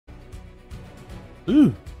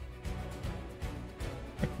Ooh.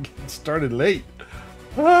 Getting started late.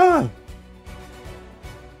 Ah.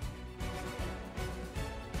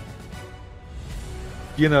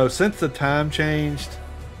 You know, since the time changed,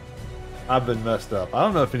 I've been messed up. I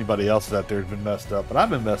don't know if anybody else out there has been messed up, but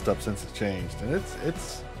I've been messed up since it's changed.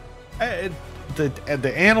 And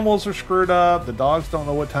the animals are screwed up. The dogs don't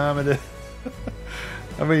know what time it is.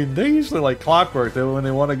 I mean, they usually like clockwork. When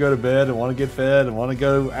they want to go to bed and want to get fed and want to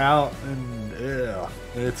go out, and yeah,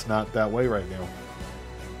 it's not that way right now.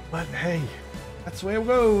 But hey, that's the way it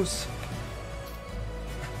goes.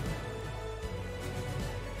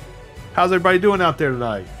 How's everybody doing out there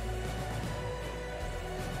tonight?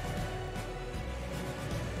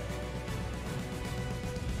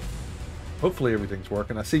 Hopefully everything's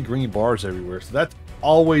working. I see green bars everywhere, so that's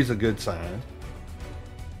always a good sign.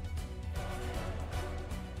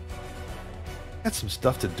 Got some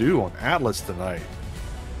stuff to do on Atlas tonight.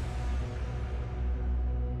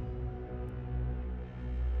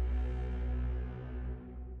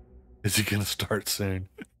 Is he gonna start soon?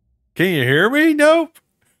 Can you hear me? Nope.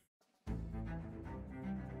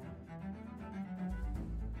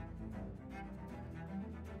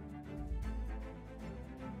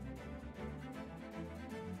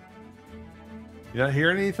 You not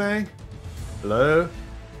hearing anything? Hello?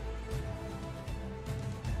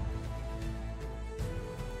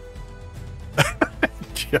 I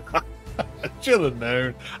should have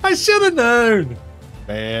known. I should have known.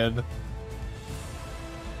 Man.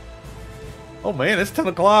 Oh man, it's 10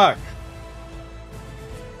 o'clock.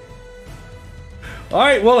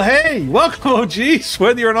 Alright, well hey, welcome OGs.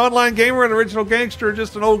 Whether you're an online gamer, an original gangster, or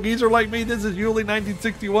just an old geezer like me, this is Yuli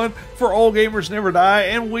 1961 for Old Gamers Never Die,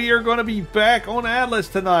 and we are going to be back on Atlas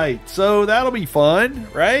tonight. So that'll be fun,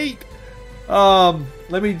 right?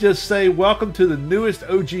 Let me just say welcome to the newest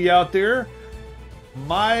OG out there,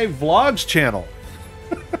 my vlogs channel.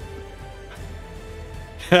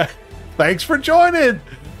 Thanks for joining.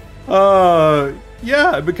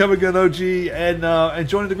 Yeah, becoming an OG and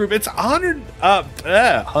joining the group. It's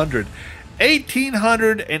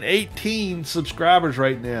 1,818 subscribers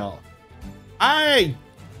right now. I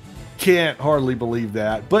can't hardly believe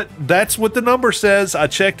that, but that's what the number says. I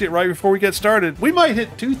checked it right before we get started. We might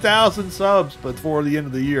hit 2,000 subs before the end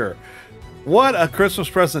of the year. What a Christmas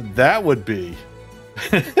present that would be.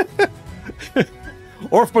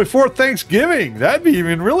 Or before Thanksgiving, that'd be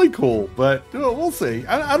even really cool. But we'll see.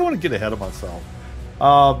 I don't want to get ahead of myself.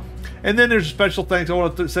 And then there's special thanks I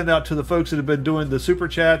want to send out to the folks that have been doing the super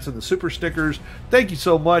chats and the super stickers. Thank you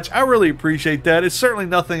so much. I really appreciate that. It's certainly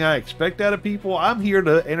nothing I expect out of people. I'm here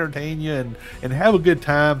to entertain you and have a good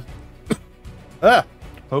time.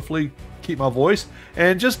 Hopefully keep my voice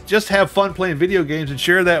and just have fun playing video games and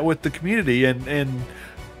share that with the community, and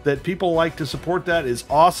that people like to support that is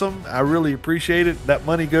awesome. I really appreciate it. That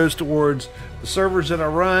money goes towards the servers that I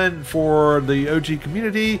run for the OG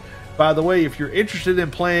community. By the way, if you're interested in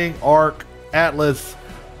playing Ark, Atlas,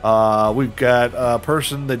 we've got a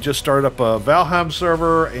person that just started up a Valheim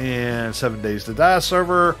server and 7 Days to Die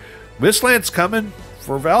server. Mistland's coming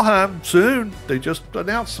for Valheim soon. They just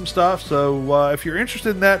announced some stuff. So if you're interested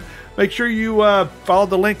in that, make sure you follow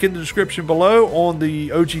the link in the description below on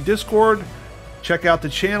the OG Discord. Check out the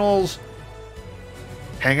channels.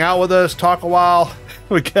 Hang out with us. Talk a while.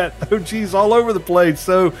 We got OGs all over the place.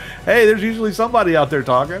 So, hey, there's usually somebody out there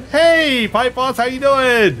talking. Hey, Pipe Boss, how you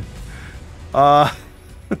doing?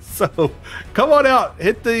 So, come on out.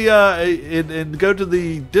 Hit the, and go to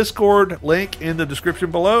the Discord link in the description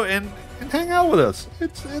below and hang out with us.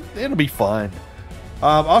 It'll be fun.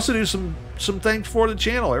 Also do some things for the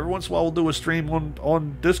channel. Every once in a while we'll do a stream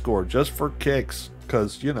on Discord just for kicks.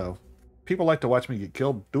 Because, you know, people like to watch me get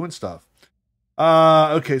killed doing stuff.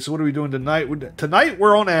 Okay, so what are we doing tonight? Tonight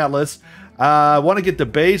we're on Atlas. I want to get the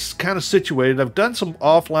base kind of situated. I've done some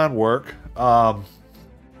offline work.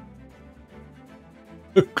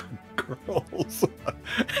 Girls.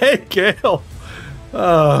 Hey, Gail.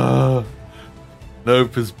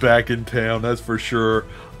 Nope is back in town, that's for sure.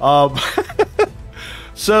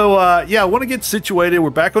 So, yeah, I want to get situated. We're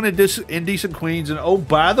back on Indecent Queens. And, oh,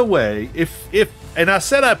 by the way, and I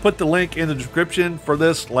said I put the link in the description for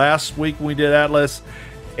this last week when we did Atlas,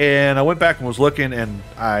 and I went back and was looking, and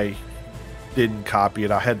I didn't copy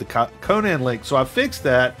it. I had the Conan link, so I fixed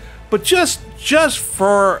that. But just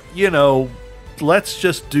for, you know, let's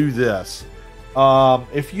just do this.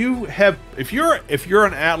 If you're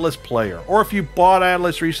an Atlas player, or if you bought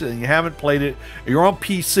Atlas recently and you haven't played it, you're on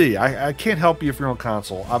PC. I can't help you if you're on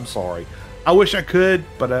console. I'm sorry. I wish I could,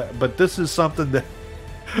 but this is something that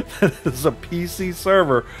is a PC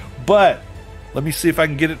server. But let me see if I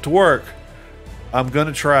can get it to work. I'm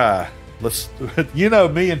gonna try. Let's, you know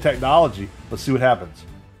me and technology. Let's see what happens.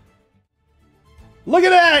 Look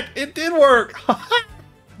at that! It did work!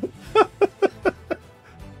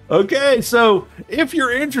 Okay, so if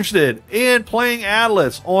you're interested in playing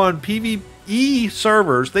Atlas on PvE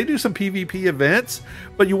servers, they do some PvP events,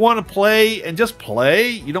 but you want to play and just play.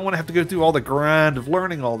 You don't want to have to go through all the grind of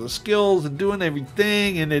learning all the skills and doing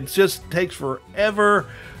everything, and it just takes forever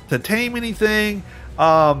to tame anything.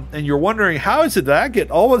 And you're wondering, how is it that I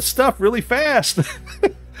get all this stuff really fast?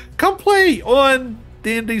 Come play on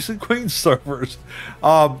the Indecent Queens servers.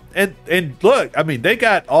 And look, I mean, they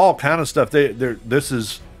got all kind of stuff.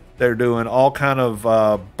 They're doing all kind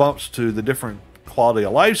of bumps to the different quality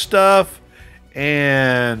of life stuff.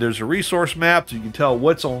 And there's a resource map so you can tell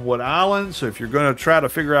what's on what island. So if you're going to try to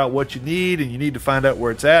figure out what you need and you need to find out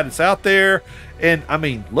where it's at, it's out there. And I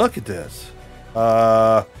mean, look at this.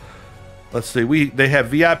 Let's see. They have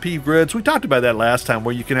VIP grids. We talked about that last time,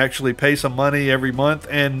 where you can actually pay some money every month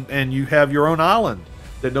and you have your own island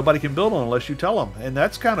that nobody can build on unless you tell them. And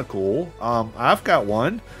that's kind of cool. I've got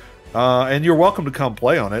one. And you're welcome to come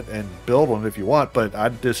play on it and build on it if you want, but I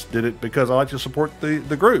just did it because I like to support the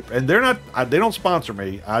group. And they don't sponsor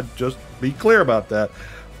me. I just be clear about that.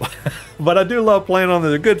 But I do love playing on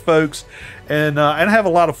there. They're good folks, and I have a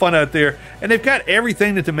lot of fun out there. And they've got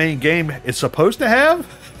everything that the main game is supposed to have.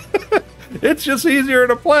 It's just easier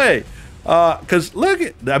to play. Because look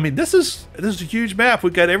at, I mean, this is a huge map.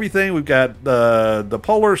 We've got everything. We've got the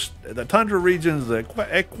polar, the tundra regions, the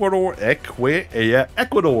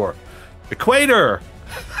equator.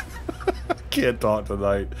 Can't talk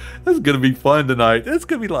tonight. This is gonna be fun tonight. It's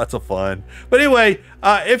gonna be lots of fun. But anyway,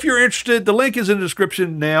 if you're interested, the link is in the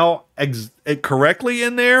description now, correctly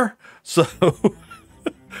in there. So.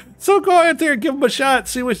 So go out there and give them a shot.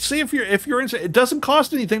 See if you're interested. It doesn't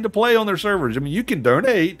cost anything to play on their servers. I mean, you can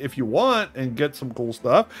donate if you want and get some cool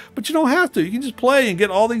stuff, but you don't have to. You can just play and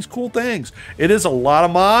get all these cool things. It is a lot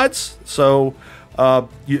of mods, so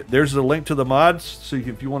there's a link to the mods. So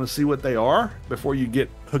if you want to see what they are before you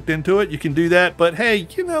get hooked into it, you can do that. But hey,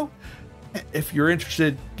 you know, if you're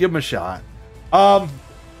interested, give them a shot.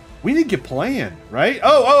 We need to get playing, right?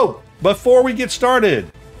 Oh, before we get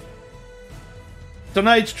started.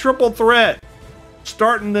 Tonight's triple threat,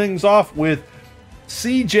 starting things off with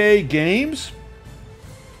CJ Games.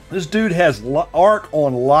 This dude has Ark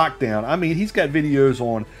on lockdown. I mean, he's got videos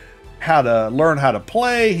on how to learn how to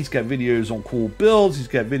play. He's got videos on cool builds. He's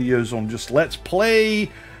got videos on just let's play,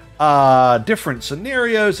 different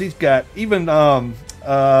scenarios. He's got even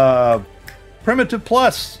Primitive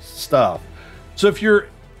Plus stuff. So if you're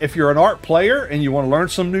an Ark player and you want to learn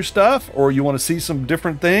some new stuff, or you want to see some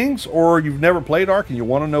different things, or you've never played Ark and you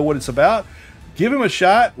want to know what it's about, give him a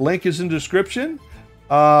shot. Link is in the description.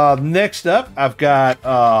 Next up, I've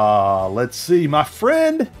got, let's see, my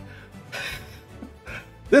friend.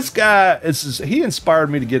 This guy, he inspired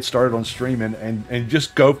me to get started on streaming and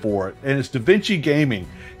just go for it. And it's DaVinci Gaming.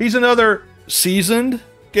 He's another seasoned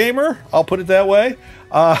gamer, I'll put it that way.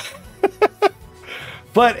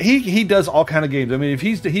 But he does all kind of games. I mean, if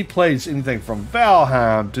he plays anything from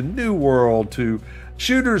Valheim to New World to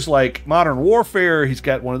shooters like Modern Warfare. He's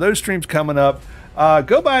got one of those streams coming up.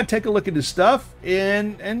 Go by and take a look at his stuff,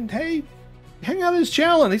 and hey, hang out at his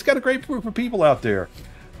channel. And he's got a great group of people out there.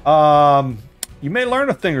 You may learn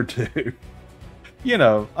a thing or two. You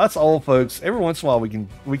know, us old folks, every once in a while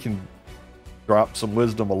we can drop some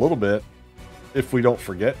wisdom a little bit if we don't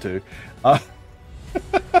forget to.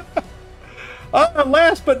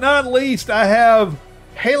 Last but not least, I have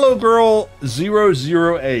Halo Girl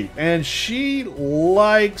 008, and she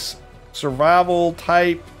likes survival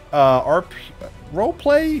type RP role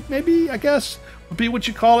play, maybe, I guess would be what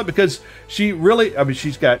you call it, because she really, I mean,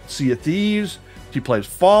 she's got Sea of Thieves, she plays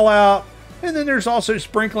Fallout, and then there's also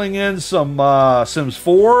sprinkling in some Sims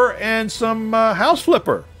 4 and some House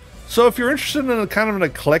Flipper. So if you're interested in a kind of an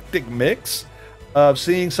eclectic mix of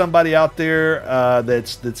seeing somebody out there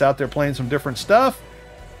that's out there playing some different stuff,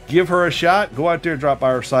 give her a shot. Go out there, drop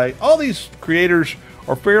by her site. All these creators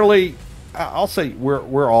are fairly, I'll say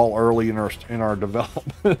we're all early in our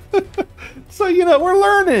development. So, you know, we're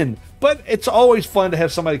learning, but it's always fun to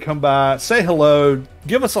have somebody come by, say hello,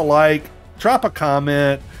 give us a like, drop a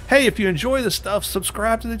comment. Hey, if you enjoy the stuff,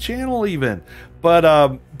 subscribe to the channel even.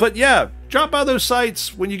 But yeah, drop by those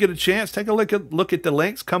sites when you get a chance. Take a look at the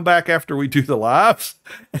links. Come back after we do the lives.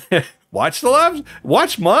 Watch the lives.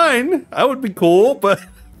 Watch mine. That would be cool.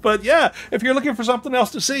 But yeah, if you're looking for something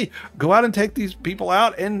else to see, go out and take these people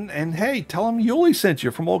out and hey, tell them Yuli sent you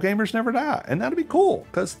from Old Gamers Never Die, and that'd be cool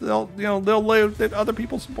because they'll let other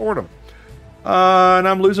people support them. And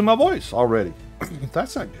I'm losing my voice already.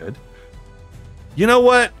 That's not good. You know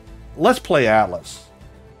what? let's play Atlas.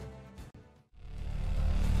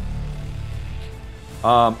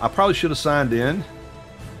 I probably should have signed in.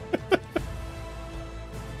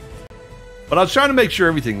 But I was trying to make sure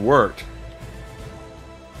everything worked.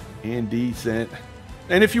 Indecent.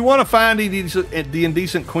 And if you want to find the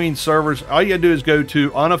Indecent Queens servers, all you gotta do is go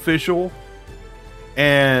to unofficial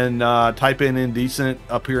and type in Indecent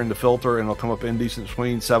up here in the filter, and it'll come up Indecent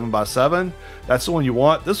Queens 7x7. That's the one you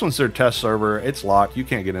want. This one's their test server. It's locked. You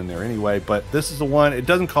can't get in there anyway, but this is the one. It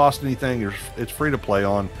doesn't cost anything. It's free to play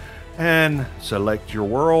on. And select your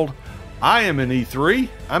world. I am in E3.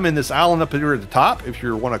 I'm in this island up here at the top. If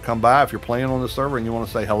you want to come by, if you're playing on the server and you want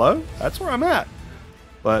to say hello, that's where I'm at.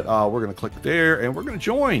 But we're going to click there and we're going to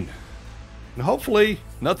join. And hopefully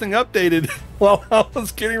nothing updated while I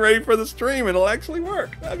was getting ready for the stream. It'll actually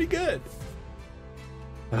work. That'd be good.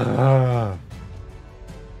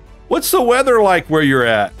 What's the weather like where you're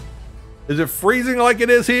at? Is it freezing like it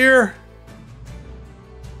is here?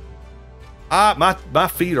 My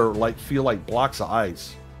feet are feel like blocks of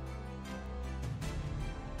ice.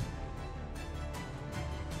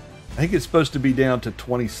 I think it's supposed to be down to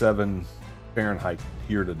 27 Fahrenheit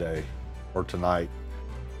here today or tonight.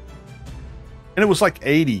 And it was like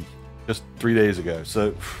 80 just 3 days ago.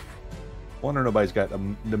 So wonder nobody's got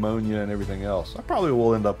pneumonia and everything else. I probably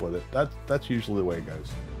will end up with it. That's usually the way it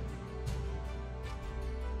goes.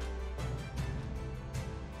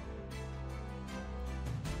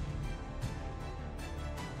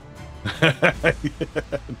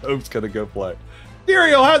 Nope's gonna go play.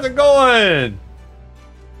 Serial, how's it going?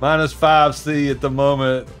 -5C at the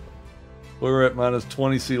moment. We were at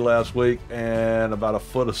 -20C last week and about a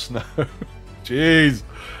foot of snow. Jeez,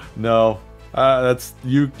 no, that's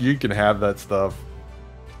you can have that stuff.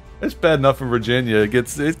 It's bad enough in Virginia.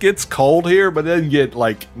 It gets cold here, but it doesn't get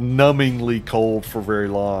like numbingly cold for very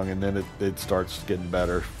long, and then it starts getting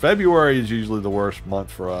better. February is usually the worst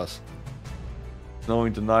month for us.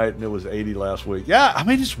 Snowing tonight, and it was 80 last week. Yeah, I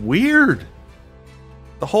mean, it's weird.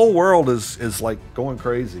 The whole world is like going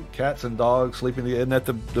crazy. Cats and dogs sleeping. Isn't that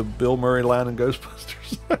the Bill Murray line in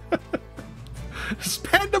Ghostbusters? It's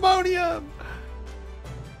pandemonium.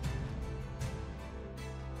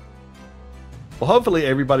 Well, hopefully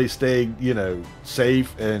everybody's staying,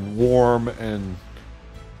 safe and warm and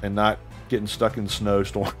not getting stuck in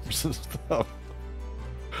snowstorms and stuff.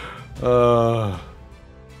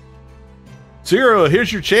 Zero,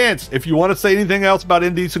 here's your chance. If you want to say anything else about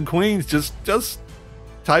Indecent Queens, just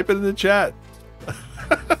type it in the chat.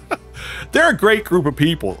 They're a great group of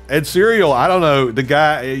people. And Serial, I don't know, the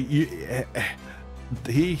guy,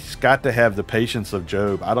 he's got to have the patience of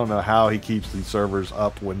Job. I don't know how he keeps these servers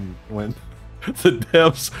up when the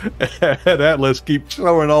devs at Atlas keep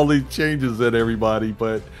throwing all these changes at everybody,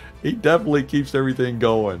 but he definitely keeps everything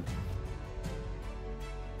going.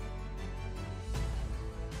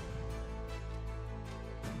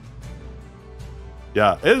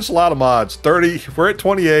 Yeah, it's a lot of mods. 30, we're at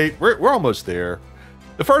 28. We're almost there.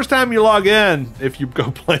 The first time you log in, if you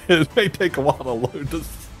go play it may take a while to load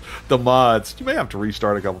the mods. You may have to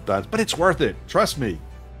restart a couple times, but it's worth it. Trust me,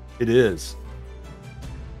 it is.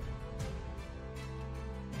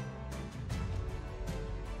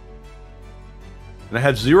 And I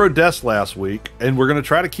had 0 deaths last week, and we're going to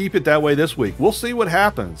try to keep it that way this week. We'll see what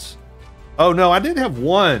happens. Oh, no, I did have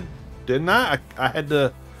 1, didn't I? I had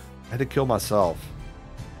to kill myself.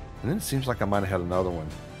 And then it seems like I might have had another one.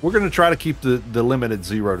 We're going to try to keep the limit at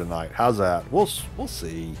 0 tonight. How's that? We'll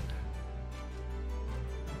see.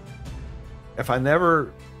 If I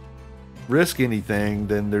never risk anything,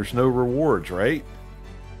 then there's no rewards, right?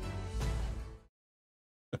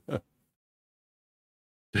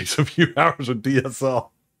 Takes a few hours with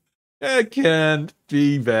DSL. It can't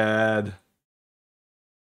be bad.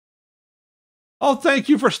 Oh, thank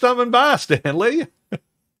you for stopping by, Stanley.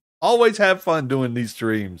 Always have fun doing these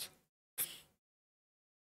streams.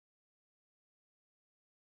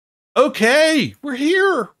 Okay, we're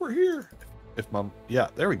here. We're here. Yeah,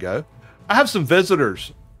 there we go. I have some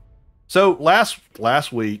visitors. So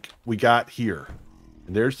last week we got here,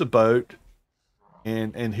 and there's the boat,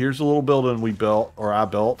 and here's the little building we built, or I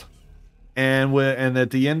built, and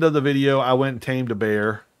at the end of the video I went and tamed a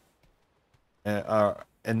bear, and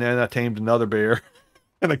then I tamed another bear,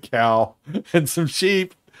 and a cow, and some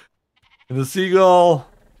sheep. And the seagull,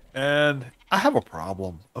 and I have a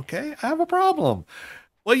problem. Okay, I have a problem.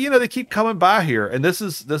 Well, they keep coming by here, and this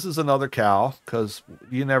is another cow, because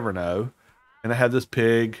you never know. And I have this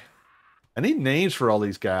pig. I need names for all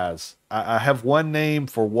these guys. I have one name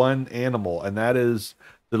for one animal, and that is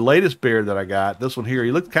the latest bear that I got. This one here.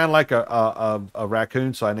 He looked kind of like a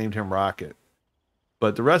raccoon, so I named him Rocket.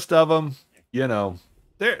 But the rest of them,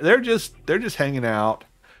 they're just hanging out.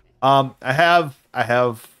 I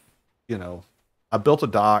have, you know, I built a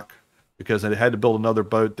dock because I had to build another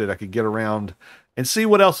boat that I could get around and see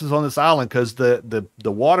what else is on this island because the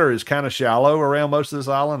water is kind of shallow around most of this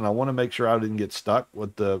island, and I want to make sure I didn't get stuck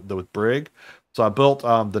with the with brig. So I built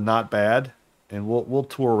the Not Bad, and we'll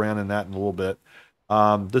tour around in that in a little bit.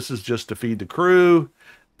 This is just to feed the crew.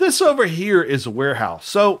 This over here is a warehouse.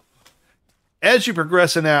 So as you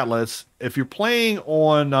progress in Atlas, if you're playing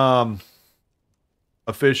on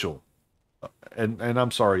official, and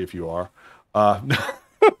I'm sorry if you are,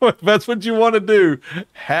 if that's what you want to do,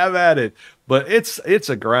 have at it. But it's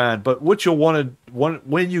a grind. But what you'll want to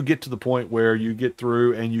when you get to the point where you get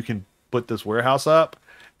through and you can put this warehouse up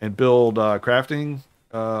and build crafting,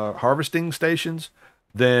 harvesting stations,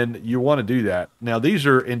 then you want to do that. Now these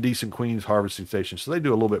are Indecent Queens harvesting stations, so they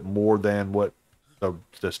do a little bit more than what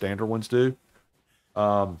the standard ones do.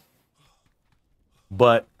 But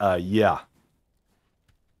yeah,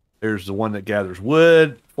 there's the one that gathers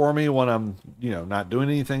wood for me when I'm, not doing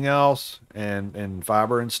anything else, and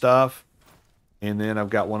fiber and stuff. And then I've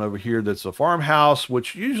got one over here that's a farmhouse,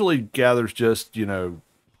 which usually gathers just,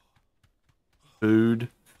 food.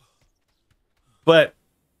 But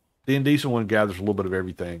the Indecent one gathers a little bit of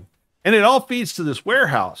everything. And it all feeds to this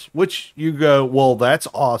warehouse, which you go, well, that's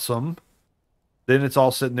awesome. Then it's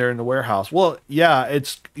all sitting there in the warehouse. Well, yeah,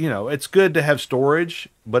 it's good to have storage,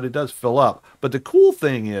 but it does fill up. But the cool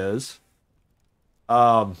thing is,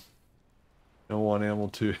 no one, animal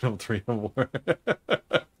two, animal three, animal four.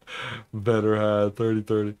 Better hide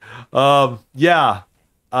 30-30. Yeah.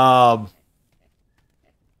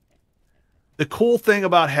 The cool thing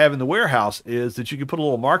about having the warehouse is that you can put a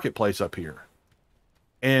little marketplace up here.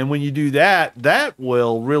 And when you do that, that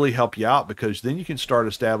will really help you out because then you can start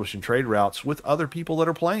establishing trade routes with other people that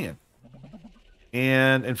are playing.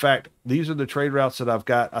 And in fact, these are the trade routes that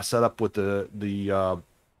I set up with the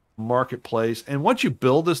marketplace. And once you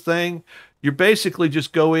build this thing, you basically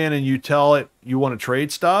just go in and you tell it you want to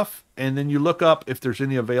trade stuff. And then you look up if there's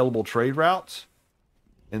any available trade routes.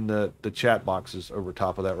 And the chat box is over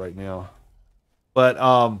top of that right now. But,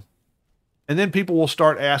 and then people will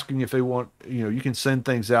start asking if they want, you can send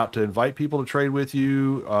things out to invite people to trade with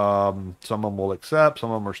you. Some of them will accept.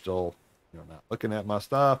 Some of them are still, not looking at my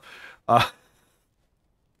stuff. And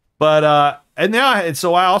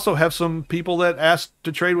so I also have some people that ask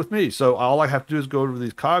to trade with me. So all I have to do is go over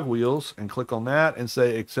these cog wheels and click on that and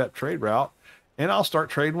say accept trade route, and I'll start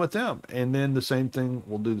trading with them. And then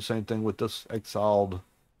we'll do the same thing with this exiled,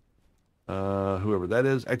 whoever that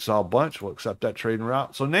is, exiled bunch will accept that trading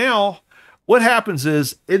route. So now what happens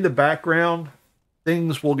is in the background,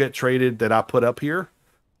 things will get traded that I put up here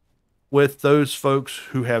with those folks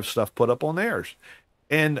who have stuff put up on theirs.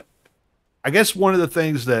 And I guess one of the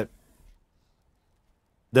things that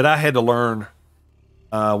I had to learn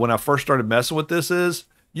when I first started messing with this is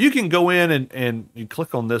you can go in and you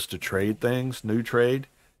click on this to trade things, new trade.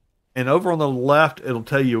 And over on the left, it'll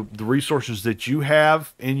tell you the resources that you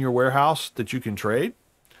have in your warehouse that you can trade.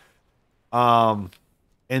 And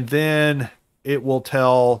then it'll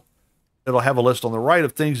have a list on the right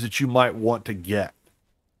of things that you might want to get.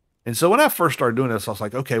 And so when I first started doing this, I was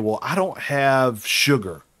like, okay, well, I don't have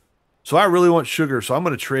sugar. So I really want sugar. So I'm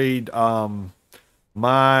going to trade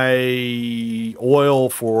my oil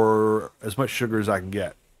for as much sugar as I can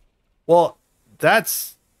get. Well,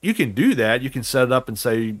 you can do that. You can set it up and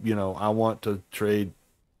say, I want to trade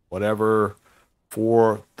whatever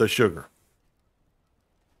for the sugar.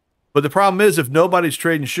 But the problem is if nobody's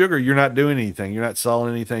trading sugar, you're not doing anything. You're not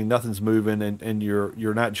selling anything. Nothing's moving, and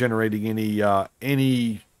you're not generating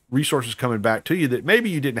any resources coming back to you that maybe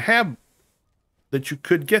you didn't have that you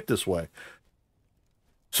could get this way.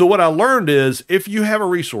 So what I learned is if you have a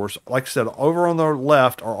resource, like I said, over on the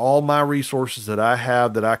left are all my resources that I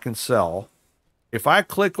have that I can sell. If I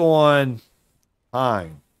click on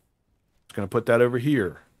pine, it's going to put that over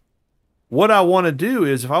here. What I want to do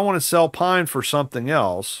is if I want to sell pine for something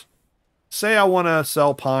else, say I want to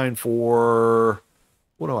sell pine for,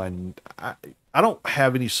 I don't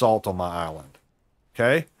have any salt on my island.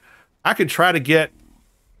 Okay. I could try to get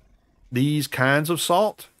these kinds of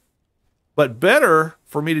salt, but better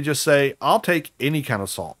for me to just say, I'll take any kind of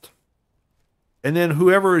salt. And then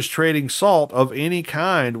whoever is trading salt of any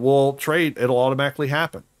kind will trade. It'll automatically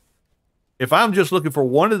happen. If I'm just looking for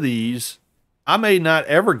one of these, I may not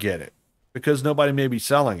ever get it because nobody may be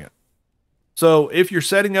selling it. So if you're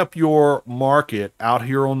setting up your market out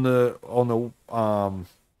here on the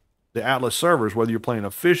Atlas servers, whether you're playing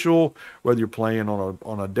official, whether you're playing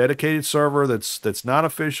on a dedicated server that's not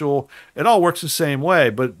official, it all works the same way.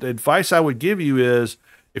 But the advice I would give you is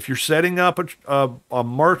If you're setting up a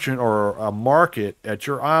merchant or a market at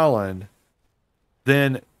your island,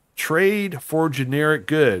 then trade for generic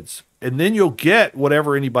goods, and then you'll get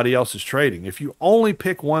whatever anybody else is trading. If you only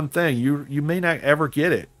pick one thing, you may not ever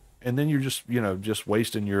get it, and then you're just just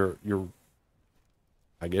wasting your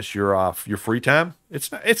I guess your free time.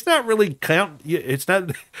 It's not really count. It's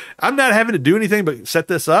not. I'm not having to do anything but set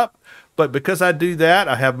this up. But because I do that,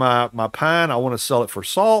 I have my pine. I want to sell it for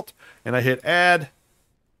salt, and I hit add.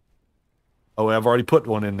 Oh, I've already put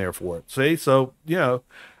one in there for it. See, so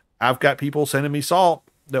I've got people sending me salt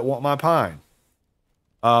that want my pine.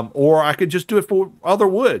 Or I could just do it for other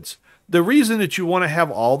woods. The reason that you want to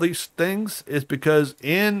have all these things is because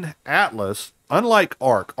in Atlas, unlike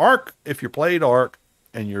Ark, if you played Ark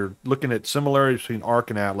and you're looking at similarities between Ark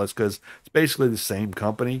and Atlas, because it's basically the same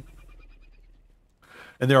company,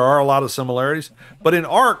 and there are a lot of similarities. But in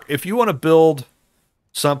Ark, if you want to build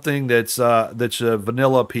something that's a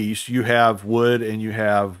vanilla piece, you have wood and you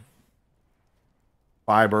have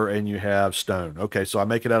fiber and you have stone. Okay, so I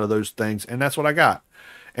make it out of those things, and that's what I got.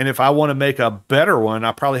 And if I want to make a better one,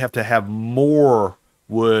 I probably have to have more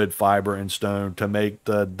wood, fiber, and stone to make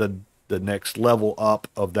the next level up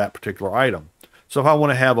of that particular item. So if I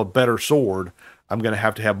want to have a better sword, I'm going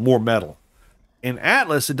to have more metal. In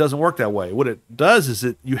Atlas, it doesn't work that way. What it does is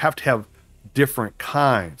that you have to have different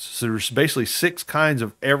kinds. So there's basically 6 kinds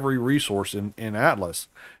of every resource in Atlas.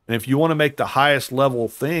 And if you want to make the highest level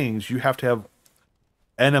things, you have to have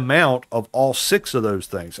an amount of all 6 of those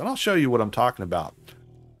things. And I'll show you what I'm talking about.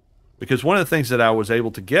 Because one of the things that I was able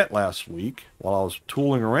to get last week while I was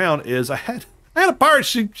tooling around is I had a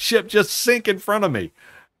pirate ship just sink in front of me,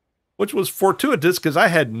 which was fortuitous because I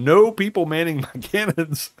had no people manning my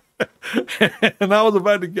cannons. And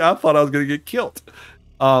I thought I was going to get killed.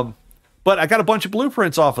 But I got a bunch of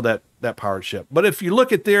blueprints off of that pirate ship. But if you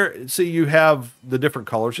look at there, see, you have the different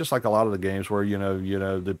colors, just like a lot of the games where,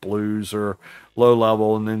 the blues are low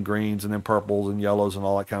level and then greens and then purples and yellows and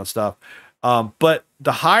all that kind of stuff. But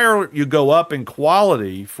the higher you go up in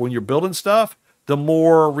quality when you're building stuff, the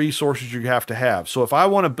more resources you have to have. So if I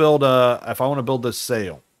want to build this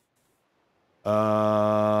sail,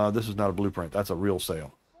 this is not a blueprint. That's a real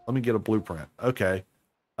sail. Let me get a blueprint. Okay.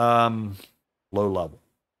 Low level.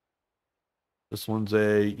 This one's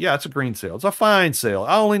it's a green sail. It's a fine sail.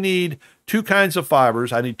 I only need 2 kinds of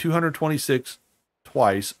fibers. I need 226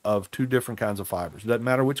 twice of 2 different kinds of fibers. It doesn't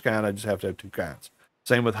matter which kind. I just have to have 2 kinds.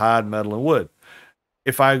 Same with hide, metal, and wood.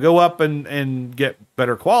 If I go up and get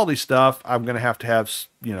better quality stuff, I'm going to have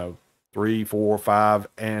 3, 4, 5.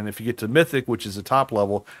 And if you get to mythic, which is the top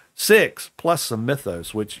level, 6 plus some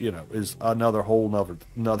mythos, which, is another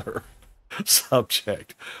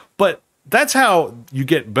subject. But that's how you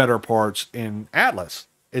get better parts in Atlas.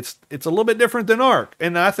 It's a little bit different than Ark,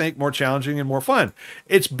 and I think more challenging and more fun.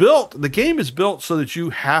 The game is built so that you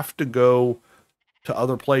have to go to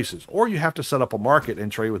other places, or you have to set up a market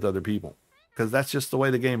and trade with other people, because that's just the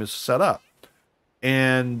way the game is set up.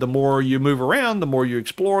 And the more you move around, the more you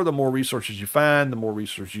explore, the more resources you find, the more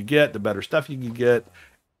resources you get, the better stuff you can get,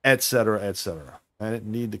 etc., etc. I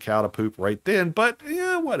didn't need the cow to poop right then, but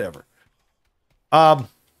yeah, whatever. So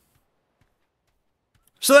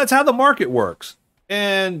that's how the market works.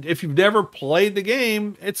 And if you've never played the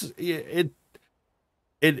game, it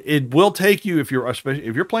will take you, if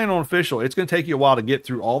you're playing on official, it's going to take you a while to get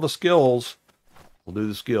through all the skills. We'll do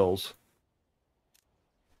the skills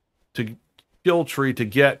to skill tree to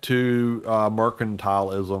get to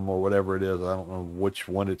mercantilism or whatever it is. I don't know which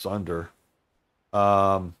one it's under.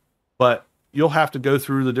 But you'll have to go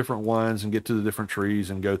through the different ones and get to the different trees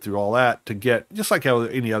and go through all that to get, just like how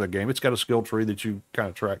any other game, it's got a skill tree that you kind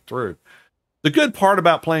of track through. The good part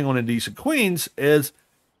about playing on Indecent Queens is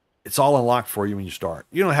it's all unlocked for you when you start.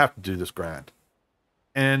 You don't have to do this grind.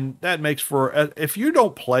 And that makes for, if you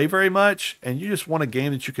don't play very much and you just want a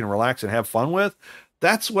game that you can relax and have fun with,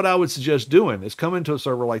 that's what I would suggest doing, is coming to a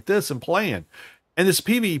server like this and playing. And this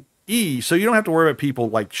PvE, so you don't have to worry about people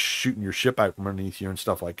like shooting your ship out from underneath you and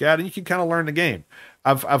stuff like that. And you can kind of learn the game.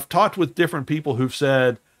 I've talked with different people who've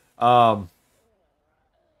said, my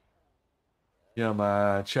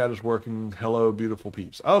chat is working. Hello, beautiful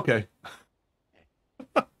peeps. Okay.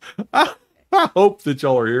 I hope that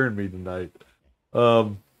y'all are hearing me tonight.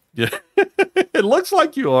 Yeah, it looks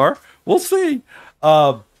like you are. We'll see.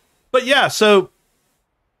 But yeah, so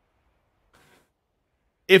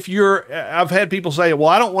I've had people say, well,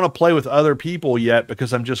 I don't want to play with other people yet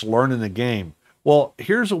because I'm just learning the game. Well,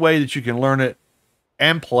 here's a way that you can learn it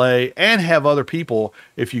and play and have other people.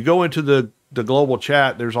 If you go into the global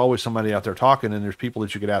chat, there's always somebody out there talking, and there's people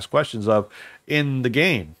that you could ask questions of in the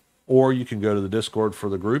game. Or you can go to the Discord for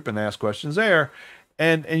the group and ask questions there.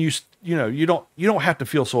 and you know, you don't have to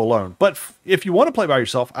feel so alone. But if you want to play by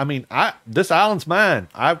yourself, I mean, this island's mine.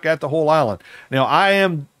 I've got the whole island. Now I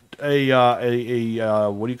am a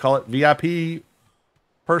what do you call it, VIP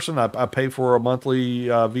person. I pay for a monthly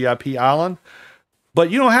VIP island. But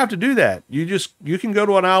you don't have to do that. You can go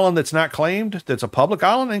to an island that's not claimed, that's a public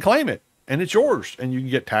island, and claim it, and it's yours, and you can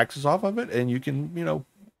get taxes off of it, and you can, you know,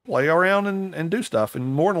 play around and do stuff.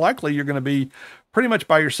 And more than likely, you're going to be pretty much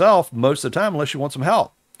by yourself most of the time, unless you want some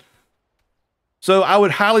help. So I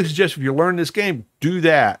would highly suggest, if you're learning this game, do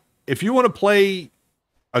that. If you want to play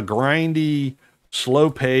a grindy,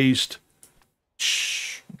 slow-paced,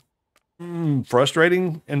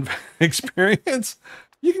 frustrating experience,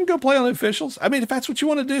 you can go play on the officials. I mean, if that's what you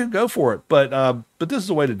want to do, go for it. But this is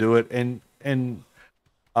the way to do it, and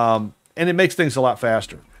it makes things a lot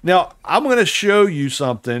faster. Now, I'm going to show you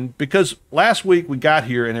something, because last week we got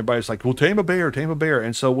here and everybody's like, well, tame a bear, tame a bear.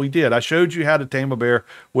 And so we did. I showed you how to tame a bear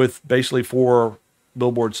with basically 4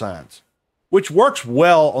 billboard signs, which works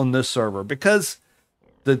well on this server because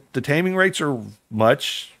the taming rates are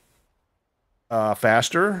much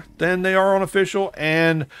faster than they are on official,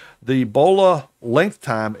 and the bola length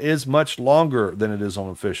time is much longer than it is on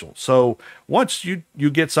official. So once you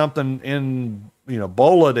get something in, you know,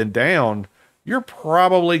 bola'd and down, you're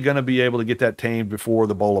probably going to be able to get that tamed before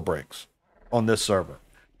the bola breaks on this server.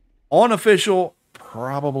 On official,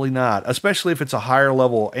 probably not, especially if it's a higher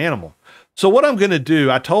level animal. So what I'm going to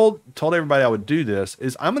do, I told everybody I would do this,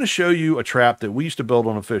 is I'm going to show you a trap that we used to build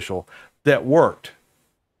on official that worked.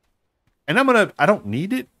 And I don't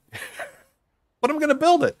need it, but I'm going to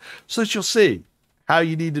build it so that you'll see how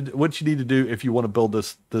you need to, what you need to do if you want to build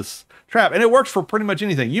this trap. And it works for pretty much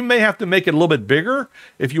anything. You may have to make it a little bit bigger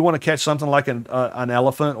if you want to catch something like an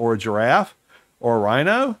elephant or a giraffe or a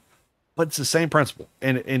rhino, but it's the same principle.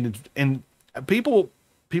 And people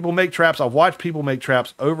make traps. I've watched people make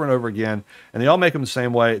traps over and over again, and they all make them the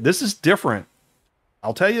same way. This is different.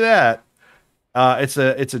 I'll tell you that. It's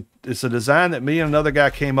a design that me and another guy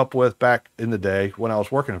came up with back in the day when I was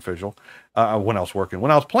working official, when I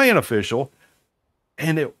was playing official,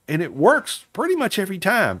 and it works pretty much every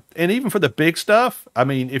time. And even for the big stuff, I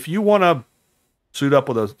mean, if you want to suit up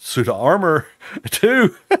with a suit of armor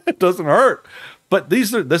too, it doesn't hurt. But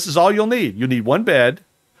this is all you'll need. You'll need one bed.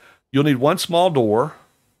 You'll need one small door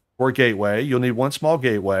or a gateway. You'll need one small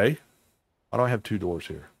gateway. Why do I have 2 doors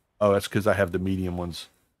here? Oh, that's because I have the medium ones.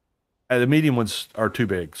 The medium ones are too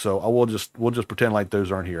big, so we'll just pretend like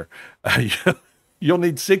those aren't here. You'll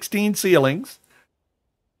need 16 ceilings.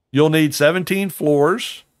 You'll need 17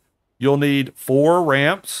 floors. You'll need 4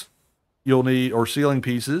 ramps. You'll need, or ceiling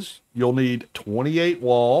pieces. You'll need 28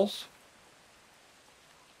 walls.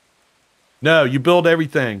 No, you build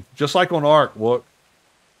everything just like on Ark. Look,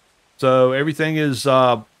 so everything is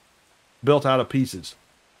built out of pieces.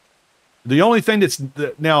 The only thing that's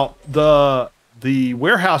now the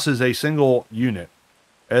warehouse is a single unit,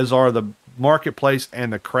 as are the marketplace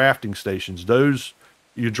and the crafting stations. Those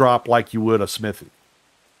you drop like you would a smithy.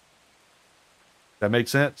 That makes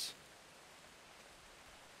sense?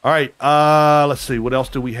 All right, let's see. What else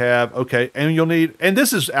do we have? Okay, and you'll need, and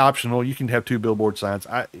this is optional. You can have 2 billboard signs.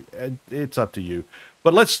 It's up to you.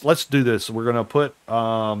 But let's do this. We're going to put,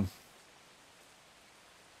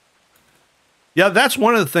 yeah, that's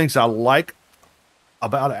one of the things I like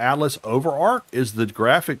about Atlas over Ark is the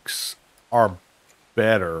graphics are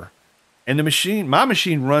better, and my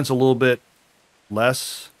machine runs a little bit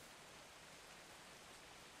less.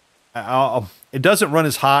 It doesn't run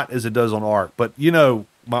as hot as it does on Ark, but you know,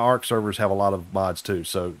 my Ark servers have a lot of mods too,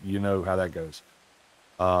 so you know how that goes.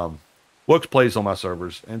 Wooks plays on my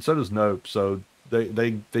servers, and so does Nope, so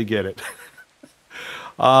they get it.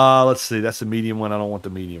 Let's see, that's the medium one. I don't want the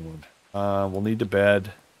medium one. We'll need the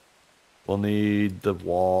bed. We'll need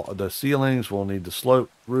the ceilings. We'll need the slope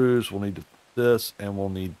roofs. We'll need this, and we'll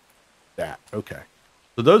need that. Okay.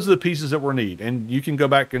 So those are the pieces that we'll need. And you can go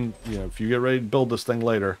back and, you know, if you get ready to build this thing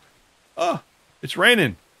later. Oh, it's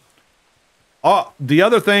raining. The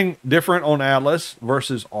other thing different on Atlas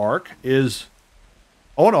versus Ark is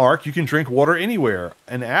on Ark, you can drink water anywhere.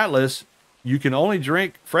 In Atlas, you can only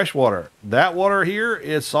drink fresh water. That water here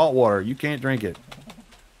is salt water. You can't drink it.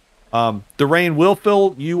 The rain will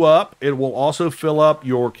fill you up. It will also fill up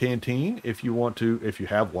your canteen if you want to, if you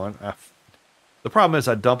have one. The problem is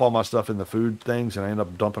I dump all my stuff in the food things, and I end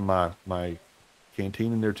up dumping my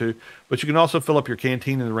canteen in there too. But you can also fill up your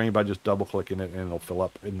canteen in the rain by just double clicking it, and it'll fill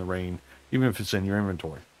up in the rain, even if it's in your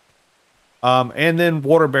inventory. And then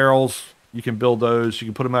water barrels, you can build those. You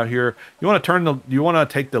can put them out here. You want to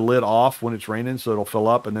take the lid off when it's raining so it'll fill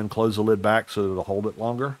up, and then close the lid back so it'll hold it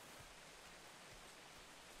longer.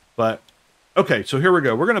 But Okay, so here we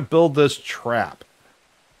go. We're going to build this trap.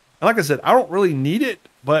 And like I said, I don't really need it,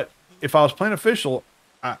 but if I was playing official,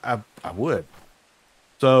 I would.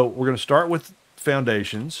 So we're going to start with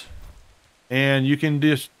foundations, and you can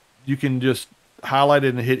just highlight it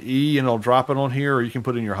and hit E, and it'll drop it on here, or you can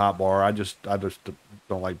put it in your hotbar. I just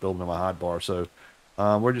don't like building in my hotbar, so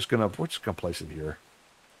we're just gonna place it here.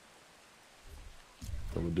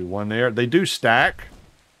 So we'll do one there. They do stack.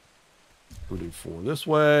 We'll do 4 this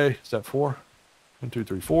way. Is that 4? 1, 2,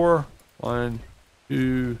 3, 4. 1,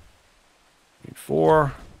 2, 3,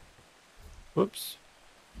 4. Whoops.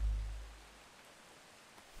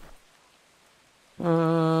 Do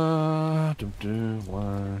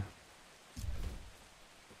 1,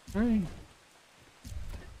 3.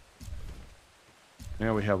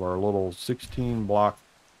 Now we have our little 16 block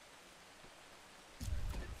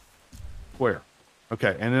square.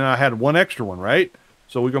 Okay, and then I had one extra one, right?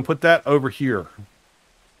 So we're going to put that over here.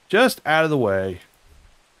 Just out of the way.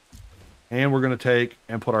 And we're going to take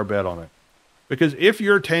and put our bed on it. Because if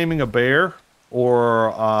you're taming a bear or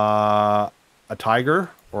a tiger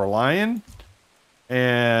or a lion,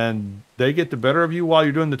 and they get the better of you while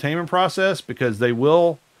you're doing the taming process, because they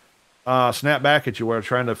will snap back at you while you're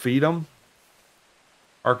trying to feed them.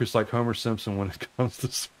 Ark is like Homer Simpson when it comes to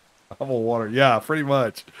survival water. Yeah, pretty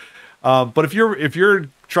much. But if you're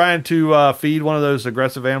trying to feed one of those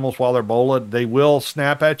aggressive animals while they're bowled, they will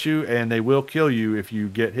snap at you and they will kill you if you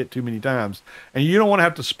get hit too many times. And you don't want to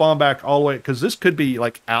have to spawn back all the way, because this could be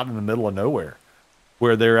like out in the middle of nowhere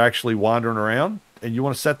where they're actually wandering around. And you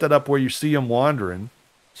want to set that up where you see them wandering,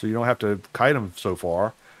 so you don't have to kite them so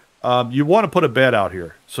far. You want to put a bed out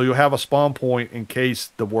here, so you'll have a spawn point in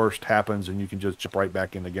case the worst happens, and you can just jump right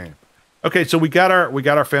back in the game. Okay, so we got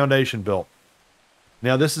our foundation built.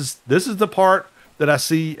 Now this is the part that I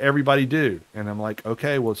see everybody do, and I'm like,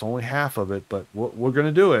 okay, well it's only half of it, but we're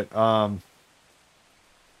gonna do it.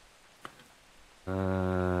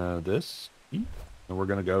 This, and we're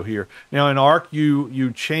gonna go here. Now in Ark,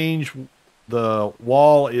 you change. The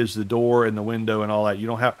wall is the door and the window and all that. You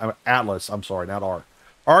don't have Atlas. I'm sorry, not Ark.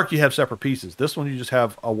 Ark, you have separate pieces. This one, you just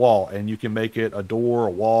have a wall, and you can make it a door, a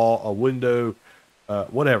wall, a window,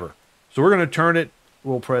 whatever. So we're going to turn it.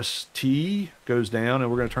 We'll press T, goes down,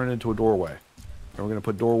 and we're going to turn it into a doorway. And we're going to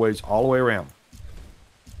put doorways all the way around.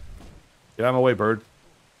 Get out of my way, bird.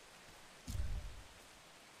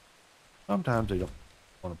 Sometimes they don't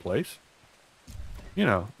want a place. You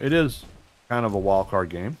know, it is kind of a wild card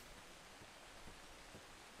game.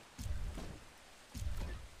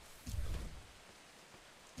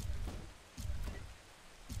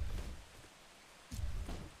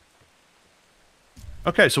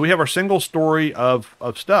 Okay, so we have our single story of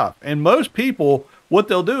stuff. And most people, what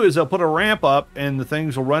they'll do is they'll put a ramp up and the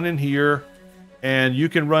things will run in here and you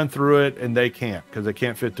can run through it and they can't, because they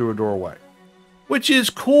can't fit through a doorway. Which is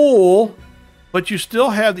cool, but you still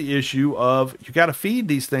have the issue of you got to feed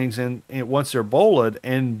these things and once they're bowled,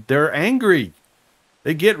 and they're angry.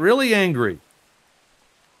 They get really angry.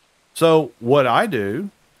 So what I do,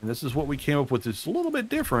 and this is what we came up with, it's a little bit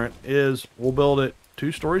different, is we'll build it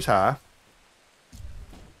 2 stories high.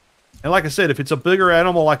 And like I said, if it's a bigger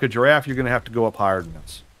animal like a giraffe, you're going to have to go up higher than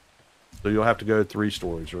this. So you'll have to go 3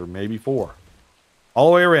 stories or maybe 4. All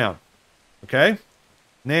the way around. Okay?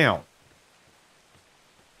 Now,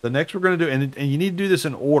 the next we're going to do, and you need to do this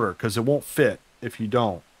in order because it won't fit if you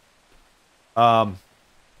don't. Now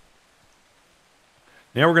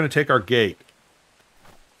we're going to take our gate.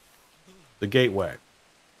 The gateway.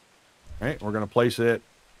 All right? We're going to place it,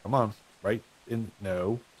 come on, right in,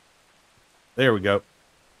 no. There we go.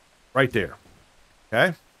 Right there.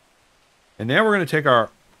 Okay? And now we're going to take our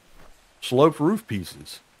sloped roof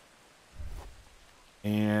pieces.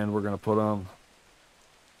 And we're going to put them...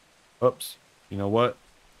 Oops. You know what?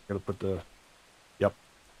 Got to put the... Yep.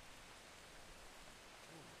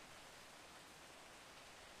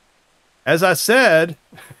 As I said,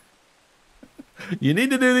 you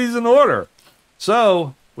need to do these in order.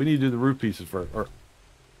 So, we need to do the roof pieces first.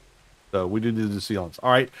 So we do the ceilings.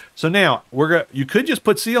 All right. So now you could just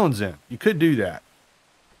put ceilings in. You could do that.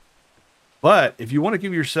 But if you want to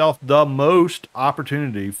give yourself the most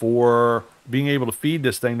opportunity for being able to feed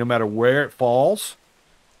this thing, no matter where it falls,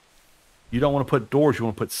 you don't want to put doors. You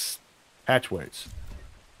want to put hatchways.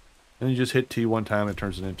 And you just hit T one time, it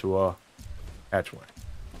turns it into a hatchway.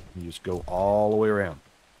 You just go all the way around.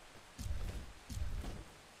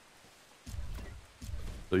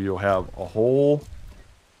 So you'll have a whole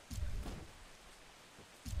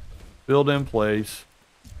build in place.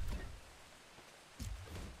 Is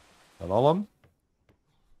that all of them?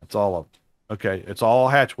 That's all of them. Okay, it's all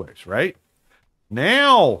hatchways, right?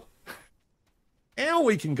 Now Now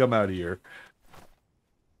we can come out here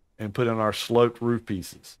and put in our sloped roof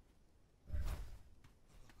pieces.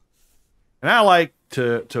 And I like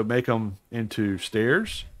to make them into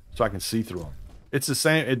stairs so I can see through them. It's the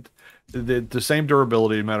same the same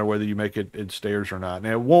durability no matter whether you make it in stairs or not.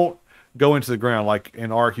 Now it won't go into the ground like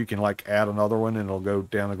in Ark. You can like add another one and it'll go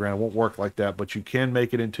down the ground. It won't work like that, but you can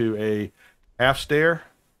make it into a half stair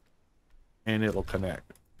and it'll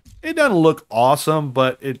connect. It doesn't look awesome,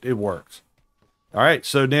 but it works. All right,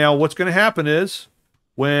 so now what's going to happen is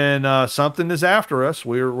when something is after us,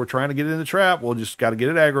 we're trying to get in the trap. We'll just got to get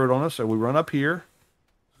it aggroed on us. So we run up here,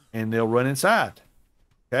 and they'll run inside.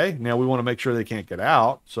 Okay, now we want to make sure they can't get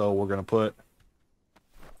out. So we're going to put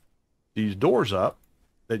these doors up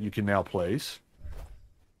that you can now place.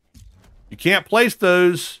 You can't place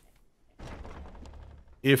those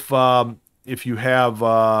if you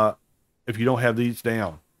don't have these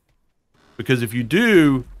down, because if you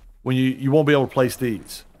do, when you won't be able to place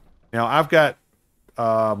these. Now I've got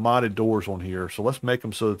modded doors on here, so let's make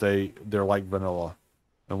them so that they're like vanilla,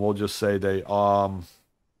 and we'll just say they turn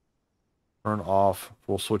off.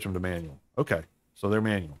 We'll switch them to manual. Okay, so they're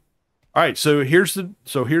manual. All right, so here's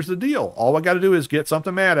the deal. All I got to do is get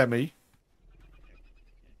something mad at me.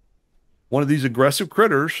 One of these aggressive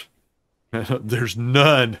critters. There's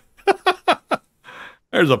none.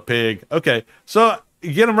 There's a pig. Okay, so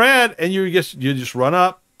you get them mad, and you just run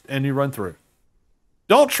up and you run through.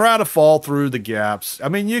 Don't try to fall through the gaps. I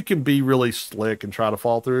mean, you can be really slick and try to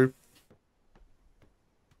fall through,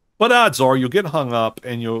 but odds are you'll get hung up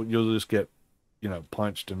and you'll just get,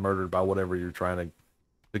 punched and murdered by whatever you're trying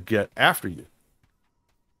to get after you.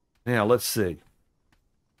 Now let's see.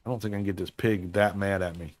 I don't think I can get this pig that mad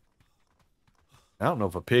at me. I don't know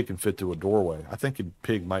if a pig can fit through a doorway. I think a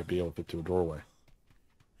pig might be able to fit through a doorway.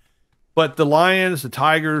 But the lions, the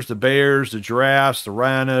tigers, the bears, the giraffes, the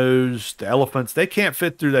rhinos, the elephants, they can't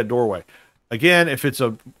fit through that doorway. Again, if it's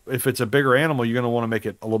a bigger animal, you're going to want to make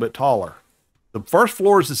it a little bit taller. The first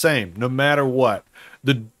floor is the same, no matter what.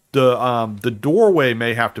 The doorway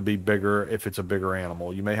may have to be bigger if it's a bigger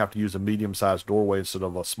animal. You may have to use a medium-sized doorway instead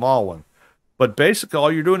of a small one. But basically,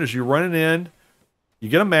 all you're doing is you're running in, you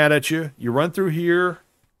get them mad at you, you run through here,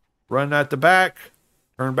 run at the back,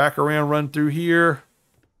 turn back around, run through here,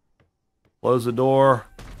 close the door.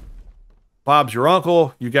 Bob's your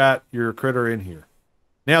uncle. You got your critter in here.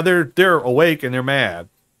 Now they're awake and they're mad.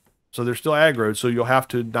 So they're still aggroed. So you'll have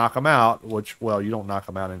to knock them out, which, well, you don't knock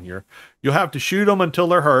them out in here. You'll have to shoot them until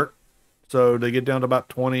they're hurt. So they get down to about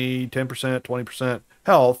 10%, 20%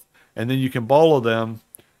 health. And then you can bolo them.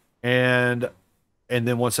 And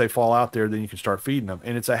then once they fall out there, then you can start feeding them.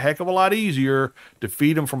 And it's a heck of a lot easier to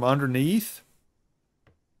feed them from underneath.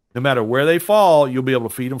 No matter where they fall, you'll be able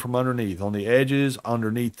to feed them from underneath. On the edges,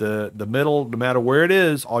 underneath the middle, no matter where it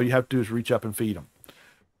is, all you have to do is reach up and feed them.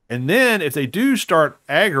 And then if they do start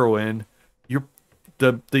aggroing,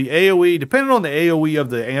 the AoE, depending on the AoE of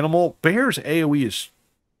the animal, bear's AoE is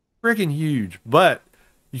freaking huge. But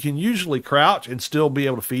you can usually crouch and still be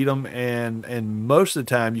able to feed them. And most of the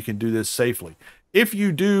time, you can do this safely. If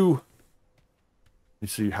you do, let me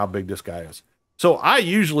see how big this guy is. So I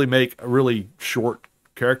usually make a really short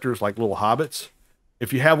characters like little hobbits.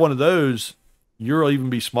 If you have one of those, you'll even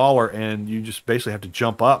be smaller, and you just basically have to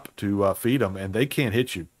jump up to feed them, and they can't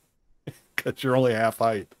hit you because you're only half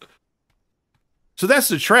height. So that's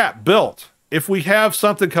the trap built. If we have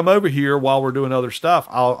something come over here while we're doing other stuff,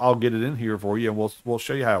 I'll get it in here for you, and we'll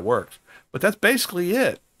show you how it works. But that's basically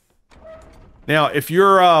it. Now, if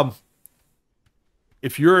you're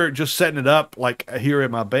just setting it up like here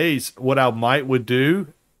at my base, what I would do,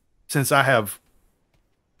 since I have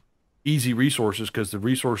easy resources, because the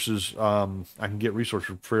resources I can get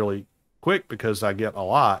resources fairly quick because I get a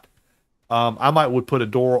lot. I would put a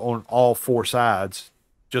door on all four sides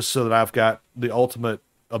just so that I've got the ultimate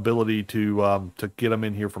ability to get them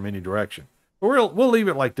in here from any direction. But we'll leave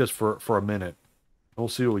it like this for a minute. We'll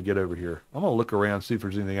see what we get over here. I'm gonna look around, see if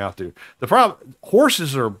there's anything out there. The problem,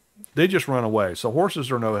 horses they just run away, so horses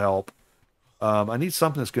are no help. I need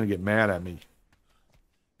something that's gonna get mad at me.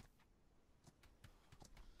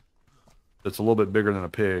 That's a little bit bigger than a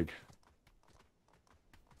pig.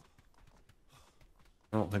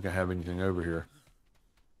 I don't think I have anything over here.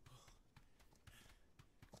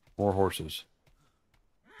 More horses.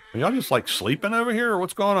 Are y'all just like sleeping over here, or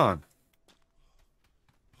what's going on?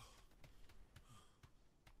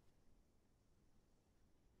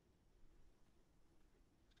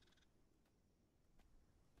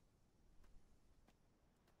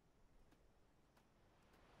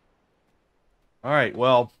 All right,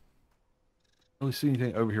 well, I don't really see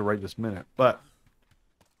anything over here right this minute, but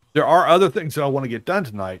there are other things that I want to get done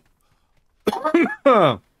tonight.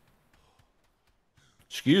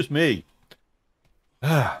 Excuse me.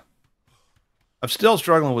 I'm still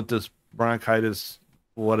struggling with this bronchitis,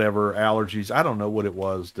 whatever, allergies. I don't know what it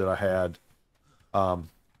was that I had. Um,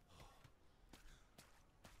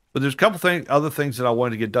 but there's a couple other things that I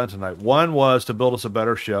wanted to get done tonight. One was to build us a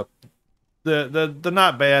better ship. The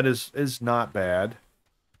not bad is not bad,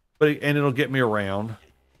 and it'll get me around.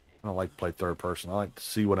 I don't like to play third person. I like to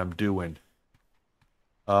see what I'm doing.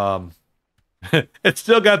 Um, it's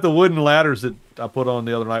still got the wooden ladders that I put on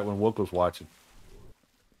the other night when Wook was watching.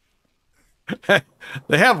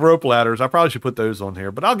 They have rope ladders. I probably should put those on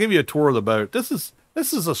here, but I'll give you a tour of the boat. This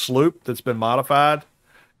is a sloop that's been modified,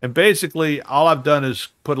 and basically all I've done is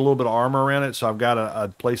put a little bit of armor around it, so I've got a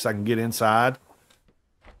place I can get inside,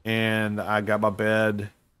 and I got my bed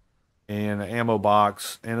and an ammo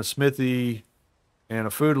box and a smithy and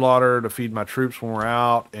a food larder to feed my troops when we're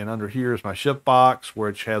out, and under here is my ship box,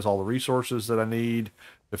 which has all the resources that I need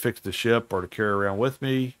to fix the ship or to carry around with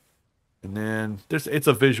me. And then it's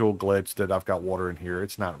a visual glitch that I've got water in here.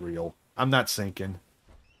 It's not real. I'm not sinking.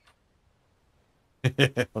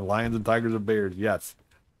 Lions and tigers and bears, yes.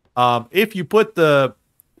 If you put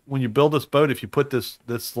when you build this boat, if you put this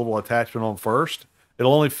little attachment on first,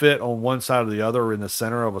 it'll only fit on one side or the other or in the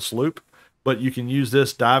center of a sloop. But you can use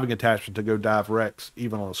this diving attachment to go dive wrecks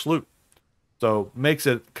even on a sloop. So makes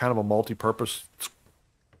it kind of a multi-purpose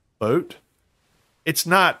boat. It's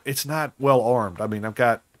not well armed. I mean, I've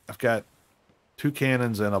got 2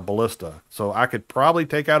 cannons and a ballista. So I could probably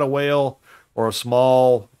take out a whale or a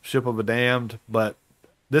small ship of a damned, but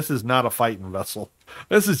this is not a fighting vessel.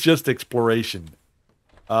 This is just exploration.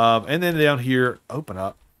 And then down here, open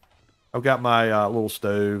up. I've got my little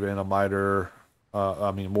stove and a mortar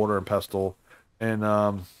and pestle, and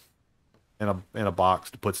a box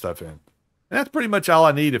to put stuff in. And that's pretty much all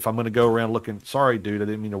I need if I'm going to go around looking. Sorry, dude, I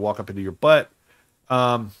didn't mean to walk up into your butt.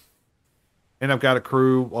 And I've got a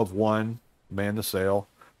crew of 1. Man the sail.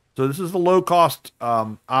 So this is the low cost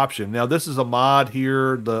option. Now this is a mod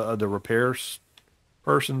here, the repairs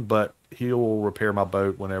person, but he will repair my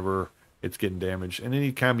boat whenever it's getting damaged. And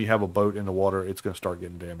anytime you have a boat in the water, it's going to start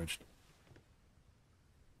getting damaged.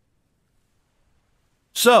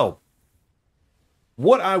 So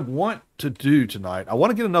what I want to do tonight, I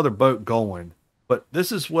want to get another boat going, but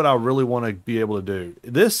this is what I really want to be able to do.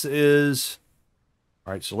 This is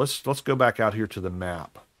all right. So let's go back out here to the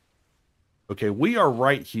map. Okay, we are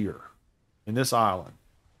right here in this island.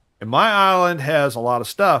 And my island has a lot of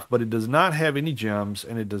stuff, but it does not have any gems,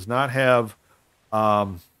 and it does not have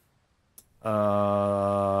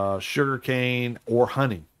sugar cane or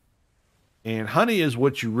honey. And honey is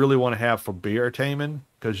what you really want to have for bear taming,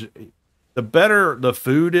 because the better the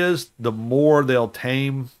food is, the more they'll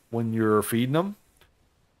tame when you're feeding them.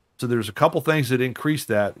 So there's a couple things that increase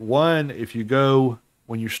that. One,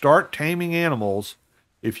 when you start taming animals,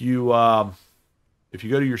 if you go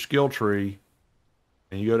to your skill tree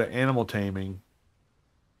and you go to animal taming,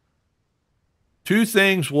 2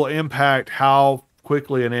 things will impact how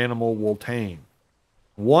quickly an animal will tame.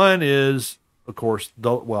 One is, of course,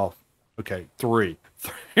 3.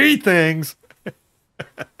 3 things.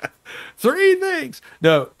 3 things.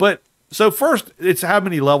 No, but so first, it's how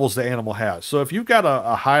many levels the animal has. So if you've got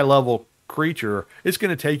a high level creature, it's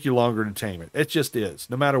going to take you longer to tame it. It just is.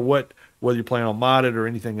 No matter whether you're playing on modded or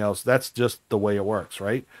anything else, that's just the way it works,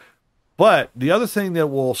 right? But the other thing that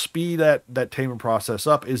will speed that taming process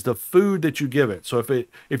up is the food that you give it. So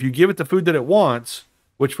if you give it the food that it wants,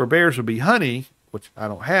 which for bears would be honey, which I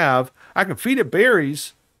don't have, I can feed it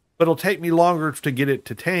berries, but it'll take me longer to get it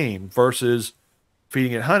to tame versus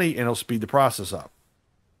feeding it honey, and it'll speed the process up.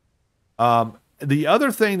 The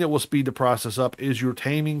other thing that will speed the process up is your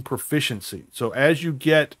taming proficiency. So as you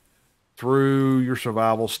get through your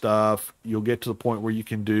survival stuff, you'll get to the point where you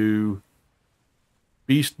can do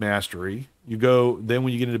beast mastery. Then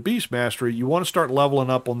when you get into beast mastery, you want to start leveling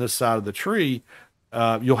up on this side of the tree.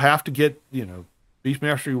 You'll have to get, beast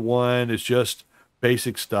mastery 1 is just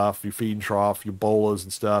basic stuff, your feed and trough, your bolas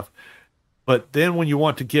and stuff. But then when you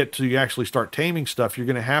want to get to actually start taming stuff, you're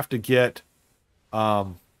going to have to get,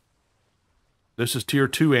 this is tier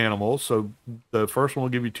 2 animals. So the first one will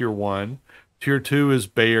give you tier 1. Tier 2 is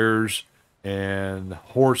bears and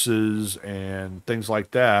horses and things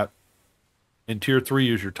like that. And tier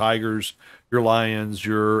 3 is your tigers, your lions,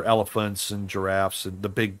 your elephants and giraffes and the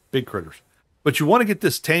big critters. But you want to get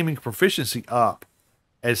this taming proficiency up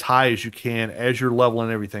as high as you can as you're leveling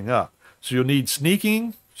everything up. So you'll need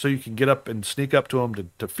sneaking, so you can get up and sneak up to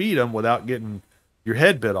them to feed them without getting your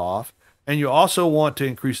head bit off. And you also want to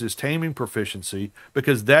increase this taming proficiency,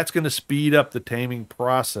 because that's going to speed up the taming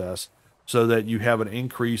process so that you have an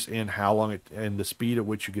increase in how long it and the speed at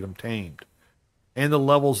which you get them tamed. And the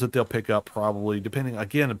levels that they'll pick up, probably depending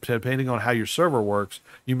on how your server works,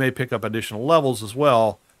 you may pick up additional levels as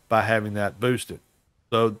well by having that boosted.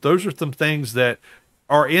 So those are some things that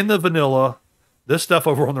are in the vanilla. This stuff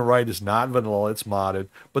over on the right is not vanilla; it's modded.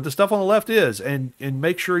 But the stuff on the left is, and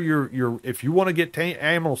make sure you're if you want to get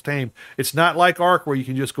animals tamed, it's not like Ark where you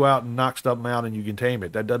can just go out and knock stuff out and you can tame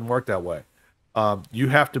it. That doesn't work that way. You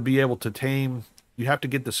have to be able to tame. You have to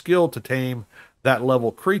get the skill to tame that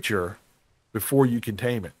level creature before you can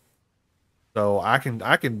tame it. So I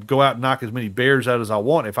can go out and knock as many bears out as I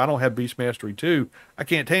want. If I don't have Beast Mastery 2, I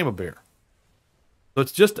can't tame a bear. So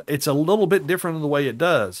it's a little bit different in the way it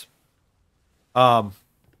does.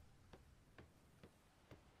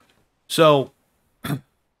 So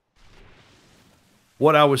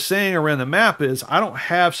what I was saying around the map is I don't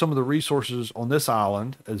have some of the resources on this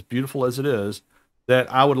island, as beautiful as it is,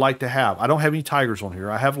 that I would like to have. I don't have any tigers on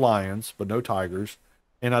here. I have lions, but no tigers.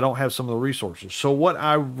 And I don't have some of the resources. So what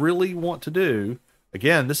I really want to do,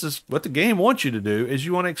 again, this is what the game wants you to do, is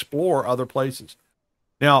you want to explore other places.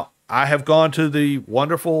 Now, I have gone to the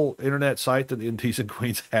wonderful internet site that the Indecent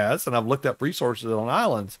Queens has, and I've looked up resources on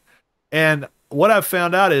islands. And what I've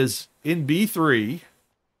found out is in B3,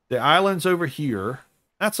 the islands over here,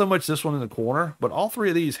 not so much this one in the corner, but all three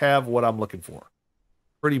of these have what I'm looking for,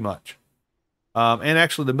 pretty much. And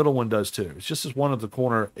actually the middle one does too. It's just this one of the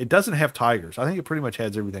corner. It doesn't have tigers. I think it pretty much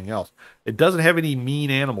has everything else. It doesn't have any mean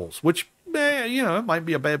animals, which, you know, it might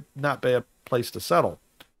be a not bad place to settle.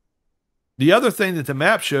 The other thing that the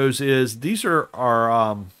map shows is these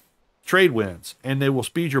are trade winds, and they will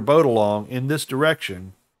speed your boat along in this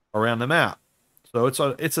direction around the map. So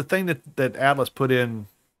it's a thing that Atlas put in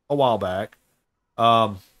a while back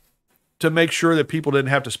to make sure that people didn't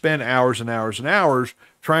have to spend hours and hours and hours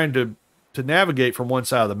trying to navigate from one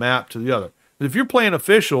side of the map to the other. But if you're playing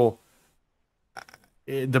official,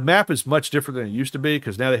 the map is much different than it used to be,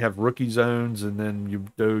 because now they have rookie zones, and then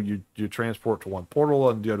you transport to one portal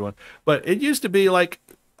and the other one. But it used to be like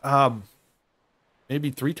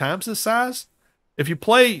maybe 3 times this size. If you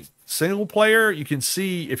play single player, you can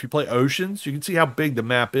see, if you play Oceans, you can see how big the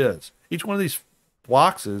map is. Each one of these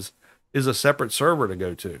boxes is a separate server to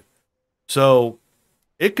go to. So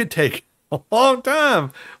it could take a long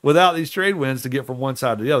time without these trade winds to get from one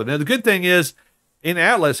side to the other. Now, the good thing is, in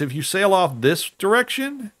Atlas, if you sail off this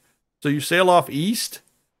direction, so you sail off east,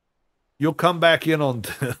 you'll come back in on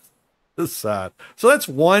this side. So that's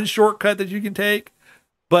one shortcut that you can take,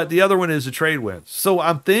 but the other one is the trade winds. So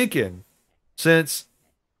I'm thinking, since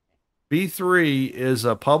B3 is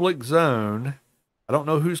a public zone, I don't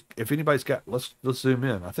know if anybody's got, let's zoom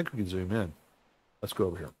in. I think we can zoom in. Let's go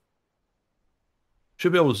over here.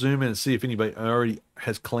 Should be able to zoom in and see if anybody already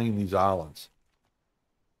has claimed these islands.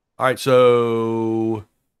 All right, so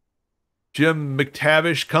Jim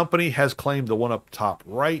McTavish Company has claimed the one up top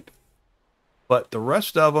right, but the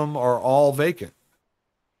rest of them are all vacant.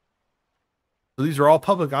 So these are all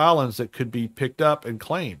public islands that could be picked up and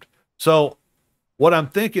claimed. So what I'm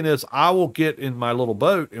thinking is I will get in my little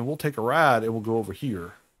boat and we'll take a ride and we'll go over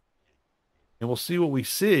here. And we'll see what we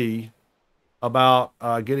see about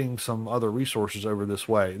getting some other resources over this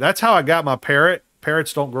way. That's how I got my parrot.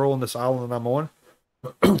 Parrots don't grow on this island that I'm on.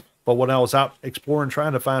 But when I was out exploring,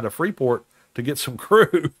 trying to find a free port to get some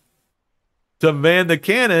crew to man the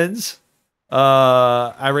cannons,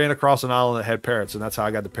 I ran across an island that had parrots, and that's how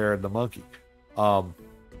I got the parrot and the monkey. And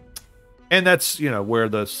that's, you know, where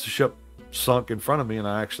the ship sunk in front of me, and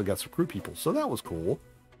I actually got some crew people. So that was cool.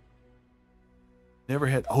 Never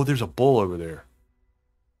had... Oh, there's a bull over there.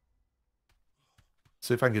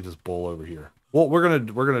 See if I can get this bull over here. Well, we're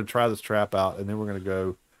gonna try this trap out, and then we're gonna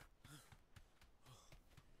go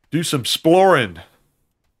do some exploring.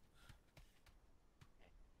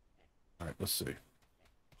 All right, let's see.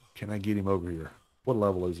 Can I get him over here? What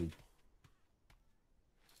level is he?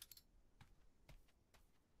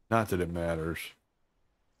 Not that it matters.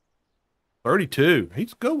 32.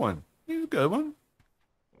 He's a good one. He's a good one.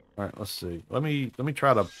 All right, let's see. Let me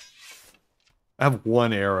try to... I have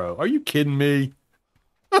one arrow. Are you kidding me?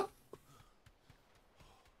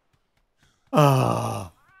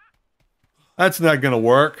 That's not gonna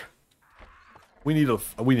work. We need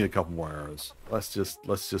a couple more arrows. Let's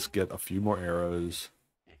just get a few more arrows.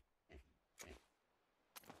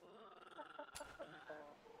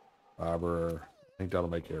 Fiber. I think that'll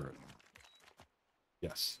make arrows.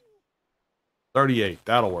 Yes. 38.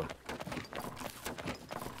 That'll work.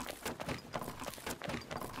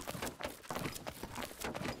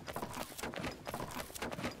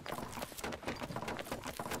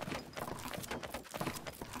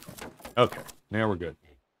 Okay, now we're good.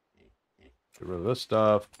 Get rid of this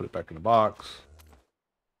stuff. Put it back in the box.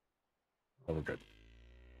 Oh, we're good.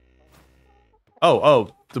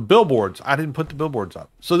 Oh, the billboards. I didn't put the billboards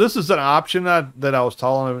up. So this is an option that I was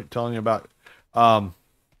telling you about. Let's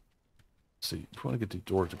see, if we want to get the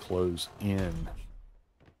door to close in.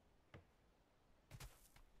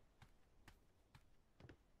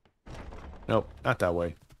 Nope, not that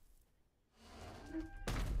way.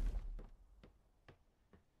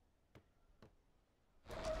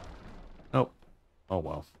 Nope. Oh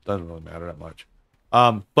well, doesn't really matter that much.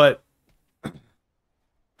 But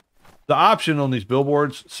the option on these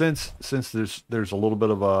billboards, since there's a little bit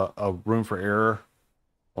of a room for error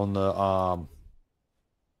on the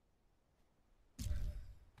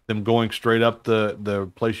them going straight up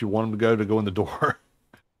the place you want them to go in the door.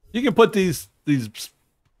 You can put these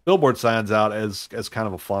billboard signs out as kind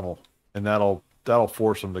of a funnel, and that'll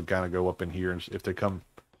force them to kind of go up in here, and if they come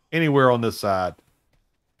anywhere on this side.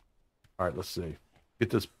 All right, let's see.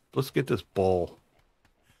 Let's get this bull.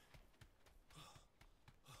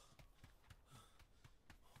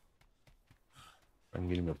 I can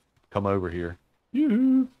get him to come over here.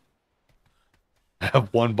 Yoo-hoo. I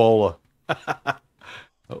have one bola.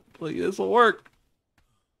 Hopefully this will work.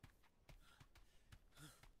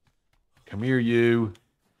 Come here, you.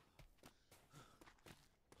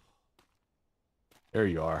 There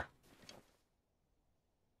you are.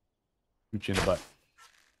 Shoot you in the butt.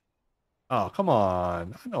 Oh, come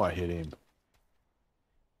on. I know I hit him.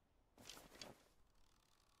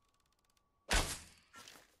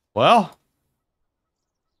 Well.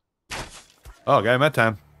 Oh, got him that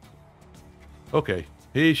time. Okay.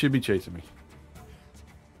 He should be chasing me.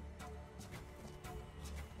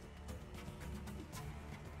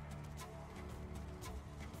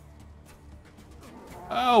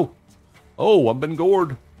 Oh. Oh, I've been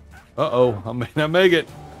gored. Uh-oh. I may not make it.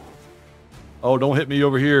 Oh, don't hit me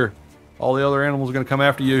over here. All the other animals are going to come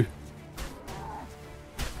after you.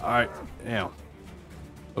 All right. Now.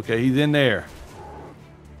 Okay, he's in there.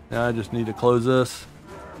 Now I just need to close this.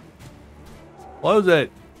 Close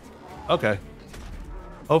it. Okay.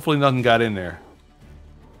 Hopefully nothing got in there.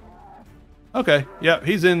 Okay. Yep,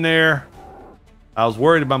 he's in there. I was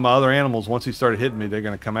worried about my other animals. Once he started hitting me, they're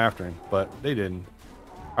going to come after him. But they didn't.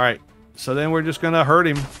 All right. So then we're just going to hurt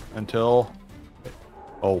him until...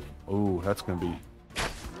 Oh. Ooh, that's going to be...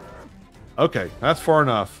 Okay, that's far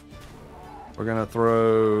enough. We're going to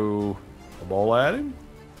throw a ball at him.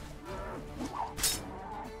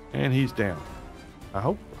 And he's down. I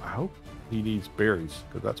hope he needs berries,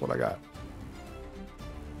 because that's what I got.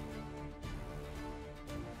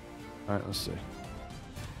 Alright, let's see.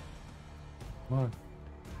 Come on.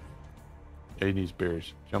 Yeah, he needs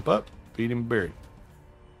berries. Jump up, feed him a berry.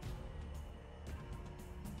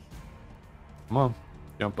 Come on.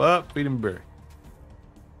 Jump up, feed him a berry.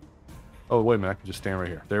 Oh, wait a minute. I can just stand right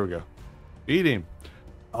here. There we go. Feed him.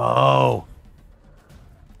 Oh.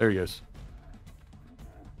 There he goes.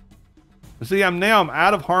 See, I'm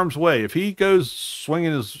out of harm's way. If he goes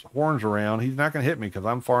swinging his horns around, he's not going to hit me because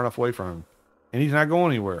I'm far enough away from him. And he's not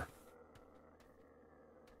going anywhere.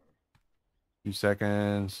 2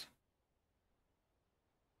 seconds.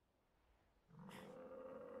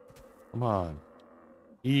 Come on.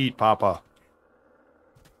 Eat, Papa.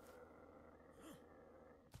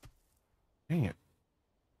 Dang it.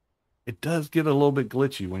 It does get a little bit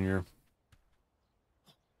glitchy when you're...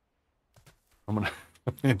 I'm going to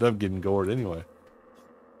end up getting gored anyway.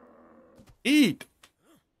 Eat!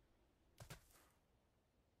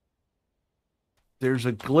 There's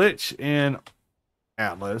a glitch in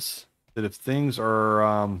Atlas that if things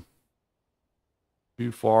are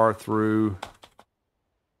too far through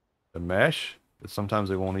the mesh, that sometimes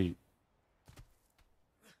they won't eat.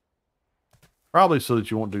 Probably so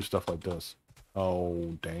that you won't do stuff like this.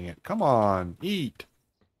 Oh, dang it. Come on, eat.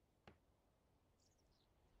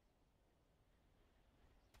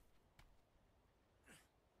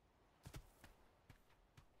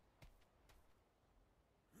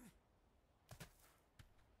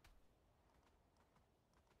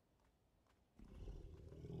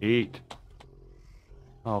 Eat.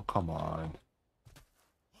 Oh, come on.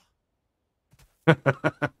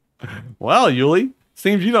 Well, Yuli,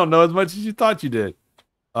 seems you don't know as much as you thought you did.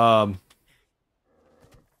 There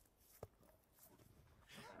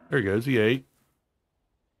he goes. He ate.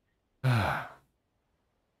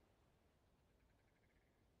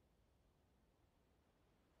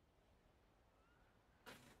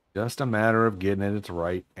 Just a matter of getting it at the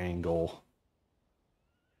right angle.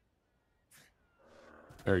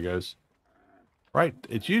 There he goes. Right.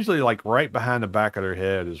 It's usually like right behind the back of their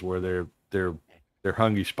head is where their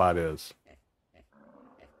hungry spot is.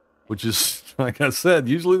 Which is Like I said,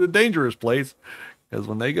 usually the dangerous place, because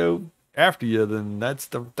when they go after you, then that's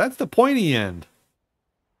the pointy end.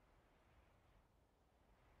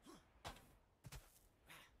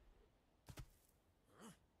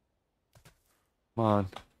 Come on.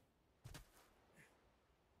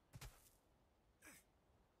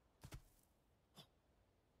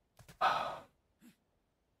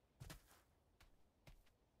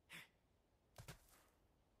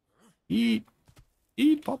 Eat.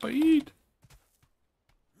 Eat, Papa, eat.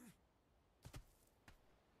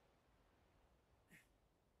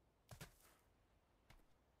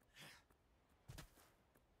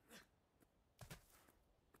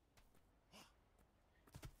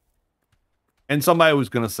 And somebody was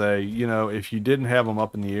going to say, you know, if you didn't have them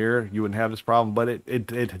up in the air, you wouldn't have this problem. But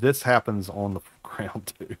this happens on the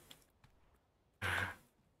ground too.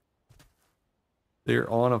 They're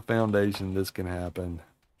on a foundation. This can happen.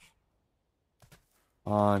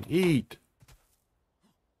 On, eat.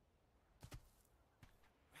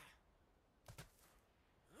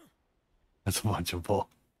 That's a bunch of bull.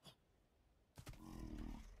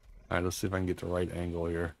 All right, let's see if I can get the right angle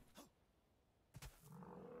here.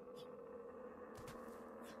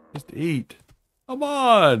 Just eat. Come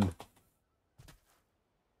on.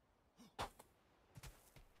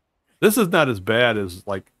 This is not as bad as,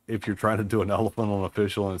 like, if you're trying to do an elephant on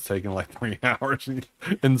official and it's taking like 3 hours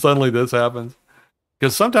and suddenly this happens.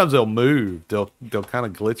 Because sometimes they'll move. They'll kind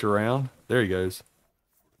of glitch around. There he goes.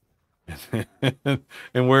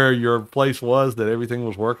 And where your place was that everything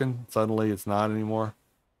was working, suddenly it's not anymore.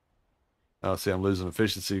 Oh, see, I'm losing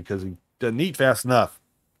efficiency because he doesn't eat fast enough.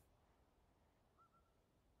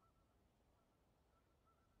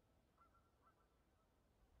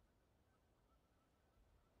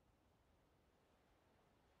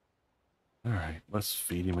 All right, let's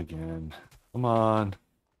feed him again. Come on.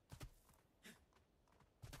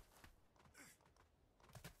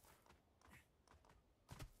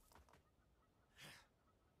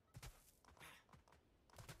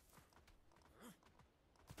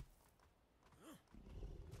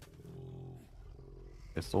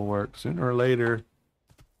 This will work sooner or later.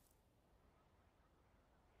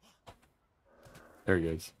 There he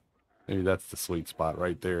goes. Maybe that's the sweet spot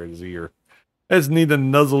right there, his ear. I just need to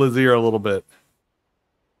nuzzle his ear a little bit.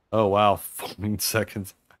 Oh, wow. 14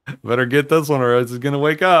 seconds. Better get this one or else he's going to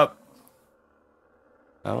wake up.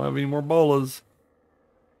 I don't have any more bolas.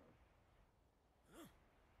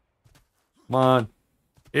 Come on.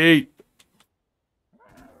 Eat.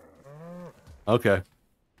 Okay.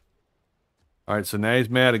 All right, so now he's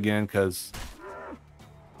mad again because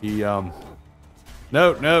he, no. No.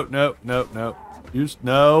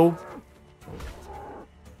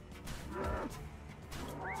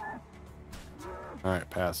 All right,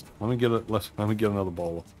 pass. Let me get another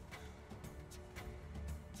bowl.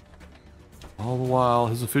 All the while,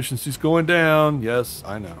 his efficiency's going down. Yes,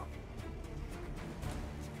 I know.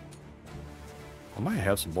 I might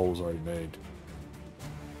have some bowls already made.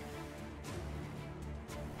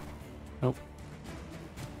 Nope.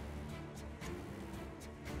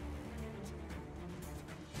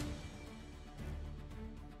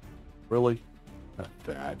 Really? A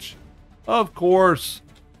thatch. Of course.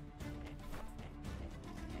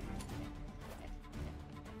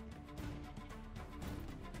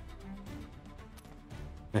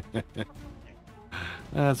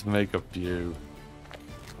 Let's make a few.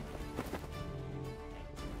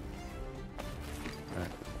 All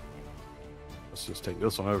right. Let's just take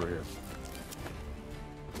this one over here.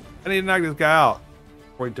 I need to knock this guy out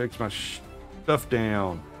before he takes my stuff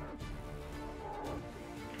down.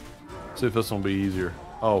 See if this one will be easier.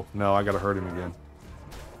 Oh, no, I gotta hurt him again.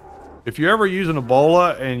 If you're ever using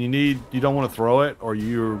Ebola and you don't want to throw it, or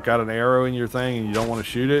you got an arrow in your thing and you don't want to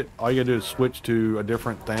shoot it, all you gotta do is switch to a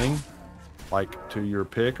different thing, like to your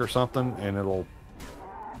pick or something, and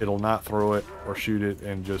it'll not throw it or shoot it,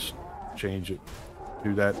 and just change it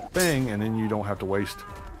to that thing, and then you don't have to waste.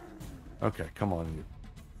 Okay, come on, you.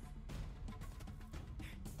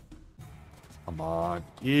 Come on,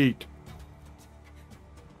 eat.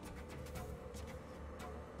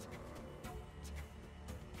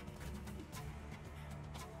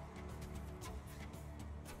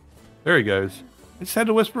 There he goes. I just had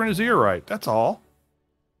to whisper in his ear right. That's all.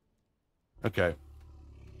 Okay.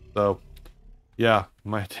 So, yeah,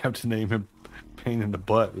 might have to name him Pain in the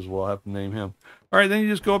Butt as well. I'll have to name him. All right, then you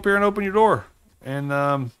just go up here and open your door. And,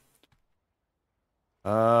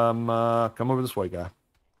 come over this way, guy.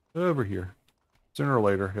 Over here. Sooner or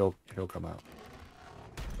later, he'll come out.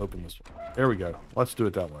 Open this one. There we go. Let's do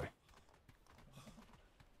it that way.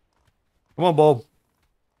 Come on, Bull.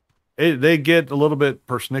 They get a little bit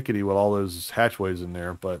persnickety with all those hatchways in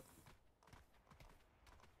there, but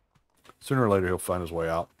Sooner or later, he'll find his way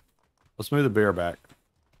out. Let's move the bear back.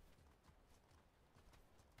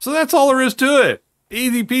 So that's all there is to it.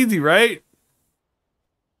 Easy peasy, right?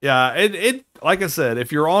 Yeah, it like I said,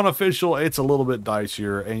 if you're on official, it's a little bit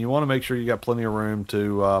dicier, and you want to make sure you got plenty of room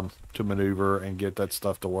to maneuver and get that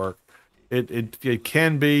stuff to work. It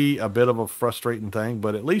can be a bit of a frustrating thing,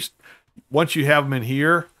 but at least once you have them in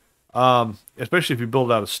here, especially if you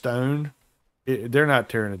build out of stone, they're not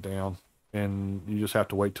tearing it down, and you just have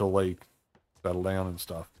to wait till they settle down and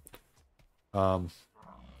stuff. Come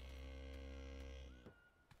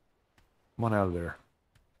on out of there.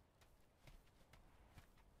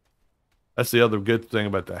 That's the other good thing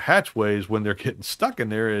about the hatchways when they're getting stuck in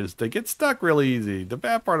there is they get stuck really easy. The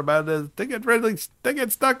bad part about it is they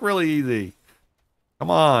get stuck really easy. Come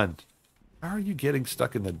on. How are you getting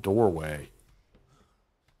stuck in the doorway?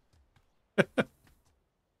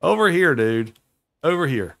 Over here, dude. Over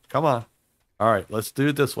here. Come on. All right, let's do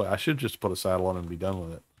it this way. I should just put a saddle on and be done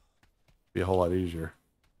with it. Be a whole lot easier.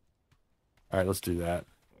 All right, let's do that.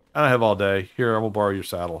 I don't have all day. Here, I'm going to borrow your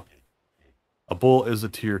saddle. A bull is a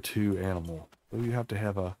tier 2 animal. So you have to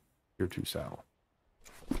have a tier 2 saddle.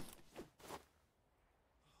 I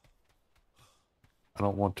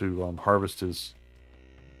don't want to harvest his...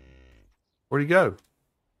 Where'd he go?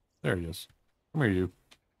 There he is. Come here, you.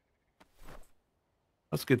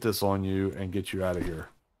 Let's get this on you and get you out of here.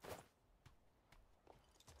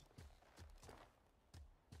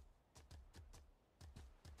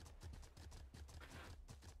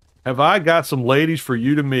 Have I got some ladies for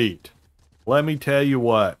you to meet? Let me tell you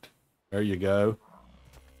what. There you go.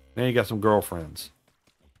 Now you got some girlfriends.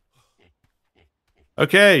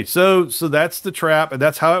 Okay, so that's the trap, and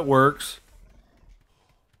that's how it works.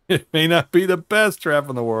 It may not be the best trap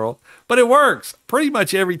in the world, but it works pretty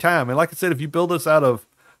much every time. And like I said, if you build this out of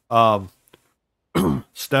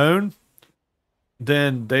stone,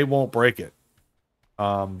 then they won't break it.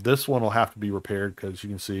 This one will have to be repaired because you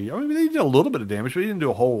can see, I mean, they did a little bit of damage, but he didn't do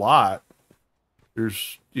a whole lot.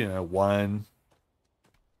 There's, you know, one.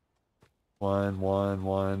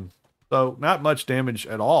 So not much damage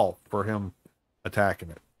at all for him attacking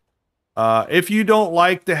it. If you don't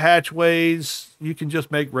like the hatchways, you can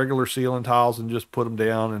just make regular ceiling tiles and just put them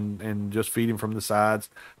down and just feed him from the sides.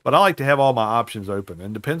 But I like to have all my options open,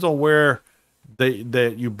 and depends on where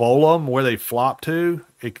that you bowl them, where they flop to.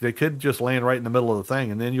 They could just land right in the middle of the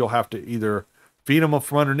thing, and then you'll have to either feed them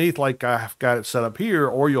from underneath like I've got it set up here,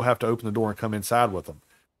 or you'll have to open the door and come inside with them.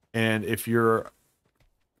 And if your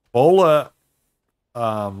bola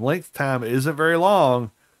length time isn't very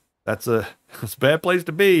long, that's a bad place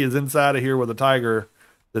to be, is inside of here with a tiger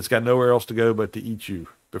that's got nowhere else to go but to eat you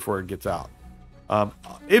before it gets out.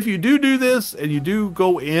 If you do this and you do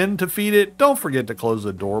go in to feed it, don't forget to close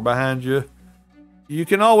the door behind you. You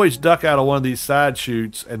can always duck out of one of these side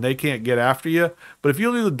chutes and they can't get after you. But if you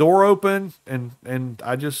leave the door open, and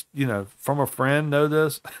I just, you know, from a friend know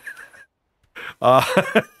this.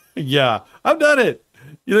 Yeah, I've done it.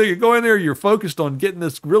 You know, you go in there, you're focused on getting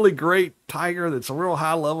this really great tiger that's a real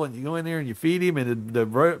high level, and you go in there and you feed him, and the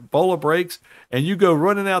bola breaks, and you go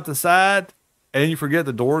running out the side, and you forget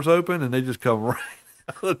the door's open, and they just come right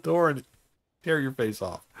out the door and tear your face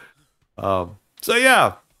off. So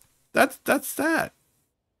yeah, that's that.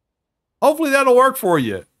 Hopefully that'll work for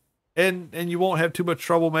you, and you won't have too much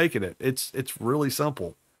trouble making it. It's really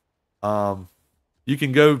simple. You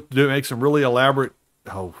can go make some really elaborate.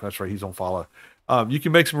 Oh, that's right, he's on follow. You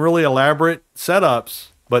can make some really elaborate setups,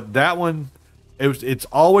 but that one, it's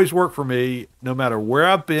always worked for me, no matter where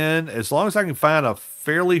I've been, as long as I can find a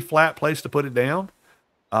fairly flat place to put it down.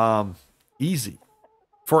 Easy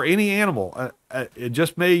for any animal. It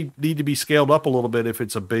just may need to be scaled up a little bit if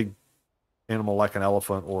it's a big animal like an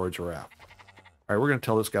elephant or a giraffe. All right, we're going to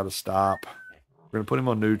tell this guy to stop. We're going to put him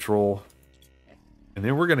on neutral, and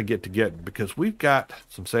then we're going to get to getting, because we've got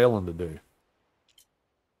some sailing to do.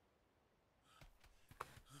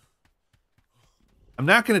 I'm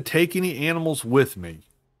not going to take any animals with me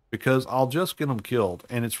because I'll just get them killed,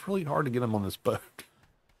 and it's really hard to get them on this boat.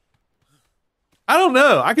 I don't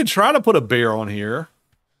know. I could try to put a bear on here.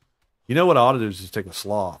 You know what I ought to do is just take a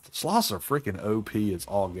sloth. Sloths are freaking OP as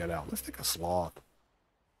all get out. Let's take a sloth.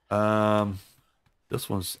 This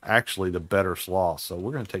one's actually the better sloth, so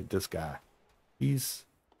we're going to take this guy. He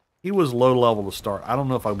was low level to start. I don't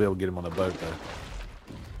know if I'll be able to get him on the boat, though.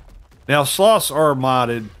 Now, sloths are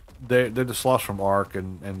modded. They're the sloths from Ark,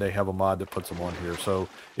 and they have a mod that puts them on here. So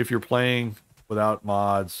if you're playing without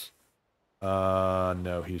mods,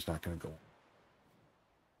 no, he's not going to go.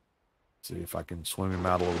 See if I can swim him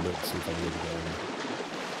out a little bit and see if I can get him.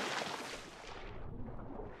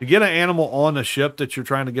 To get an animal on the ship that you're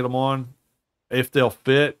trying to get them on, if they'll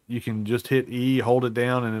fit, you can just hit E, hold it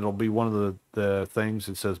down, and it'll be one of the things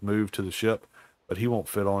that says move to the ship. But he won't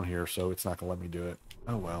fit on here, so it's not going to let me do it.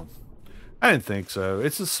 Oh, well. I didn't think so.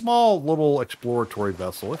 It's a small little exploratory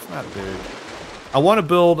vessel. It's not big. I want to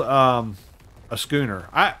build a schooner.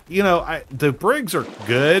 The brigs are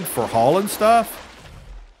good for hauling stuff,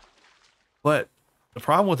 but the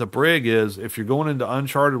problem with a brig is if you're going into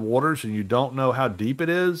uncharted waters and you don't know how deep it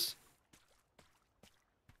is,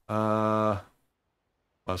 my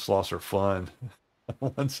sloths are fun.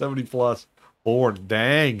 170 plus 4.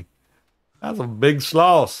 Dang. That's a big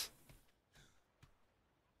sloth.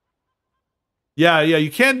 Yeah, you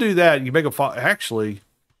can do that. You make a actually,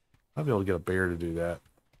 I'll be able to get a bear to do that.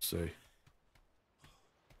 Let's see.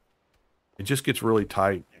 It just gets really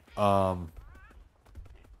tight.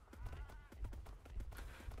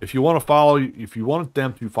 If you want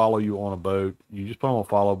them to follow you on a boat, you just put them on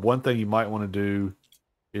follow. One thing you might want to do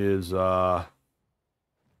is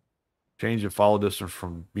change the follow distance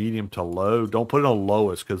from medium to low. Don't put it on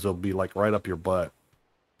lowest because they'll be like right up your butt,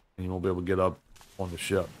 and you won't be able to get up on the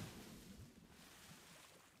ship.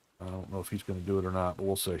 I don't know if he's going to do it or not, but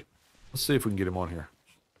we'll see. Let's see if we can get him on here.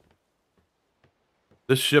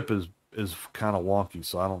 This ship is kind of wonky,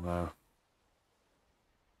 so I don't know.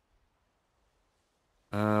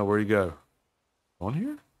 Where'd he go? On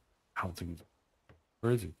here? I don't think he's...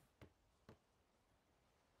 Where is he?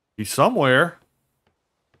 He's somewhere.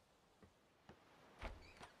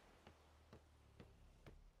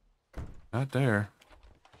 Not there.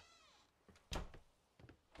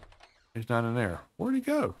 He's not in there. Where'd he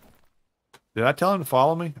go? Did I tell him to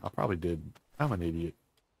follow me? I probably did. I'm an idiot.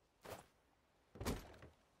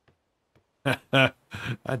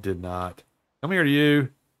 I did not. Come here to you.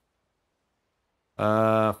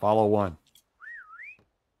 Follow one.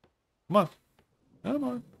 Come on. Come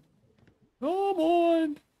on. Come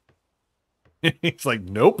on. He's like,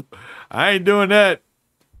 nope. I ain't doing that.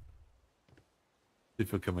 See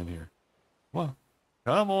if he'll come in here. Come on.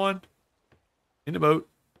 Come on. In the boat.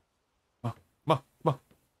 Come on. Come on.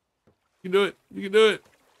 You can do it. You can do it.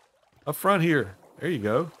 Up front here. There you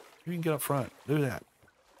go. You can get up front. Do that.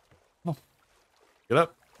 Come on. Get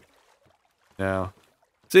up. Now.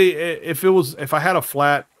 See, if I had a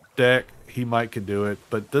flat deck, he might could do it.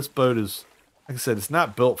 But this boat is, like I said, it's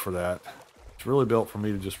not built for that. It's really built for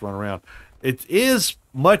me to just run around. It is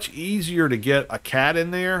much easier to get a cat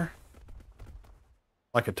in there,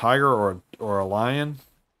 like a tiger or a lion.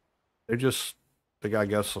 They're just, I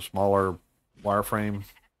guess, a smaller wireframe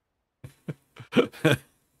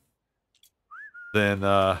than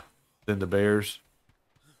the bears.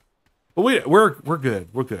 But we're good.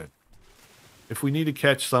 We're good. If we need to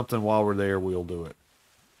catch something while we're there, we'll do it.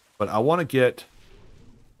 But I want to get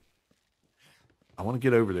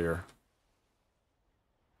over there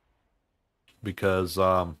because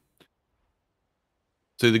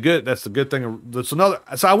see that's the good thing. That's another.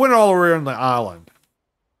 So I went all the way around the island.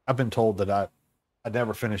 I've been told that I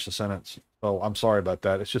never finished the sentence, so I'm sorry about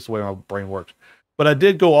that. It's just the way my brain works. But I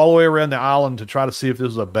did go all the way around the island to try to see if this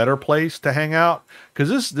was a better place to hang out.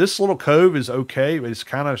 Because this little cove is okay, but it's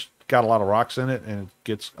kind of got a lot of rocks in it, and it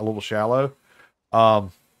gets a little shallow.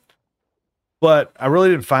 But I really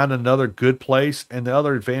didn't find another good place. And the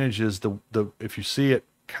other advantage is the if you see it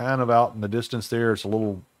kind of out in the distance there, it's a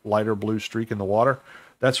little lighter blue streak in the water.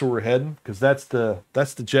 That's where we're heading, because that's the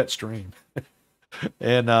jet stream.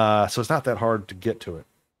 And so it's not that hard to get to it.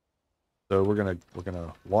 So we're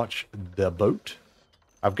gonna launch the boat.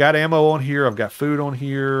 I've got ammo on here. I've got food on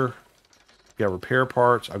here. I've got repair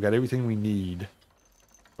parts. I've got everything we need.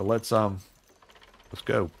 So let's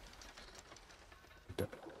go.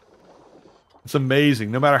 It's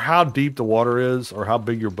amazing. No matter how deep the water is or how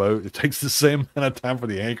big your boat, it takes the same amount of time for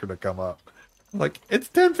the anchor to come up. Like, it's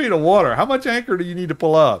 10 feet of water. How much anchor do you need to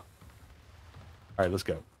pull up? All right, let's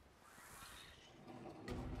go.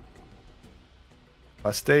 If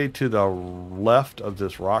I stay to the left of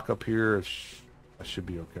this rock up here, I should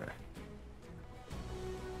be okay.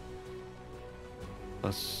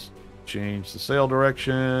 Let's change the sail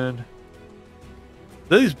direction.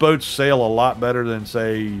 These boats sail a lot better than,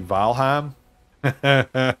 say, Valheim.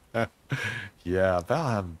 Yeah,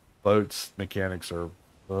 Valheim boats mechanics are,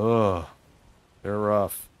 they're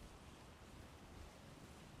rough.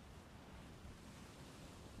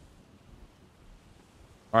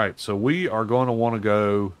 All right, so we are going to want to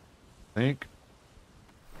go, I think,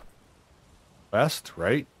 west,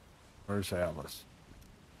 right? Where's Atlas?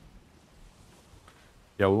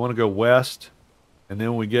 Yeah, we want to go west, and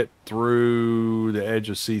then when we get through the edge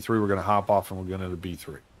of C3, we're going to hop off and we're going to the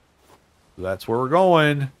B3. So that's where we're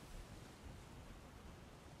going.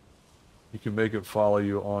 You can make it follow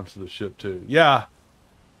you onto the ship too. Yeah.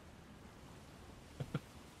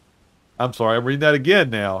 I'm sorry, I'm reading that again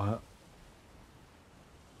now.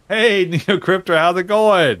 Hey, Neocryptor, how's it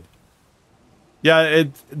going? Yeah,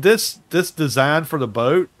 this design for the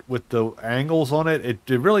boat with the angles on it, it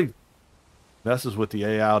really messes with the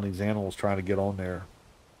AI and these animals trying to get on there.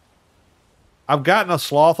 I've gotten a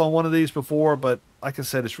sloth on one of these before, but like I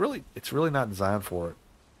said, it's really not designed for it.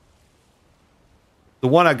 The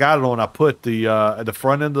one I got it on, I put the at the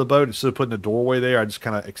front end of the boat instead of putting the doorway there. I just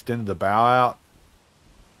kind of extended the bow out,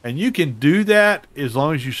 and you can do that as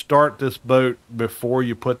long as you start this boat before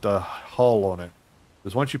you put the hull on it.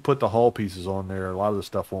 Because once you put the hull pieces on there, a lot of the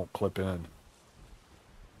stuff won't clip in.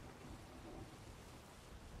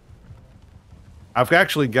 I've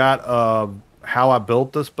actually got how I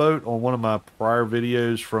built this boat on one of my prior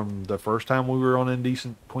videos from the first time we were on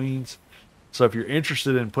Indecent Queens. So if you're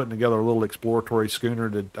interested in putting together a little exploratory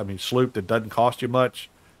schooner sloop that doesn't cost you much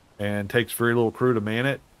and takes very little crew to man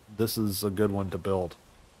it, this is a good one to build.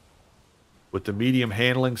 With the medium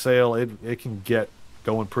handling sail, it can get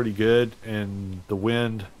going pretty good, and the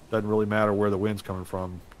wind doesn't really matter where the wind's coming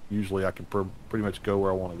from. Usually I can pretty much go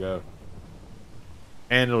where I want to go.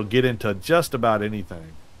 And it'll get into just about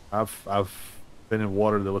anything. I've been in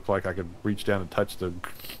water that looked like I could reach down and touch the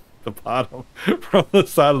bottom from the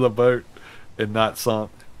side of the boat and not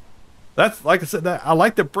sunk. That's like I said. I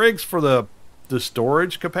like the brigs for the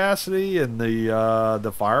storage capacity and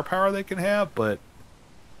the firepower they can have. But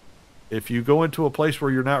if you go into a place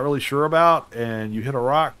where you're not really sure about and you hit a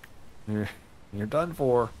rock, you're done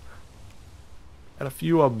for. Had a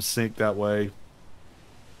few of them sink that way.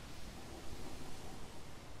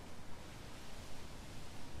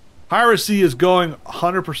 Piracy is going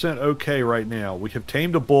 100% okay right now. We have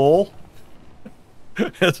tamed a bull,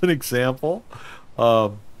 as an example.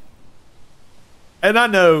 And I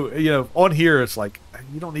know, on here it's like,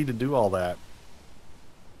 you don't need to do all that.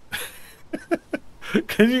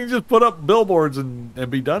 Because you can just put up billboards and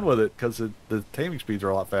be done with it, because the taming speeds are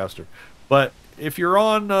a lot faster. But if you're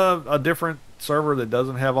on a different server that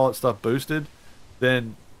doesn't have all that stuff boosted,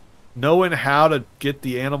 then knowing how to get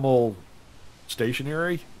the animal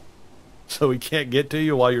stationary so he can't get to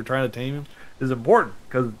you while you're trying to tame him is important,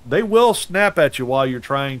 because they will snap at you while you're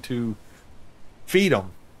trying to feed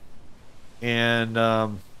them, and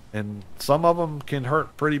some of them can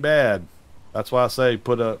hurt pretty bad. That's why I say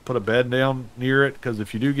put a bed down near it, because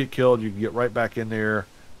if you do get killed, you can get right back in there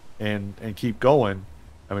and keep going.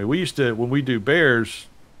 I mean, we used to, when we do bears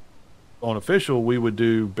on official, we would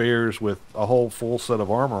do bears with a whole full set of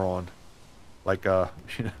armor on, like the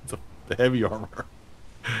heavy armor.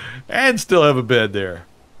 And still have a bed there.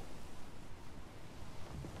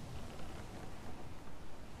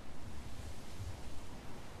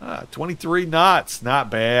 Ah, 23 knots,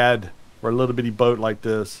 not bad for a little bitty boat like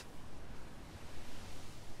this.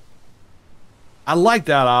 I like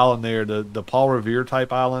that island there, the Paul Revere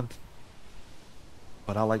type island.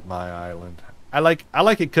 But I like my island. I like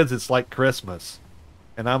it because it's like Christmas,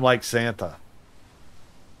 and I'm like Santa.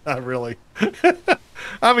 Not really.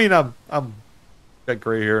 I mean, I'm got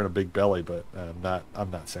gray hair and a big belly, but I'm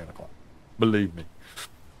not Santa Claus. Believe me.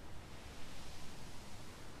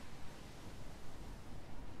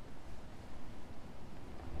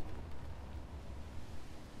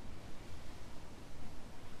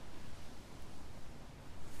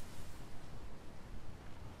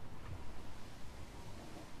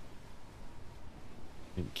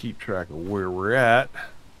 And keep track of where we're at.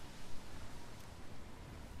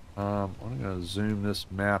 I'm going to zoom this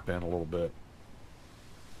map in a little bit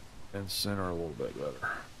and center a little bit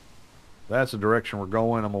better. That's the direction we're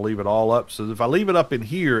going. I'm going to leave it all up. So if I leave it up in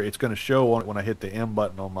here, it's going to show on it when I hit the M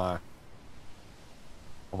button on my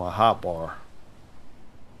hotbar.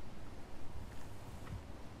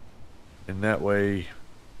 And that way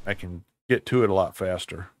I can get to it a lot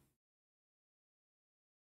faster.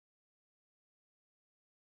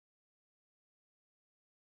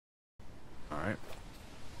 All right.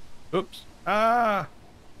 Oops. Ah.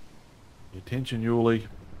 Attention, Yuli.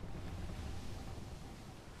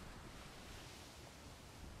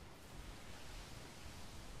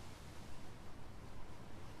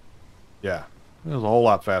 Yeah. It was a whole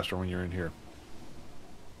lot faster when you're in here.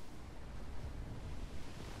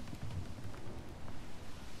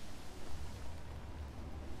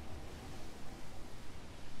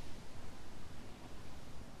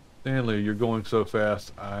 Stanley, you're going so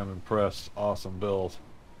fast. I am impressed. Awesome build.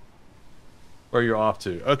 Where you're off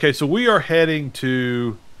to. Okay, so we are heading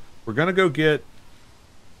to... We're going to go get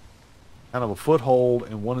kind of a foothold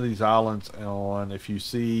in one of these islands on, if you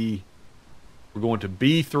see... We're going to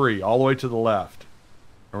B3, all the way to the left.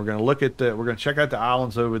 And we're gonna look at we're gonna check out the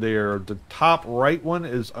islands over there. The top right one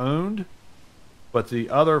is owned, but the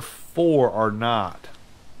other 4 are not.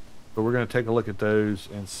 So we're gonna take a look at those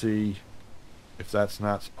and see if that's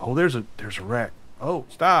not. Oh, there's a wreck. Oh,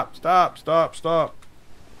 stop.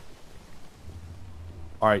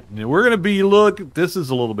 All right, now we're gonna look. This is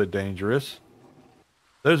a little bit dangerous.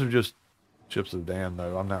 Those are just chips of the dam,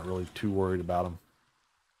 though. I'm not really too worried about them.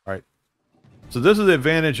 All right. So this is the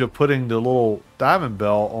advantage of putting the little diving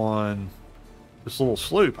bell on this little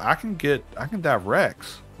sloop. I can dive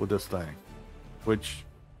wrecks with this thing, which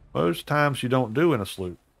most times you don't do in a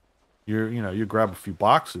sloop. You grab a few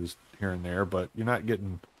boxes here and there, but you're not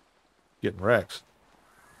getting wrecks.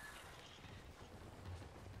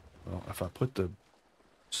 Well, if I put the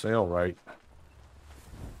sail right.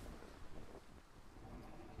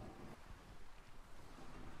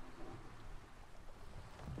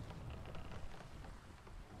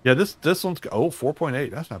 Yeah, this one's 4.8.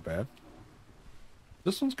 That's not bad.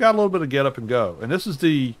 This one's got a little bit of get up and go, and this is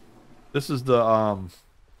the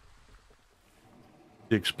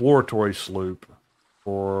exploratory sloop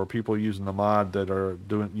for people using the mod that are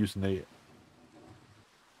using the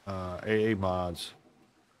AA mods.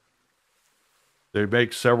 They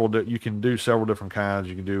make several. You can do several different kinds.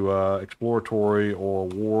 You can do exploratory or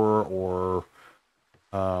war or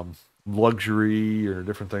luxury or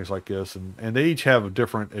different things like this, and they each have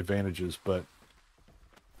different advantages. But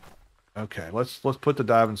okay, let's put the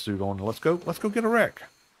diving suit on and let's go get a wreck.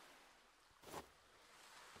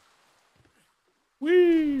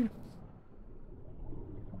 Whee!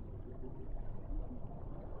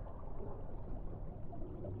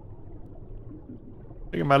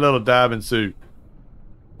 Look at my little diving suit.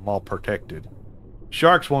 I'm all protected.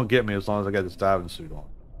 Sharks won't get me as long as I got this diving suit on.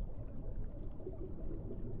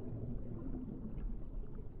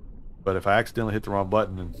 But if I accidentally hit the wrong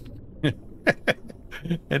button and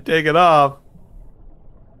and take it off,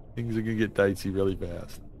 things are gonna get dicey really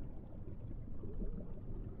fast.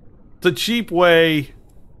 It's a cheap way.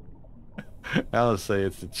 I'll say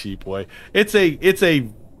it's a cheap way.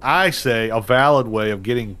 I say a valid way of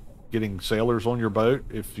getting sailors on your boat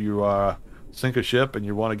if you sink a ship and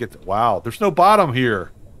you want to get wow, there's no bottom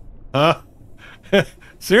here. Huh?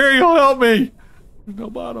 Serial, help me. There's no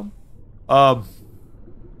bottom. But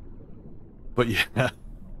yeah.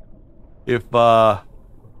 If oh,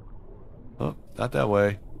 not that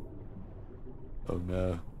way. Oh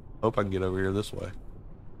no. Hope I can get over here this way.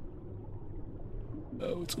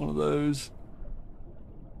 Oh, it's one of those.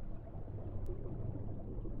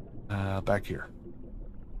 Back here.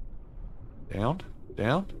 Down?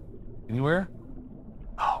 Down? Anywhere?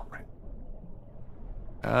 Oh, right.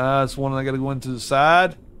 It's one I gotta go into the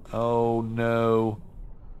side. Oh, no.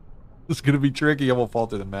 This is gonna be tricky. I'm gonna fall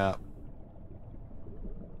through the map.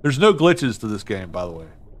 There's no glitches to this game, by the way,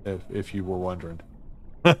 if you were wondering.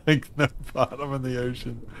 Like, no bottom in the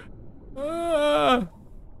ocean.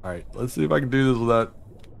 Alright, let's see if I can do this without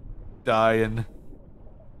dying.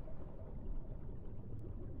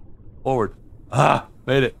 Forward. Ah,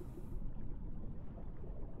 made it.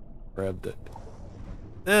 Grabbed it.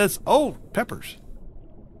 This, oh, peppers.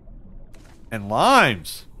 And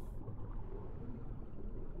limes.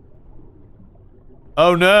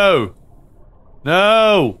 Oh no.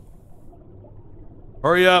 No.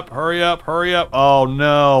 Hurry up, hurry up, hurry up. Oh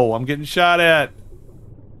no, I'm getting shot at.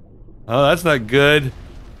 Oh, that's not good.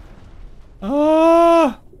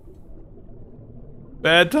 Ah.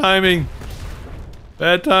 Bad timing.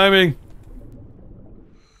 Bad timing.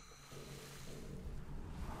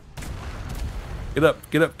 Get up,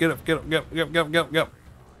 get up, get up, get up, get up, get up, get up, get up, get up.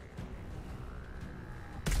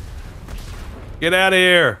 Get out of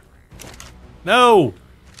here. No.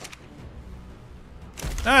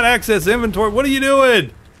 Not access inventory. What are you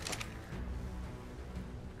doing?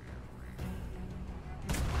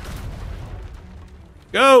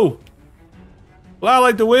 Go. Fly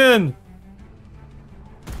like the wind.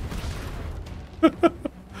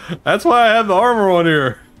 That's why I have the armor on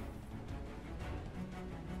here.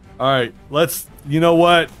 Alright, let's, you know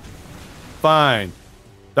what? Fine.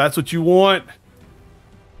 That's what you want.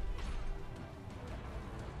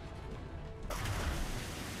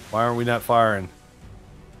 Why aren't we not firing?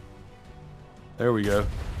 There we go.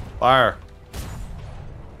 Fire.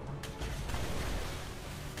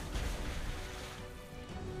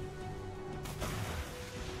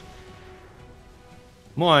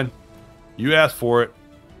 Come on. You asked for it.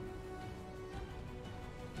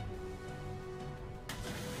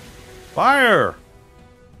 Fire!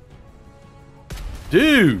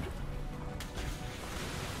 Dude!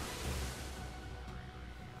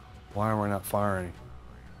 Why are we not firing?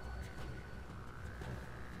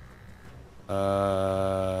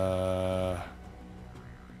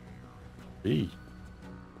 Hey,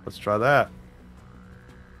 let's try that.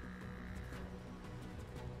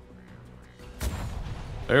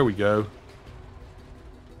 There we go.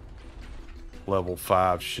 Level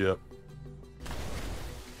 5 ship.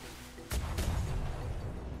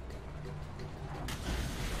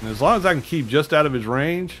 And as long as I can keep just out of his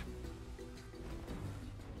range,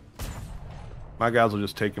 my guys will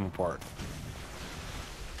just take him apart.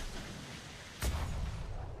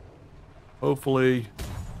 Hopefully,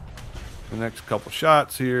 the next couple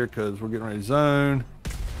shots here, because we're getting ready to zone.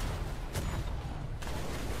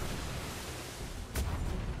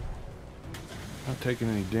 Not taking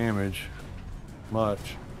any damage.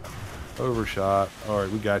 Much. Overshot. Alright,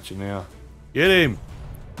 we got you now. Get him!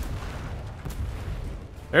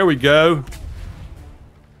 There we go.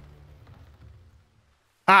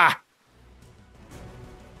 Ah!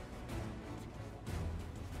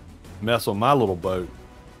 Mess on my little boat.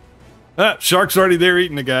 Ah, shark's already there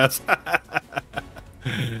eating the guys.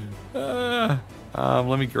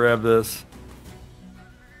 Let me grab this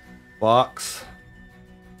box.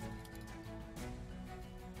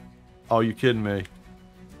 Oh, you kidding me?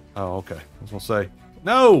 Oh, okay. I was gonna say,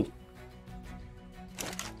 no!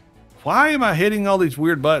 Why am I hitting all these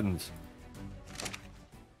weird buttons?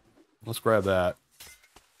 Let's grab that.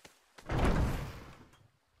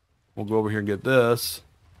 We'll go over here and get this.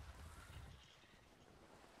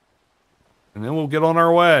 And then we'll get on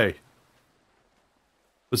our way.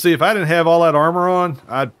 But see, if I didn't have all that armor on,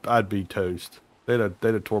 I'd be toast. They'd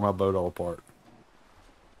have tore my boat all apart.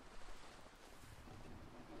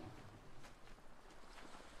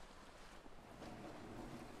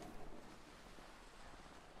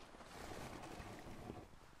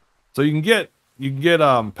 So you can get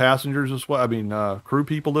passengers this way. I mean, crew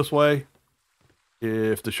people this way.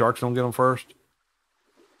 If the sharks don't get them first.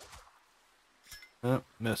 Oh,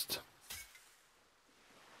 missed.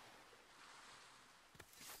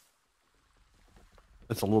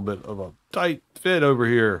 It's a little bit of a tight fit over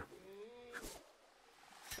here.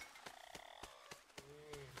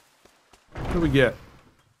 What do we get?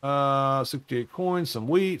 68 coins, some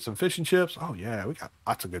wheat, some fish and chips. Oh yeah, we got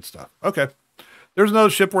lots of good stuff. Okay. There's another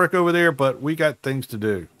shipwreck over there, but we got things to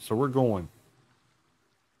do. So we're going.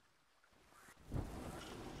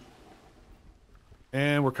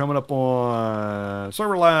 And we're coming up on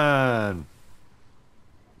server line.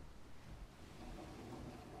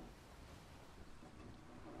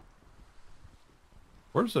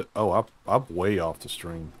 Where's it? Oh, I'm way off the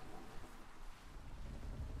stream.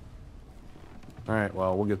 All right,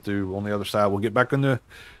 well, we'll get through on the other side. We'll get back in the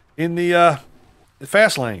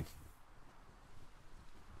fast lane.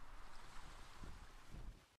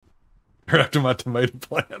 Right after my tomato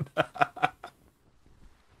plant.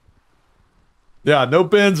 Yeah, no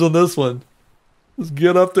bends on this one. Let's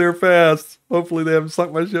get up there fast. Hopefully they haven't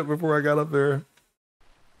sunk my ship before I got up there.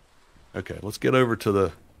 Okay, let's get over to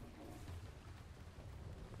the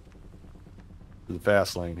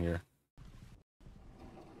fast lane here.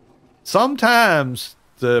 Sometimes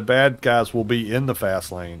the bad guys will be in the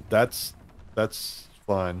fast lane. That's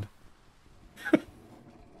fun.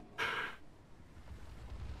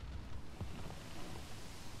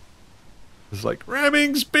 It's like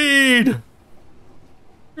ramming speed.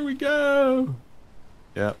 Here we go.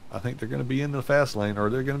 Yeah, I think they're going to be in the fast lane, or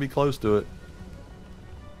they're going to be close to it.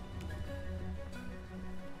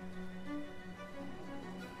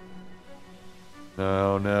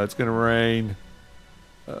 No, no, it's going to rain.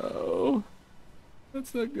 Oh,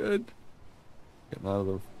 that's not good.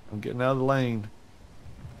 I'm getting out of the lane.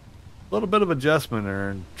 A little bit of adjustment there,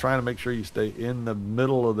 and trying to make sure you stay in the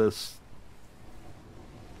middle of this.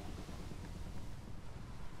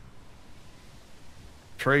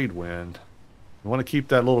 Trade wind. You want to keep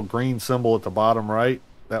that little green symbol at the bottom right,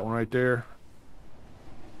 that one right there.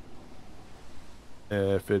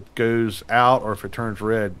 If it goes out or if it turns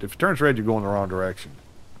red, if it turns red, you're going the wrong direction.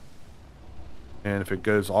 And if it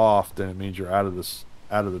goes off, then it means you're out of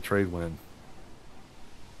the trade wind.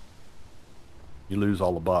 You lose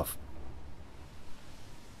all the buff.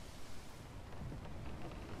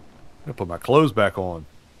 I'm gonna put my clothes back on.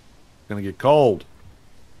 It's gonna get cold.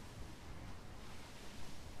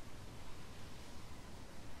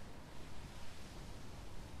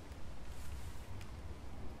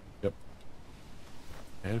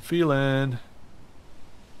 And feeling.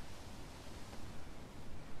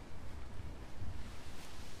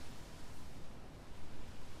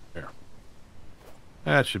 There.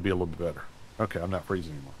 That should be a little bit better. Okay, I'm not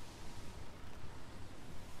freezing anymore.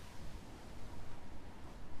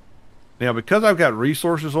 Now, because I've got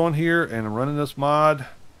resources on here and I'm running this mod,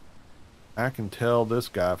 I can tell this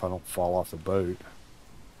guy if I don't fall off the boat.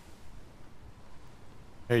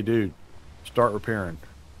 Hey, dude. Start repairing.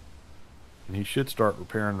 And he should start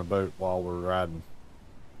repairing the boat while we're riding.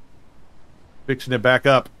 Fixing it back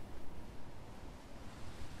up.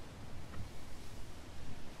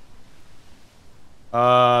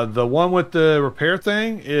 The one with the repair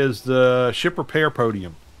thing is the ship repair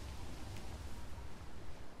podium.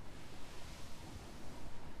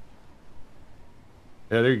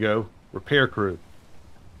 Yeah, there you go. Repair crew.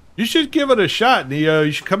 You should give it a shot, Neo.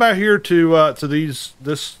 You should come out here to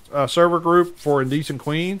this server group for Indecent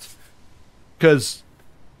Queens, because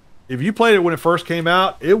if you played it when it first came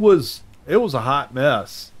out, it was a hot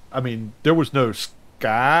mess. I mean, there was no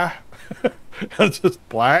sky; it was just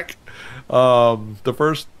black. The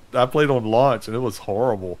first I played on launch, and it was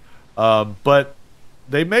horrible. But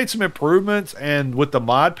they made some improvements, and with the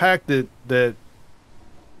mod pack that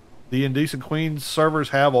the Indecent Queens servers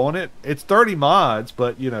have on it, it's 30 mods,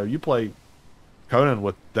 but you know, you play Conan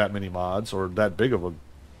with that many mods or that big of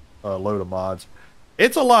a load of mods.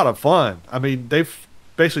 It's a lot of fun. I mean, they've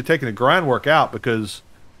basically taken the grind work out because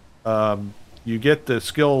you get the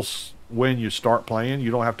skills when you start playing. You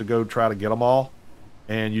don't have to go try to get them all,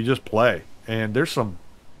 and you just play. And there's some,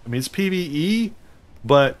 I mean, it's PvE,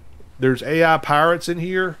 but there's AI pirates in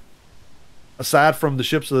here, aside from the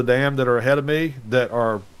ships of the damned that are ahead of me, that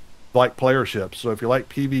are like player ships. So if you like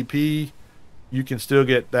PvP, you can still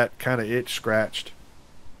get that kind of itch scratched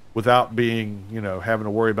without being, you know, having to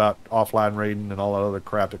worry about offline raiding and all that other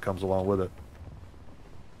crap that comes along with it.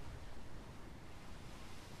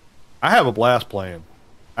 I have a blast playing.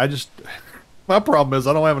 I just, my problem is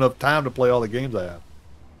I don't have enough time to play all the games I have.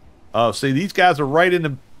 Oh, see, these guys are right in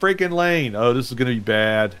the freaking lane. Oh, this is going to be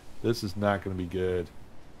bad. This is not going to be good.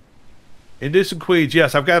 Indecent Queens,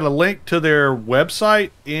 yes, I've got a link to their website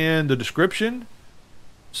in the description.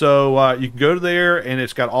 So you can go to there, and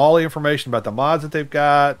it's got all the information about the mods that they've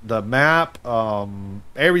got, the map,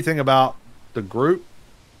 everything about the group.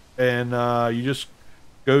 And you just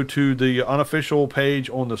go to the unofficial page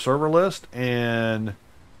on the server list and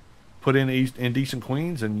put in Indecent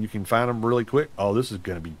Queens, and you can find them really quick. Oh, this is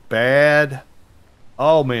going to be bad.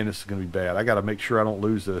 Oh, man, this is going to be bad. I got to make sure I don't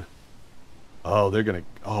lose the... Oh, they're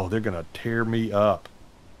gonna tear me up.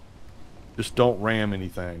 Just don't ram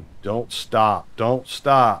anything. Don't stop. Don't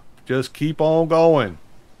stop. Just keep on going.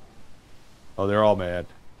 Oh, they're all mad.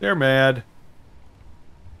 They're mad.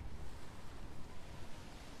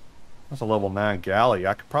 That's a level 9 galley.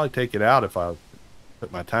 I could probably take it out if I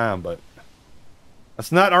put my time, but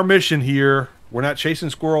that's not our mission here. We're not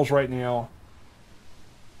chasing squirrels right now.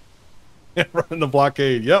 Running the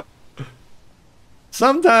blockade. Yep.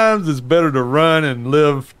 Sometimes it's better to run and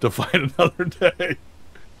live to fight another day.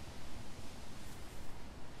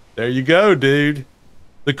 There you go, dude.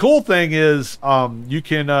 The cool thing is, you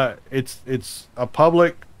can, it's a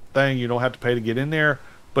public thing. You don't have to pay to get in there,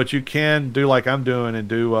 but you can do like I'm doing and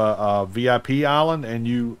do a VIP island, and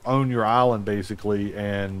you own your island basically,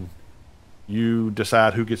 and you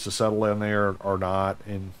decide who gets to settle in there or not,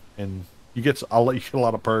 and you get a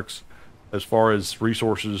lot of perks as far as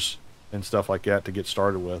resources and stuff like that to get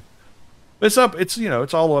started with. It's you know,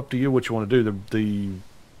 it's all up to you what you want to do. The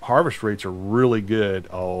harvest rates are really good.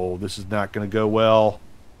 Oh, this is not going to go well.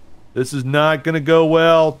 This is not going to go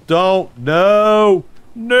well. Don't. No.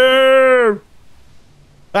 No.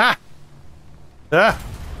 Ah. Ah.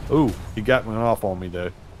 Ooh, he got me off on me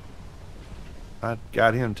though. I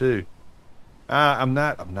got him too. I'm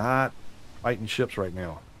not fighting ships right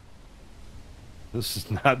now. This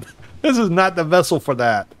is not the vessel for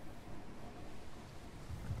that.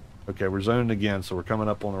 Okay, we're zoned again, so we're coming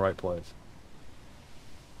up on the right place.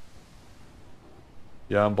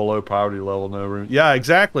 Yeah, I'm below poverty level, no room. Yeah,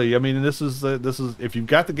 exactly. I mean, this is if you've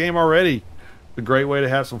got the game already, it's a great way to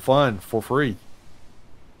have some fun for free.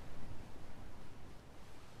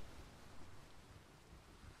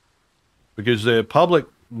 Because the public,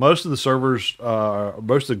 most of the servers,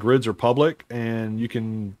 most of the grids are public, and you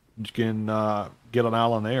can get an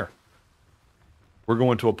island there. We're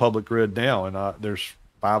going to a public grid now, and there's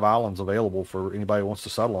 5 islands available for anybody who wants to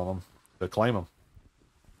settle on them, to claim them.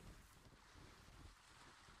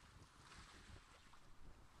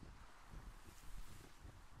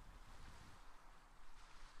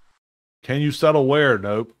 Can you settle where?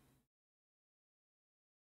 Nope.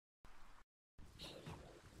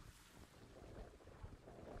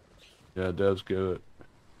 Yeah, it does good.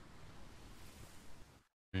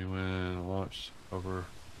 We went launched over.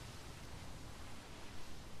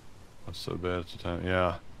 That's so bad at the time.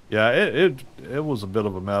 Yeah. Yeah, it was a bit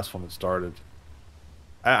of a mess when it started.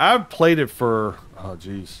 I've played it for, oh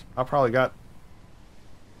geez, I probably got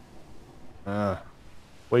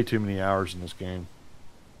way too many hours in this game.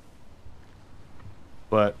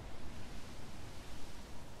 But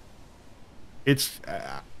it's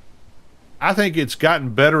I think it's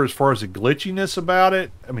gotten better as far as the glitchiness about it.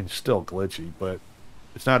 I mean, it's still glitchy, but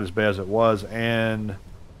it's not as bad as it was. And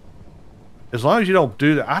as long as you don't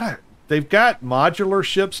do that, they've got modular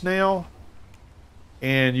ships now,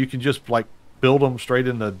 and you can just like build them straight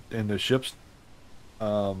in the ships.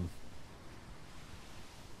 Oh,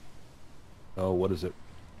 what is it?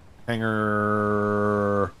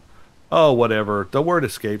 Hangar. Oh, whatever. The word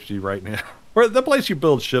escapes you right now. Where the place you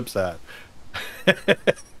build ships at.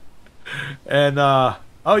 And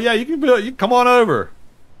oh yeah, you can build. You come on over.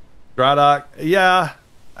 Dry dock. Yeah.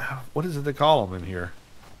 What is it they call them in here?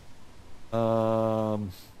 Oh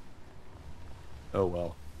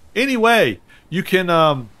well. Anyway, you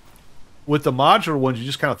can with the modular ones, you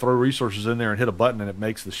just kind of throw resources in there and hit a button, and it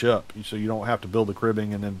makes the ship. So you don't have to build the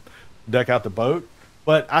cribbing and then deck out the boat.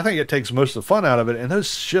 But I think it takes most of the fun out of it. And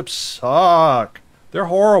those ships suck. They're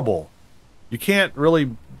horrible. You can't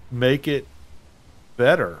really make it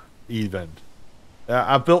better. Even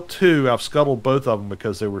I've built two. I've scuttled both of them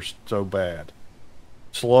because they were so bad,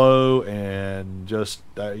 slow, and just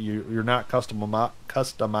you're not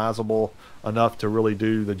customizable enough to really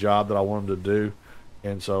do the job that I want them to do.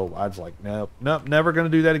 And so I was like, nope, never going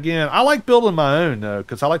to do that again. I like building my own though,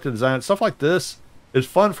 because I like to design it. Stuff like this is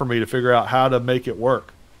fun for me to figure out how to make it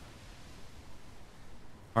work.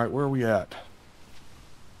 All right, where are we at?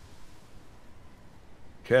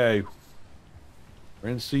 Okay. We're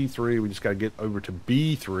in C3. We just got to get over to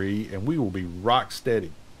B3, and we will be rock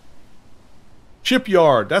steady.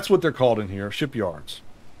 Shipyard. That's what they're called in here. Shipyards.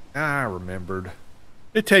 I remembered.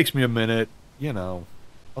 It takes me a minute. You know,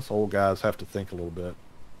 us old guys have to think a little bit.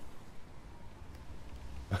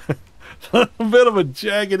 A bit of a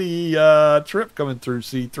jaggedy trip coming through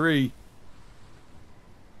C3.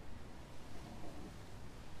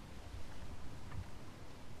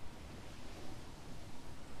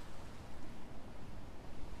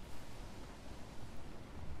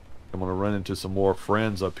 I'm going to run into some more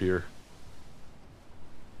friends up here.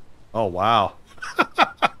 Oh, wow.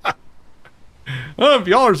 I don't know if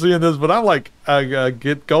y'all are seeing this, but I'm like, I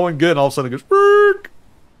get going good, and all of a sudden it goes,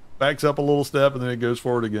 backs up a little step, and then it goes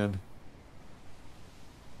forward again.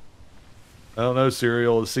 I don't know,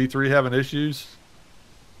 Serial. Is C3 having issues?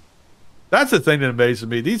 That's the thing that amazes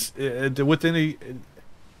me. These, the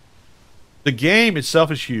game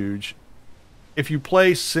itself is huge. If you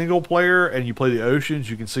play single player and you play the oceans,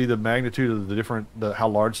 you can see the magnitude of how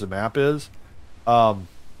large the map is. But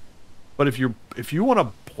if you want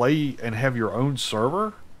to play and have your own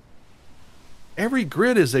server, every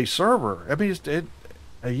grid is a server. I mean,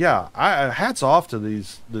 yeah. Hats off to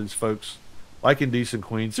these folks like Indecent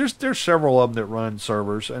Queens. There's several of them that run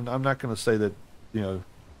servers, and I'm not going to say that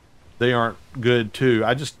they aren't good too.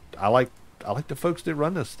 I like the folks that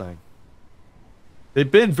run this thing. They've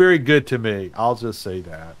been very good to me. I'll just say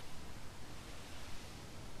that.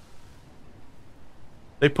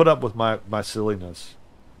 They put up with my silliness.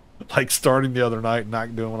 Like starting the other night and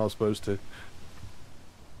not doing what I was supposed to.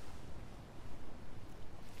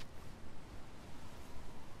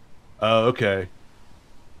 Oh, okay.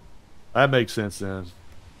 That makes sense then.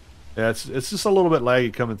 Yeah, it's just a little bit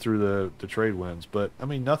laggy coming through the trade winds, but I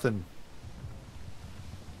mean nothing.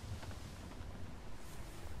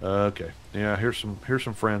 Okay. Yeah, here's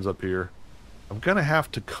some friends up here. I'm gonna have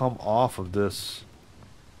to come off of this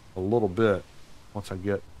a little bit once I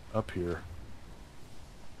get up here.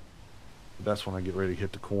 That's when I get ready to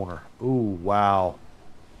hit the corner. Ooh, wow.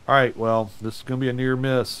 Alright, well, this is gonna be a near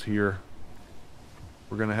miss here.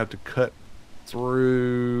 We're gonna have to cut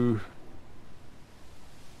through.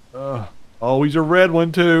 Oh, he's a red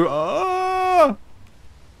one too. Okay,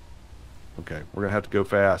 we're gonna have to go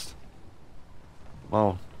fast. Come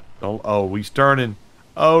on. Oh, he's turning.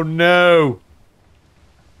 Oh no.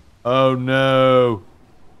 Oh no.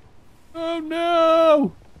 Oh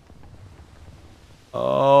no.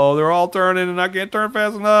 Oh, they're all turning and I can't turn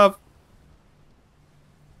fast enough.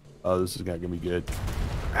 Oh, this is not gonna be good.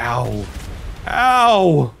 Ow.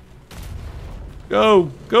 Ow.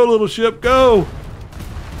 Go. Go, little ship. Go.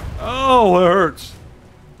 Oh, it hurts.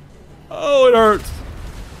 Oh, it hurts.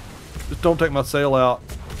 Just don't take my sail out.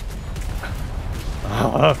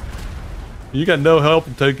 You got no help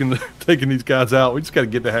in taking these guys out. We just got to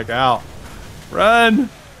get the heck out. Run!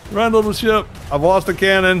 Run, little ship. I've lost a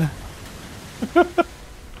cannon.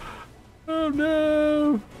 Oh,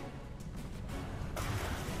 no.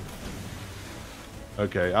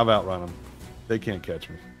 Okay, I've outrun them. They can't catch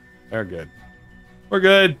me. They're good. We're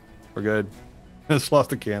good. We're good. Just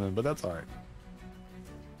lost a cannon, but that's all right.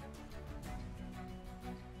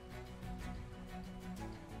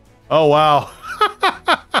 Oh, wow.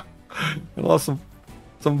 I lost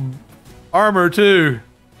some Armor too.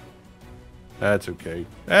 That's okay.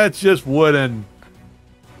 That's just wood and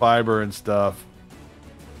fiber and stuff.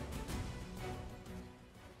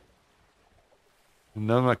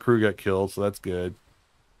 None of my crew got killed, so that's good.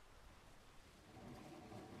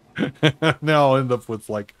 Now I'll end up with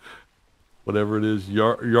like whatever it is,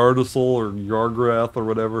 Yardisel or Yargrath or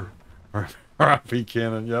whatever. Or RIP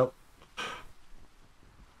cannon, yep.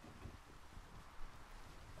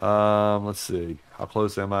 Let's see. How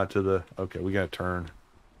close am I to the... Okay, we got to turn.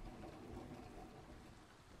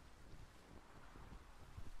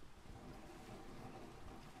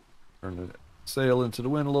 Turn the sail into the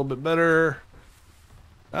wind a little bit better.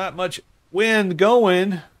 Not much wind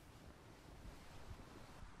going.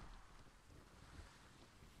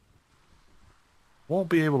 Won't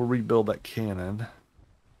be able to rebuild that cannon,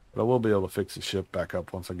 but I will be able to fix the ship back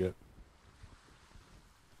up once I get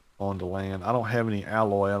onto land. I don't have any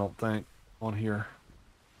alloy, I don't think, on here.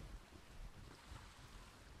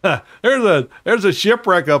 There's a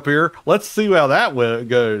shipwreck up here. Let's see how that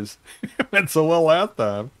goes. It went so well last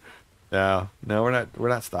time. No, we're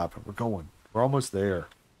not stopping. We're going. We're almost there.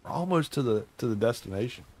 We're almost to the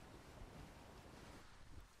destination,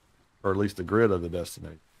 or at least the grid of the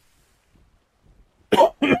destination.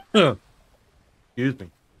 Excuse me.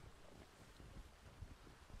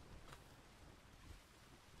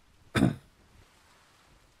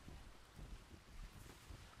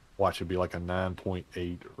 Watch it be like a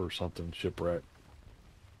 9.8 or something shipwreck.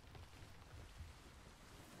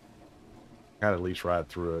 Gotta at least ride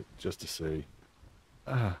through it just to see.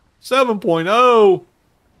 7.0.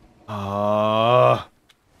 All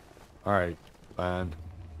right, fine.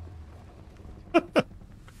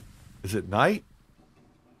 Is it night?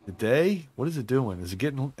 The day? What is it doing? Is it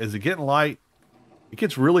getting light? It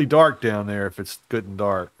gets really dark down there if it's good and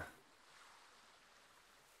dark.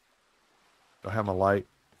 Do I have my light?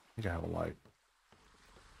 I think I have a light.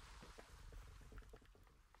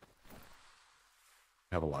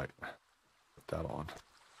 I have a light. Put that on.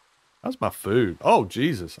 How's my food? Oh,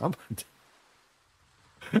 Jesus. I'm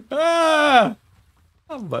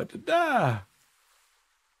about to die.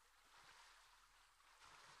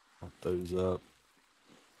 Pump those up.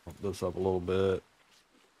 Pump this up a little bit.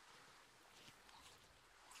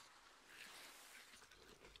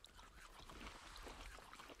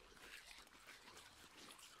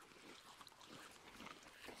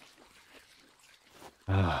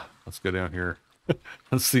 Let's go down here.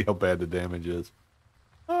 Let's see how bad the damage is.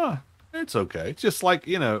 It's okay. It's just like,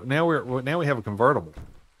 you know, now we have a convertible.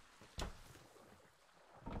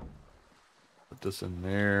 Put this in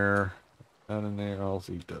there. That in there. I'll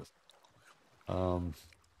eat this. That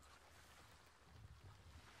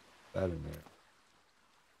in there.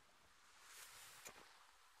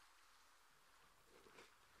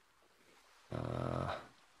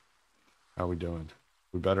 How are we doing?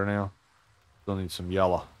 We better now? Still need some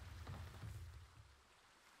yellow.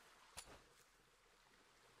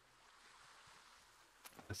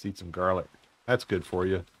 Let's eat some garlic. That's good for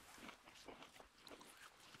you.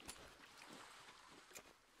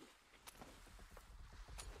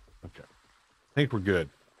 Okay. I think we're good.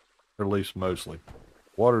 Or at least mostly.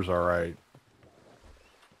 Water's all right.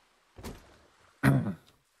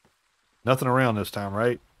 Nothing around this time,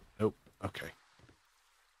 right? Nope. Okay.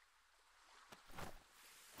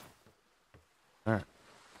 All right.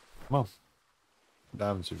 Come on.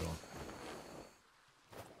 Diving suit on.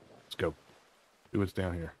 Let's go. See what's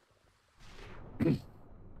down here.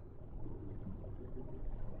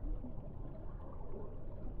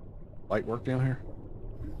 Light work down here?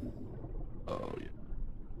 Oh, yeah.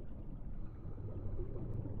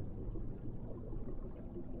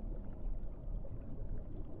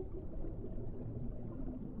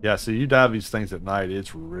 Yeah, so you dive these things at night,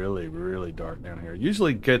 it's really, really dark down here.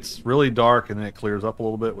 Usually it gets really dark and then it clears up a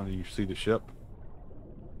little bit when you see the ship.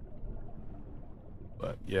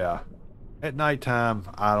 But yeah, at nighttime,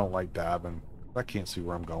 I don't like diving. I can't see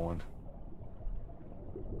where I'm going.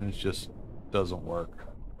 And it just doesn't work.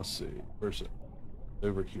 Let's see, where's it?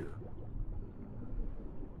 Over here.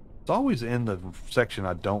 It's always in the section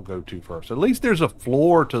I don't go to first. At least there's a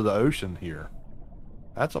floor to the ocean here.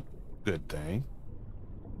 That's a good thing.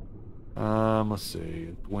 Let's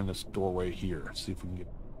see. Go in this doorway here. See if we can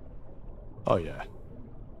get... Oh, yeah.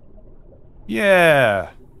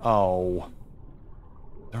 Yeah! Oh.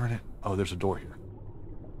 Darn it. Oh, there's a door here.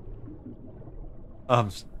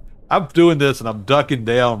 I'm doing this and I'm ducking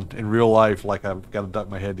down in real life like I've got to duck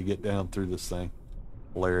my head to get down through this thing.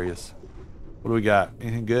 Hilarious. What do we got?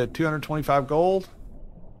 Anything good? 225 gold?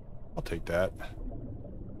 I'll take that.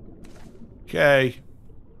 Okay.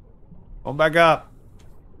 Going back up.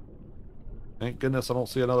 Thank goodness I don't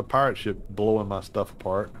see another pirate ship blowing my stuff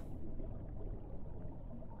apart.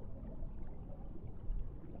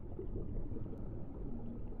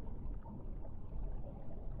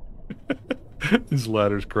 These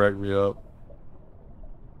ladders crack me up.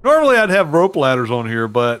 Normally I'd have rope ladders on here,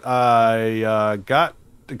 but I got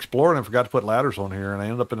exploring and forgot to put ladders on here, and I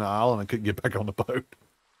ended up in the island and couldn't get back on the boat.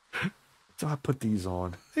 So I put these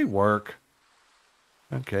on. They work.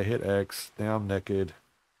 Okay, hit X. Now I'm naked.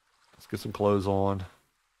 Let's get some clothes on.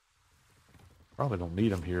 Probably don't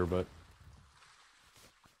need them here, but...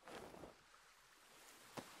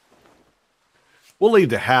 we'll leave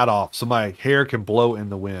the hat off so my hair can blow in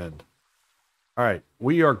the wind. All right,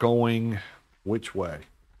 we are going which way?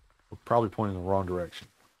 We're probably pointing in the wrong direction.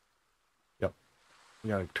 Yep. We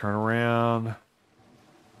got to turn around.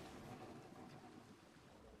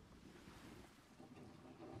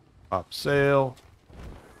 Pop sail.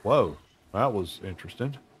 Whoa, that was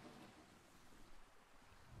interesting.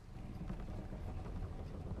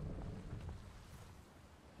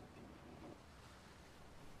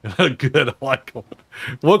 Good, I like him.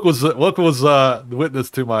 What was the witness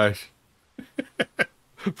to my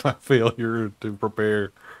my failure to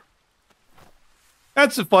prepare?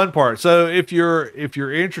 That's the fun part. So if you're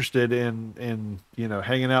interested in you know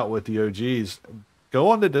hanging out with the OGs, go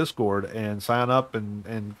on the Discord and sign up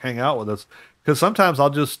and hang out with us. Because sometimes I'll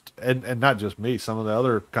just and not just me, some of the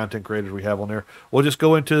other content creators we have on there, we'll just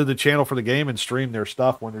go into the channel for the game and stream their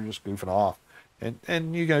stuff when they're just goofing off.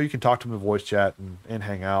 And you know you can talk to them in voice chat and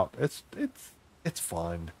hang out. It's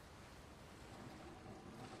fun.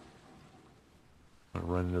 I'm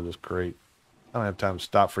gonna run into this crate. I don't have time to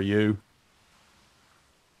stop for you.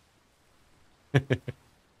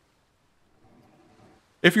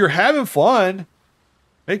 If you're having fun,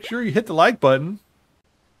 make sure you hit the like button.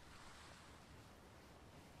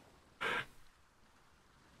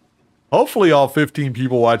 Hopefully all 15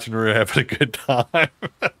 people watching are having a good time.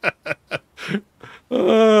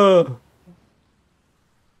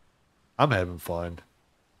 I'm having fun.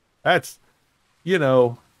 That's, you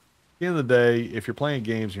know, at the end of the day, if you're playing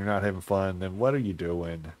games and you're not having fun, then what are you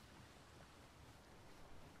doing?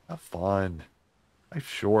 Have fun. Life's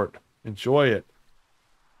short. Enjoy it.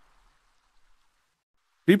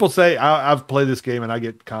 People say, I've played this game and I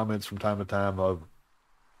get comments from time to time of,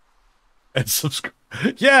 and subscribe.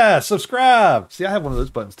 Yeah, subscribe. See, I have one of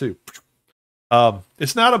those buttons too.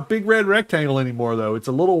 It's not a big red rectangle anymore, though. It's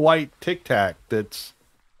a little white tic tac that's,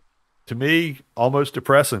 to me, almost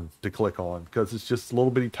depressing to click on because it's just a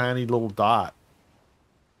little bitty tiny little dot.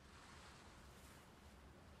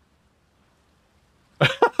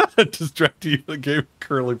 Distract you the game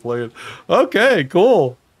currently playing. Okay,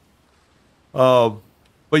 cool. But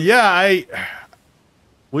yeah,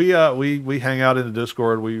 we hang out in the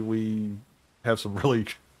Discord. We have some really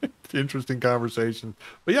interesting conversations.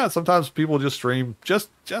 But yeah, sometimes people just stream just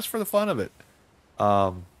for the fun of it.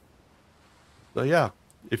 So yeah,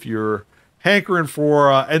 if you're hankering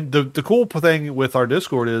for and the cool thing with our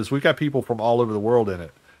Discord is we've got people from all over the world in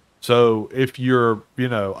it. So if you're, you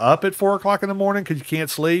know, up at 4 o'clock in the morning because you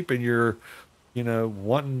can't sleep and you're, you know,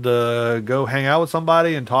 wanting to go hang out with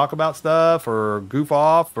somebody and talk about stuff or goof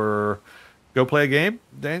off or go play a game,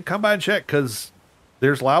 then come by and check because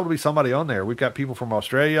there's liable to be somebody on there. We've got people from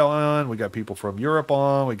Australia on, we got people from Europe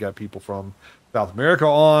on, we got people from South America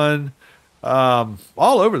on,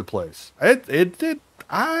 all over the place. I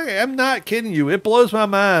am not kidding you. It blows my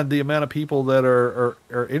mind the amount of people that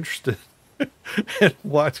are interested in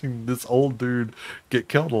watching this old dude get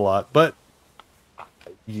killed a lot. But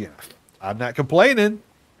yeah, I'm not complaining,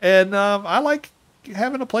 and I like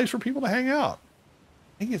having a place for people to hang out.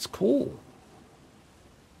 I think it's cool.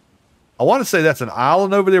 I want to say that's an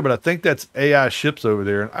island over there, but I think that's AI ships over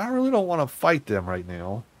there, and I really don't want to fight them right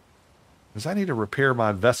now because I need to repair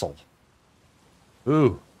my vessel.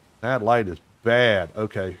 Ooh, that light is bad.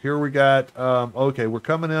 Okay, here we got, okay, we're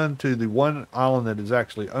coming into the one island that is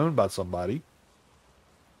actually owned by somebody.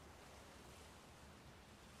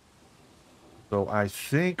 So I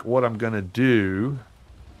think what I'm going to do,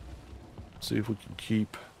 see if we can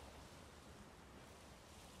keep,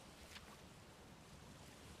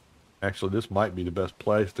 actually this might be the best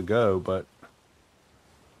place to go, but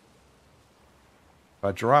if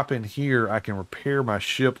I drop in here, I can repair my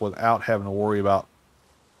ship without having to worry about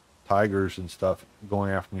tigers and stuff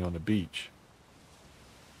going after me on the beach.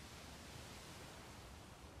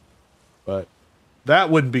 But that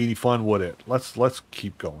wouldn't be any fun, would it? Let's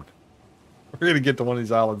keep going. We're gonna get to one of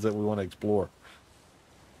these islands that we want to explore.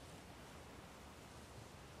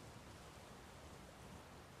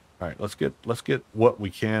 All right, let's get what we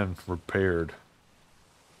can repaired.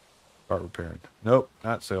 Start repairing. Nope,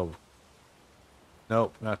 not sail.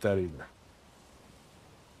 Nope, not that either.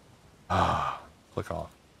 Ah, click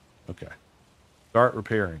off. Okay. Start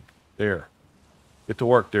repairing. There. Get to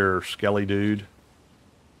work there, Skelly dude.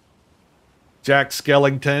 Jack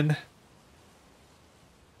Skellington.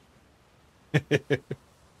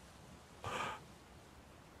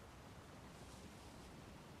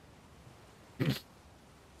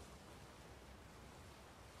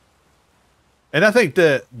 And I think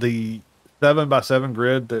that the 7x7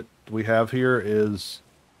 grid that we have here is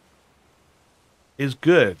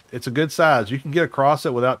good. It's a good size. You can get across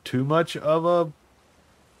it without too much of a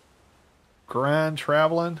grind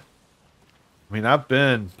traveling. I mean, I've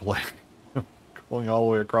been going all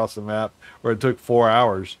the way across the map where it took 4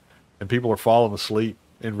 hours, and people are falling asleep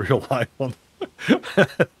in real life on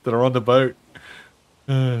that are on the boat.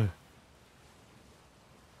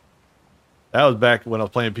 That was back when I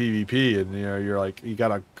was playing PvP, and you know, you're like, you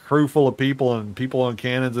got a crew full of people and people on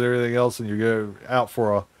cannons and everything else, and you go out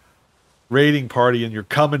for a raiding party and you're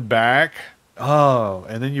coming back. Oh,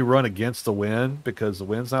 and then you run against the wind because the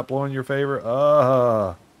wind's not blowing in your favor.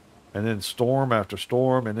 And then storm after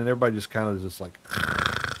storm, and then everybody just kind of just like,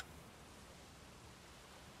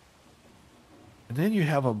 and then you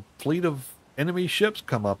have a fleet of enemy ships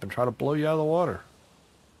come up and try to blow you out of the water.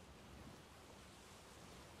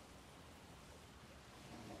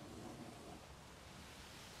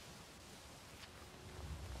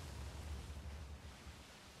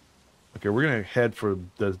 Okay, we're gonna head for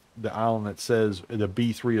the island that says the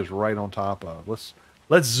B3 is right on top of. Let's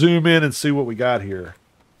zoom in and see what we got here.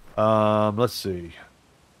 Let's see.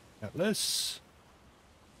 Got this.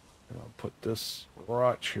 I'll put this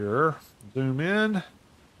watch here. Zoom in.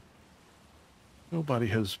 Nobody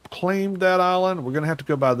has claimed that island. We're gonna have to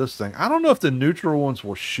go by this thing. I don't know if the neutral ones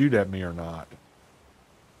will shoot at me or not.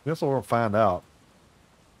 I guess we'll find out.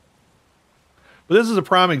 But this is a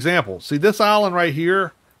prime example. See this island right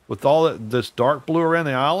here? With all this dark blue around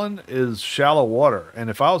the island is shallow water. And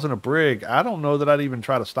if I was in a brig, I don't know that I'd even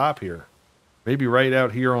try to stop here. Maybe right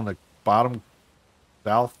out here on the bottom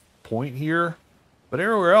south point here. But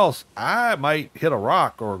everywhere else, I might hit a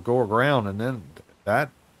rock or go aground, and then that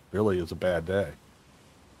really is a bad day.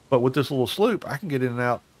 But with this little sloop, I can get in and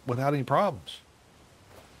out without any problems.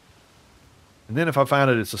 And then if I find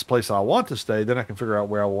that it's this place that I want to stay, then I can figure out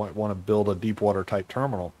where I want to build a deep water type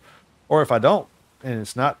terminal. Or if I don't, and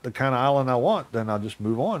it's not the kind of island I want, then I'll just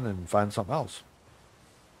move on and find something else.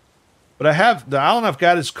 But the island I've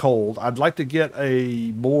got is cold. I'd like to get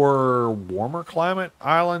a more warmer climate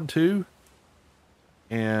island too.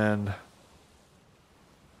 And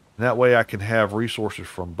that way I can have resources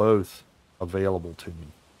from both available to me.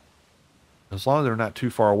 As long as they're not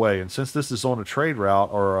too far away. And since this is on a trade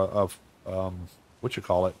route or what you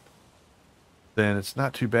call it, then it's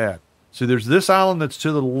not too bad. So there's this island that's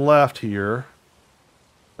to the left here.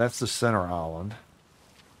 That's the center island.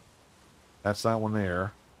 That's that one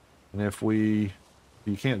there. And if you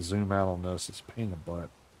can't zoom out on this, it's a pain in the butt.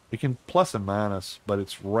 You can plus and minus, but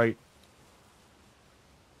it's right.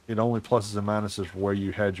 It only pluses and minuses where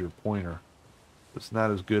you had your pointer. It's not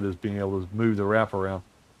as good as being able to move the wrap around.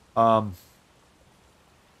 So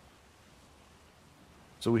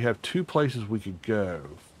we have two places we could go.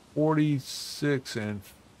 46 and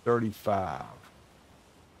 35.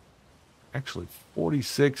 Actually,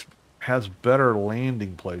 46 has better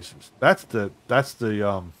landing places. That's the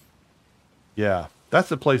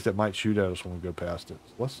place that might shoot at us when we go past it.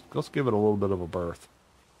 Let's give it a little bit of a berth.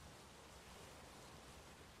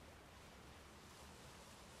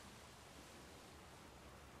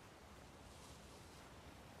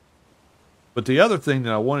 But the other thing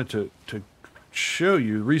that I wanted to show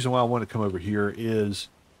you, the reason why I want to come over here is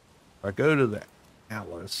I go to the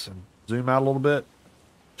atlas and zoom out a little bit.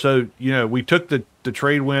 So, you know, we took the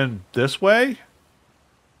trade wind this way.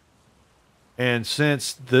 And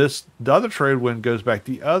since the other trade wind goes back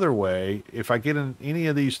the other way, if I get in any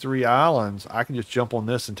of these three islands, I can just jump on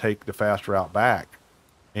this and take the fast route back.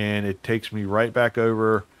 And it takes me right back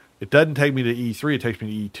over. It doesn't take me to E3, it takes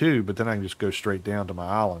me to E2, but then I can just go straight down to my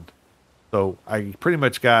island. So I pretty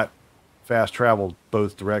much got fast travel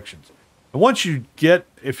both directions. And once you get,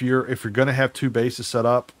 if you're going to have two bases set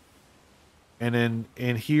up, and then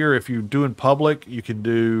in here, if you're doing public, you can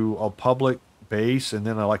do a public base and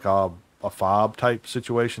then like a fob type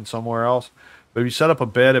situation somewhere else. But if you set up a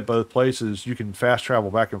bed at both places, you can fast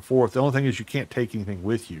travel back and forth. The only thing is you can't take anything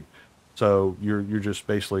with you. So you're just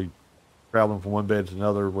basically traveling from one bed to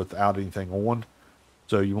another without anything on.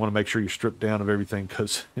 So you want to make sure you strip down of everything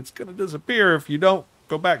because it's going to disappear if you don't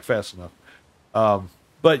go back fast enough.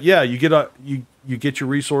 But yeah, you get your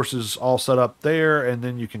resources all set up there, and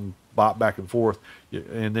then you can bop back and forth,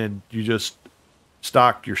 and then you just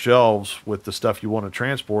stock your shelves with the stuff you want to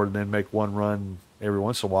transport, and then make one run every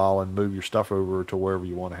once in a while and move your stuff over to wherever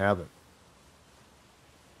you want to have it.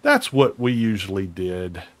 That's what we usually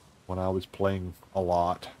did when I was playing a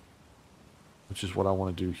lot, which is what I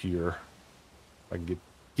want to do here. I can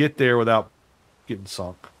get there without getting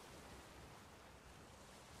sunk.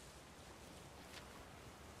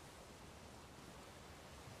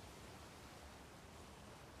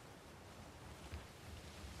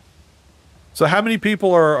 So how many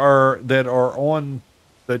people are that are on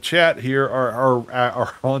the chat here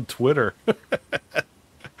are on Twitter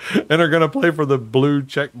and are going to play for the blue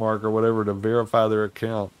check mark or whatever to verify their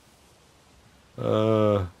account?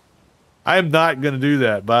 I am not going to do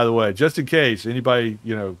that, by the way, just in case anybody,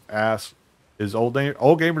 you know, asks. Is old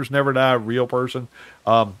gamers never die, real person?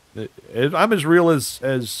 I'm as real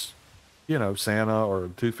as you know, Santa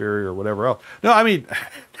or Tooth Fairy or whatever else. No, I mean,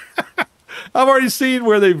 I've already seen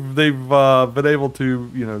where they've been able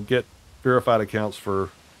to, you know, get verified accounts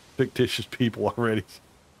for fictitious people already.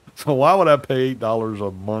 So why would I pay $8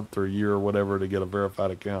 a month or a year or whatever to get a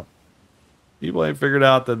verified account? People ain't figured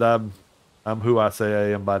out that I'm who I say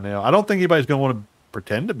I am by now. I don't think anybody's gonna want to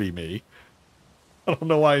pretend to be me. I don't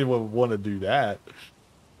know why anyone would want to do that.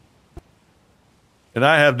 And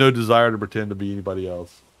I have no desire to pretend to be anybody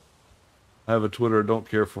else. I have a Twitter I don't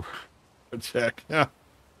care for a check. Yeah.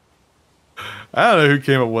 I don't know who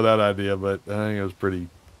came up with that idea, but I think it was pretty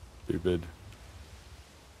stupid.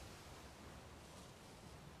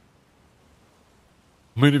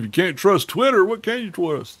 I mean, if you can't trust Twitter, what can you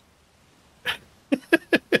trust?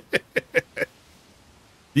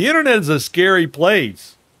 The internet is a scary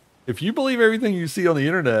place. If you believe everything you see on the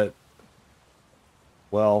internet,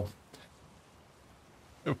 well,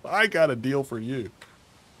 I got a deal for you.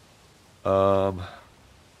 All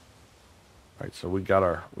right, so we got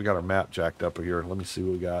our map jacked up here. Let me see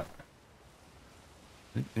what we got.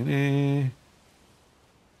 All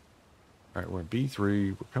right, we're in B3.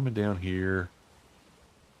 We're coming down here.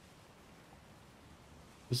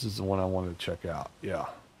 This is the one I wanted to check out. Yeah.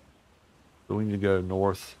 So we need to go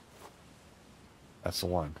north. That's the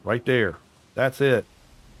one. Right there. That's it.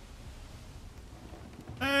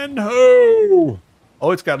 And ho!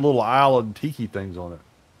 Oh, it's got little island tiki things on it.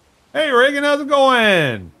 Hey, Reagan, how's it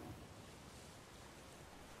going?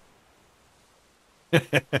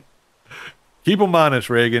 Keep them honest,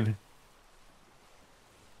 Reagan.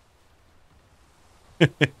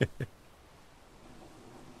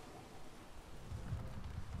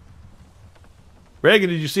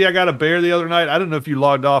 Reagan, did you see I got a bear the other night? I don't know if you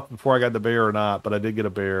logged off before I got the bear or not, but I did get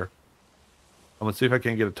a bear. I'm going to see if I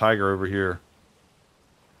can get a tiger over here.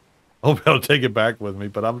 I hope I'll take it back with me,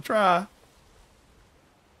 but I'm going to try.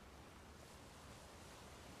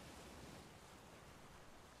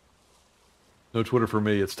 No Twitter for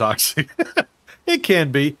me. It's toxic. It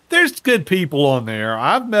can be. There's good people on there.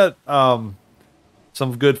 I've met some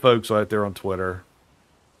good folks out there on Twitter.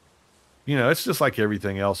 You know, it's just like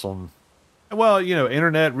everything else on, well, you know,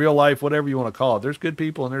 internet, real life, whatever you want to call it. There's good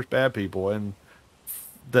people and there's bad people. And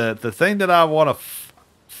the thing that I want to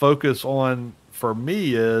focus on for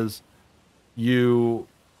me is you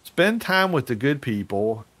spend time with the good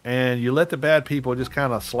people and you let the bad people just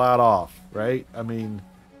kind of slide off, right? I mean,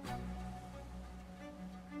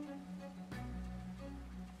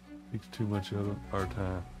 takes too much of our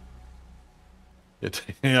time.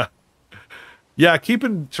 Yeah,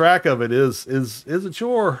 keeping track of it is a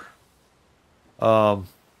chore. I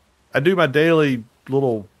do my daily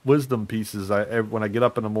little wisdom pieces. When I get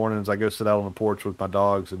up in the mornings, I go sit out on the porch with my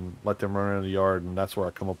dogs and let them run around the yard, and that's where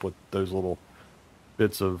I come up with those little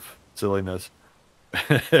bits of silliness.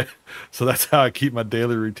 So that's how I keep my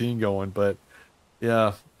daily routine going. But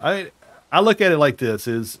yeah, I look at it like this: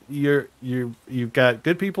 is you've got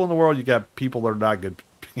good people in the world, you got people that are not good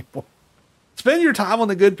people. Spend your time on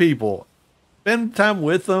the good people. Spend time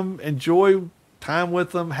with them. Enjoy time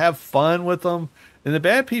with them. Have fun with them. And the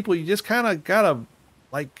bad people, you just kind of gotta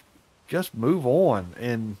like just move on.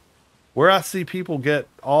 And where I see people get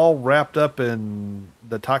all wrapped up in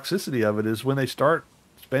the toxicity of it is when they start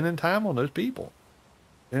spending time on those people.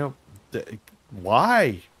 You know,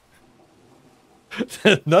 why?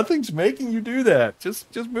 Nothing's making you do that.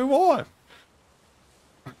 Just move on.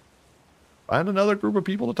 Find another group of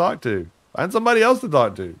people to talk to. Find somebody else to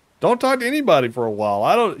talk to. Don't talk to anybody for a while.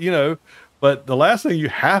 I don't, you know, but the last thing you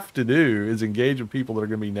have to do is engage with people that are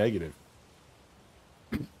going to be negative.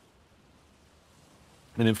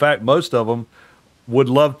 And in fact, most of them would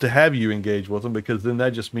love to have you engage with them, because then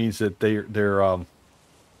that just means that they're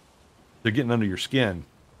getting under your skin.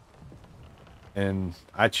 And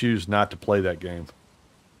I choose not to play that game.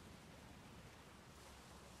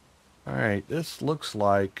 All right, this looks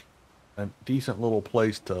like a decent little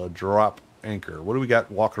place to drop anchor. What do we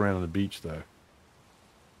got walking around on the beach, though?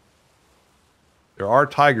 There are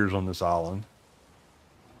tigers on this island.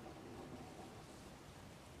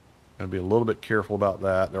 Gonna be a little bit careful about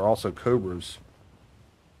that. There are also cobras.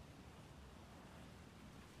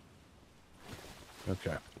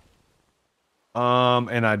 Okay.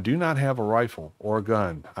 And I do not have a rifle or a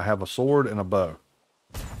gun. I have a sword and a bow.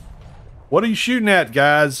 What are you shooting at,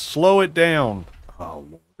 guys? Slow it down.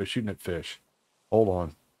 Oh, they're shooting at fish. Hold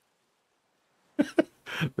on.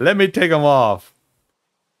 Let me take them off.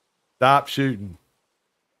 Stop shooting.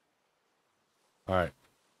 All right.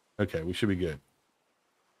 Okay, we should be good.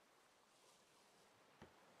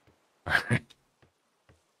 All right.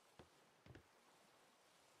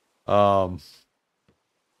 All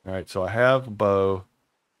right, so I have a bow.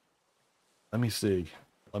 Let me see.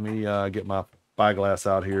 Let me get my spyglass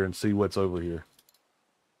out here and see what's over here.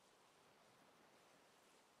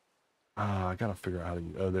 I gotta figure out how to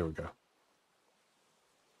use. Oh, there we go.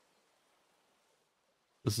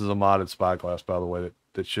 This is a modded spyglass, by the way,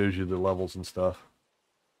 that shows you the levels and stuff.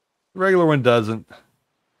 The regular one doesn't.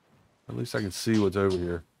 At least I can see what's over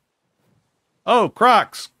here. Oh,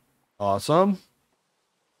 Crocs! Awesome.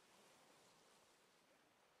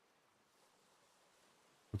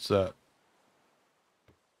 What's that?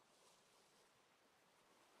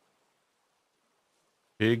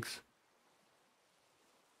 Pigs?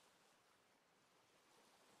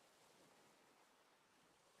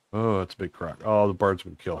 Oh, that's a big croc. Oh, the birds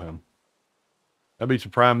would kill him. That'd be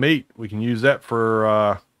some prime meat. We can use that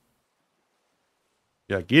for,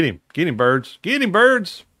 yeah, get him. Get him, birds. Get him,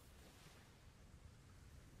 birds!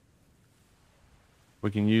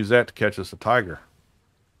 We can use that to catch us a tiger.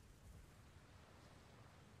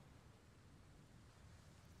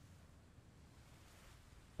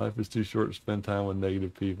 Life is too short to spend time with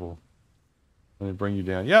negative people. Let me bring you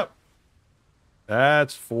down. Yep.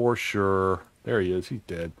 That's for sure. There he is. He's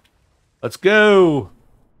dead. Let's go.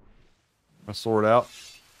 My sword out.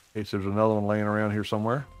 In case there's another one laying around here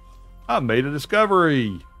somewhere. I made a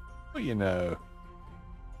discovery. What you know?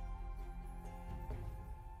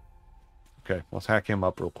 Okay, let's hack him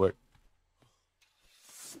up real quick.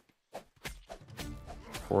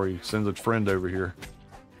 Before he sends a friend over here.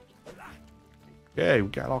 Okay, we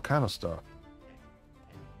got all kind of stuff.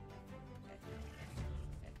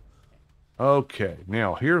 Okay,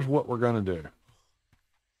 now here's what we're going to do.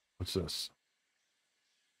 What's this?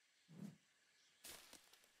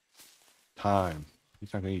 Thyme.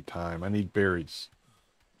 He's not going to eat thyme. I need berries.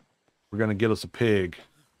 We're going to get us a pig.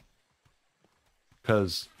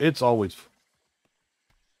 Because it's always...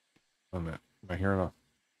 Wait a minute. Am I hearing a... I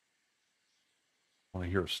want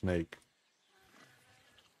to hear a snake.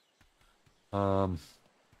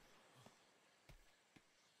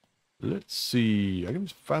 Let's see. I can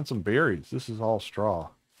just find some berries. This is all straw.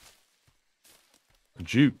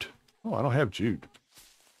 Jute. Oh, I don't have jute.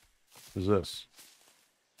 What is this?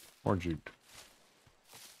 More jute.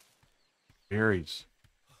 Berries.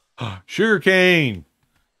 Sugar cane.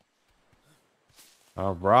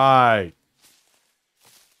 All right.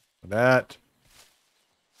 That.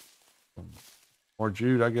 More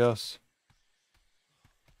jute, I guess.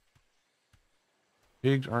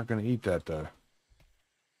 Pigs aren't going to eat that, though.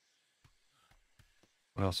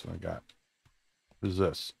 What else have I got? What is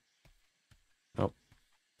this? Nope.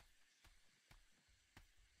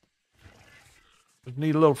 Just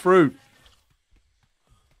need a little fruit.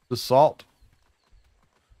 The salt.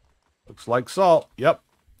 Looks like salt. Yep.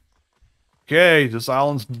 Okay, this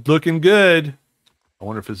island's looking good. I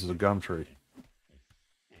wonder if this is a gum tree.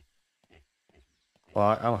 Well,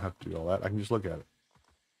 I don't have to do all that. I can just look at it.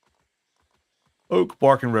 Oak,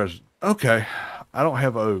 bark, and resin. Okay. I don't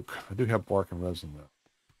have oak. I do have bark and resin, though.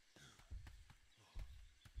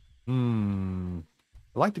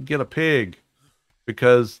 I'd like to get a pig.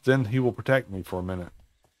 Because then he will protect me for a minute.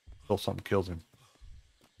 Until something kills him.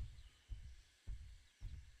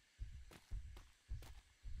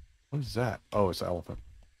 What is that? Oh, it's an elephant.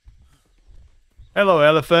 Hello,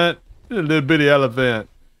 elephant. It's a little bitty elephant.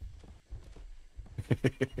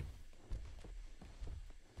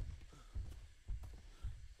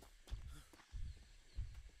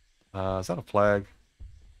 Is that a flag?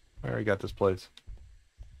 I already got this place.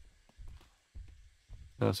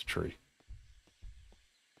 No, it's a tree.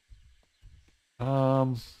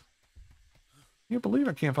 Can't believe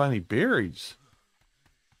I can't find any berries.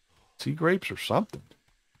 Sea grapes or something.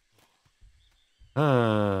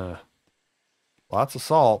 Lots of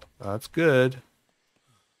salt. That's good.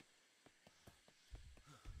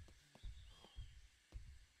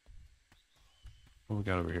 What we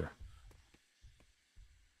got over here?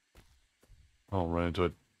 I'll run into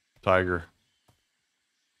a tiger.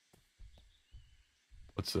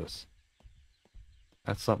 What's this?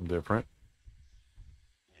 That's something different.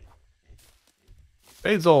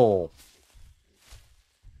 Basil.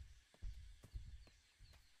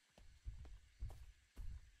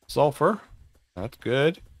 Sulfur. That's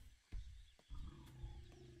good.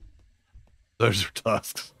 Those are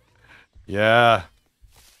tusks. Yeah.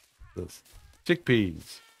 This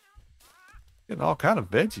chickpeas. Getting all kind of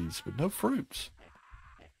veggies, but no fruits.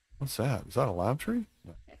 What's that? Is that a lime tree?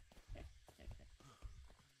 No.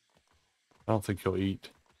 I don't think he'll eat.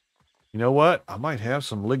 You know what? I might have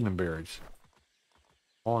some lignum berries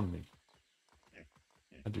on me.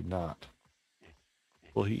 I do not.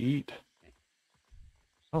 Will he eat?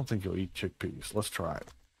 I don't think he'll eat chickpeas. Let's try it.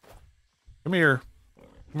 Come here.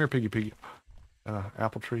 Come here, piggy piggy.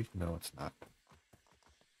 Apple tree? No, it's not.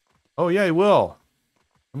 Oh, yeah, he will.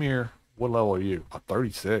 Come here. What level are you? Oh,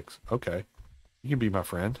 36. Okay. You can be my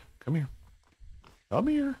friend. Come here. Come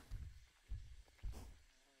here.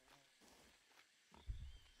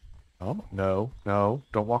 No, no.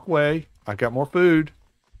 Don't walk away. I got more food.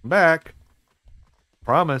 Come back.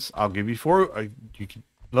 Promise. I'll give you four. You can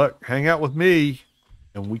look, hang out with me,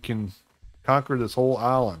 and we can conquer this whole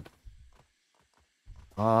island.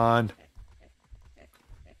 Come on.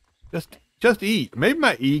 Just eat. Maybe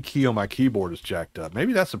my E key on my keyboard is jacked up.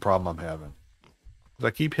 Maybe that's the problem I'm having. I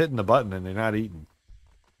keep hitting the button and they're not eating.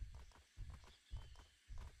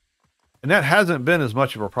 And that hasn't been as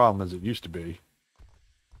much of a problem as it used to be.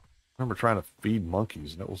 I remember trying to feed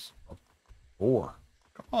monkeys and it was a bore.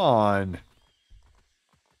 Come on.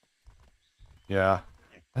 Yeah.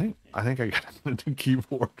 I think I got a new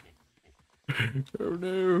keyboard. Oh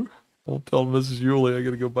no. Don't tell Mrs. Yulee I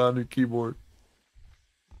gotta go buy a new keyboard.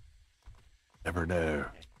 Never know.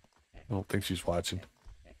 I don't think she's watching.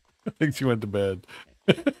 I think she went to bed.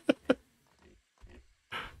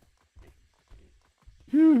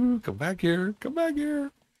 Come back here. Come back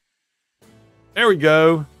here. There we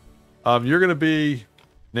go. You're going to be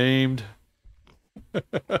named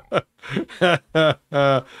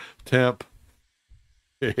Temp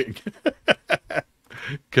Pig.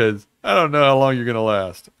 Because I don't know how long you're going to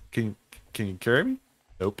last. Can you carry me?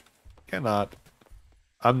 Nope. Cannot.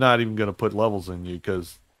 I'm not even going to put levels in you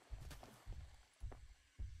because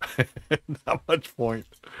not much point.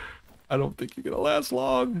 I don't think you're going to last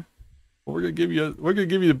long. We're going to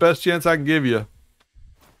give you the best chance I can give you.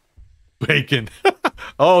 Bacon.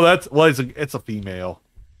 Oh, it's a female.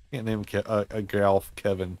 Can't name a gal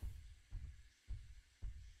Kevin.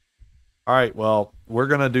 All right, well, we're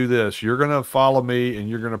going to do this. You're going to follow me and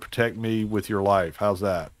you're going to protect me with your life. How's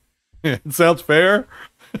that? It sounds fair?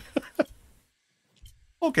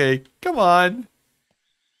 Okay, come on.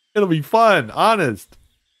 It'll be fun, honest.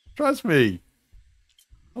 Trust me.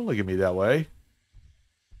 Don't look at me that way.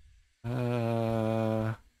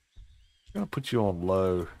 I'm going to put you on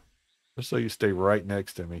low. Just so you stay right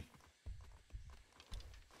next to me.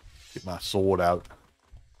 Get my sword out.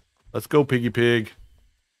 Let's go, piggy pig.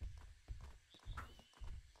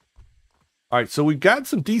 All right, so we've got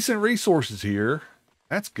some decent resources here.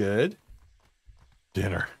 That's good.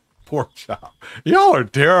 Dinner. Pork chop. Y'all are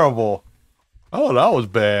terrible. Oh, that was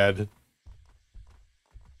bad.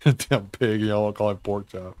 Damn pig, y'all want to call him pork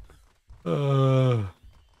chop.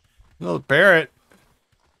 No, parrot.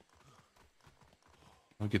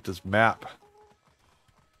 I'll get this map.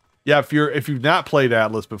 Yeah, if you've not played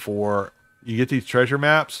Atlas before, you get these treasure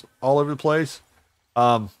maps all over the place.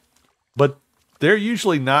 But they're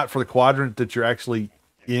usually not for the quadrant that you're actually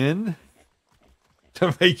in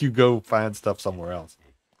to make you go find stuff somewhere else.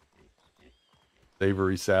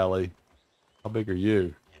 Savory Sally. How big are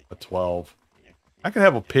you? A 12. I could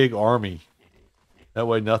have a pig army. That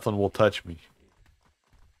way nothing will touch me.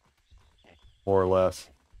 More or less.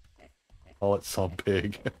 Call it some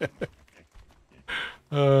pig.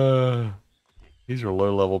 These are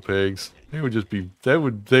low level pigs. They would just be,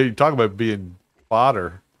 they talk about being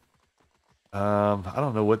fodder. I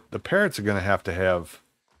don't know what the parrots are going to have.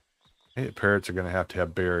 Hey, the parrots are going to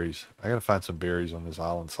have berries. I got to find some berries on this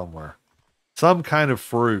island somewhere. Some kind of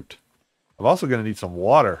fruit. I'm also going to need some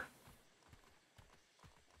water.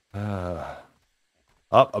 I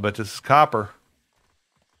bet this is copper.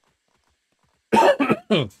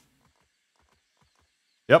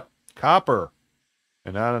 Yep, copper.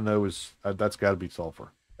 And I don't know, that's got to be sulfur.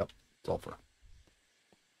 Yep, sulfur.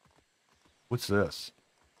 What's this?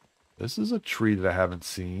 This is a tree that I haven't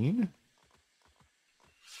seen.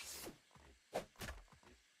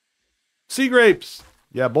 Sea grapes.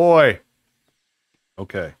 Yeah, boy.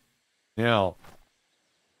 Okay. Now,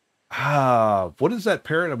 what is that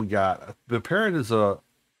parrot that we got? The parrot is a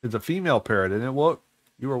It's a female parrot, isn't it? Well,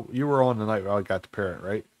 you were on the night where I got the parrot,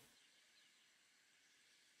 right?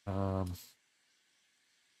 I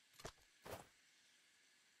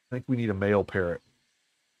think we need a male parrot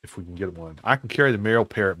if we can get one. I can carry the male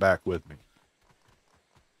parrot back with me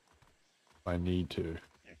if I need to.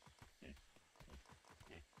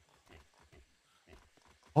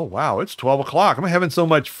 Oh wow, it's 12 o'clock. I'm having so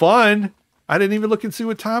much fun. I didn't even look and see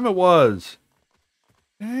what time it was.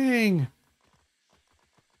 Dang.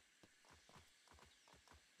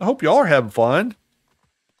 I hope y'all are having fun.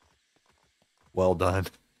 Well done.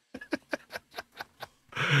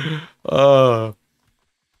 Uh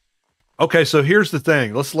okay, so here's the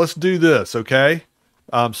thing. Let's do this, okay?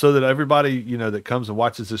 So that everybody, that comes and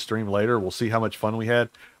watches this stream later will see how much fun we had.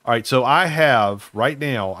 All right, so I have right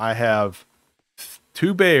now, I have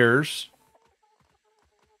two bears,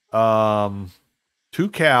 two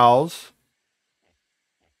cows,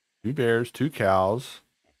 two bears, two cows,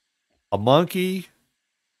 a monkey,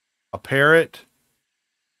 a parrot,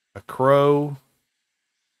 a crow,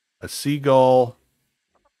 a seagull,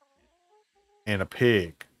 and a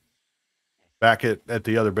pig back at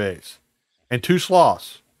the other base. And two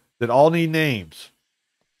sloths that all need names.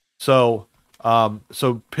 So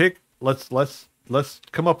so pick let's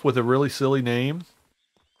come up with a really silly name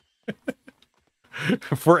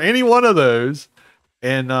for any one of those.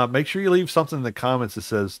 And make sure you leave something in the comments that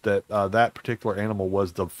says that that particular animal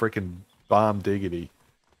was the freaking bomb diggity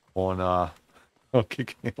on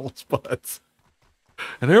kicking animals' butts.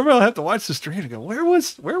 And everybody will have to watch the stream and go, where was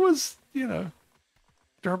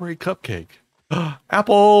strawberry cupcake?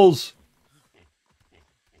 Apples.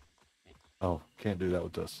 Oh, can't do that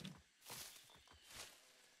with this.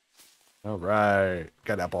 All right,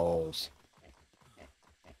 got apples.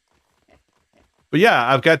 But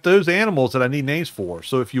yeah, I've got those animals that I need names for.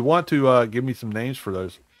 So if you want to give me some names for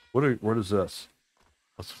those, what is this?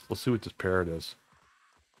 Let's see what this parrot is.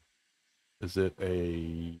 Is it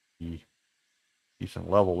a decent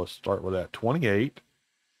level? Let's start with that. 28.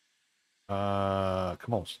 Come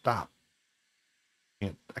on, stop.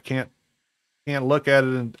 I can't look at it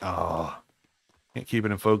and can't keep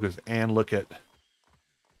it in focus and look at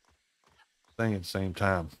thing at the same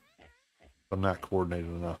time. I'm not coordinated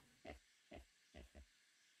enough.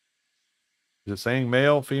 Is it saying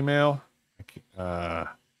male, female? Darn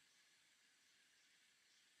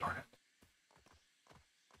it.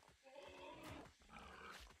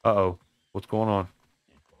 Uh-oh. What's going on?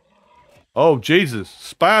 Oh, Jesus.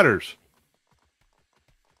 Spiders.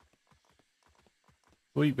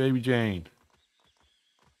 Sweet baby Jane.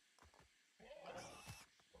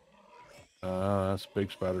 That's a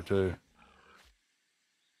big spider too.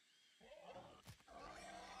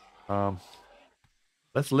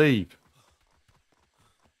 Let's leave.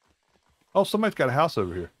 Oh, somebody's got a house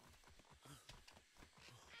over here.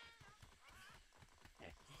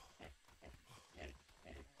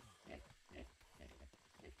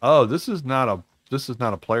 Oh, this is not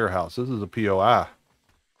a player house. This is a POI.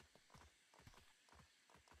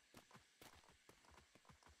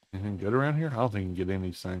 Anything good around here? I don't think you can get any of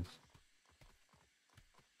these things.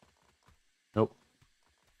 Nope.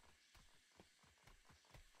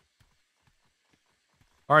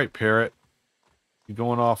 All right, parrot. You're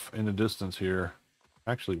going off in the distance here.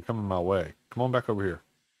 Actually, you're coming my way. Come on back over here.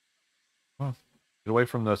 Come on. Get away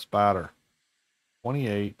from the spider.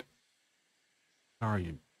 28. How are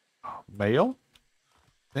you? Oh, male?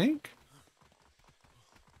 Think?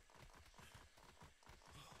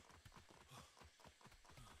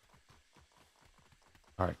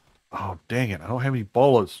 All right. Oh, dang it. I don't have any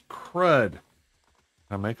bolas. Crud. Can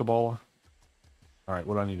I make a bola? All right.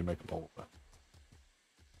 What do I need to make a bola with?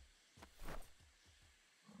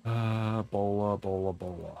 Bola.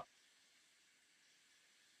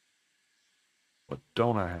 What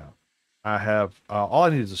don't I have? I have, all I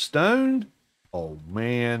need is a stone. Oh,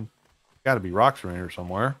 man. Got to be rocks around here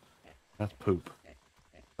somewhere. That's poop.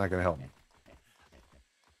 Not going to help me.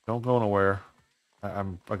 Don't go nowhere. I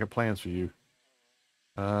got plans for you.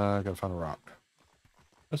 I got to find a rock.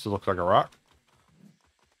 This looks like a rock.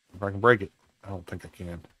 If I can break it. I don't think I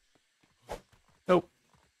can. Nope.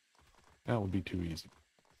 That would be too easy.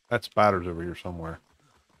 That spider's over here somewhere.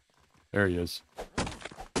 There he is.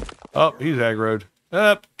 Oh, he's aggroed.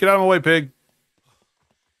 Up, get out of my way, pig.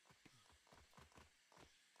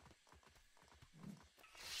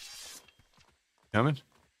 Coming?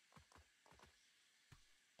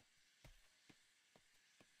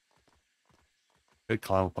 Could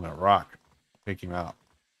climb up on that rock. Take him out.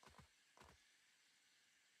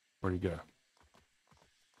 Where'd he go?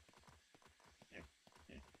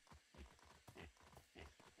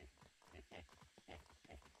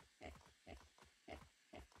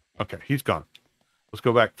 Okay, he's gone. Let's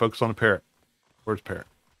go back. Focus on the parrot. Where's the parrot?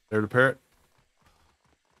 There's the parrot.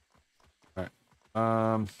 All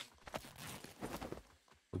right.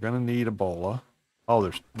 We're gonna need a bola. Oh,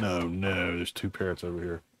 there's there's two parrots over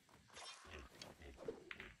here.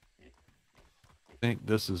 I think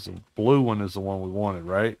this is the blue one is the one we wanted,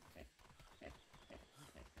 right?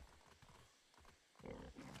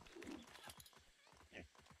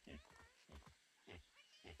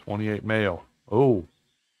 $28 male. Oh,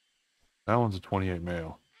 that one's a 28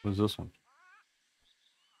 male. What is this one?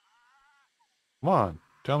 Come on,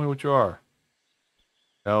 tell me what you are.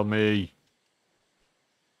 Tell me.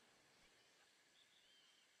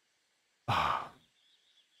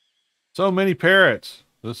 So many parrots.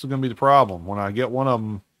 This is going to be the problem. When I get one of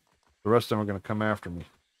them, the rest of them are going to come after me.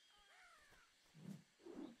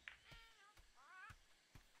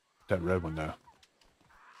 That red one, though.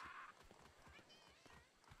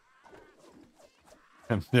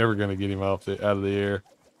 I'm never going to get him out of the air.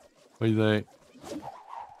 What do you think?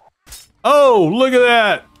 Oh, look at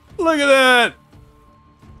that! Look at that!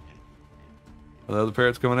 Are the other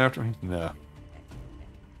parrots coming after me? No.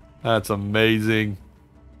 That's amazing.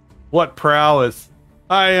 What prowess.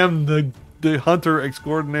 I am the hunter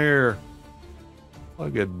extraordinaire.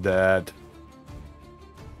 Look at that.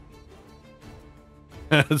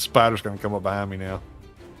 The spider's going to come up behind me now.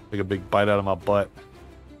 Take a big bite out of my butt.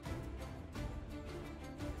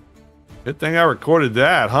 Good thing I recorded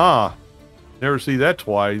that, huh? Never see that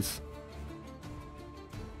twice.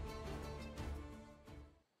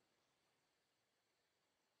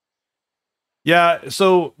 Yeah,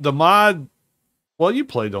 so the mod, well, you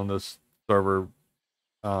played on this server.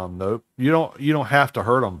 Nope. You don't have to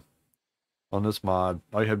hurt them on this mod.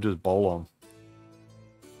 All you have to do is bowl them.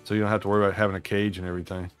 So you don't have to worry about having a cage and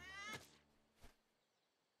everything.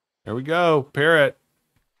 There we go, parrot.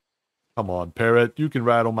 Come on, parrot. You can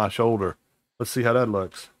ride on my shoulder. Let's see how that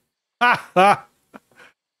looks. Ha ha!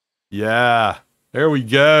 Yeah, there we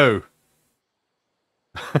go.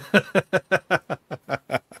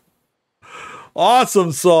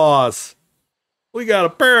 Awesome sauce. We got a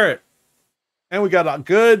parrot. And we got a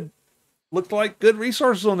good, looked like good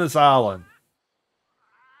resources on this island.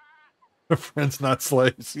 Friends, not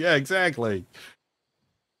slaves. Yeah, exactly.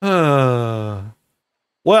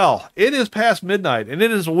 Well, it is past midnight, and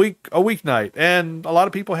it is a weeknight, and a lot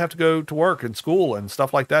of people have to go to work and school and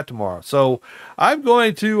stuff like that tomorrow. So I'm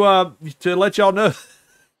going to let y'all know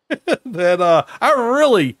that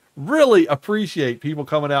I really appreciate people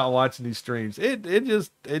coming out and watching these streams. It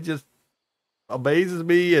just amazes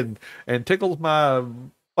me and tickles my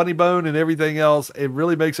funny bone and everything else. It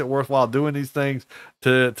really makes it worthwhile doing these things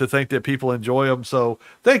to think that people enjoy them. So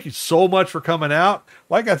thank you so much for coming out.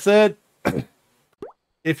 Like I said,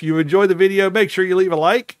 if you enjoy the video, make sure you leave a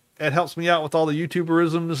like. It helps me out with all the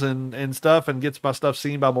YouTuberisms and stuff, and gets my stuff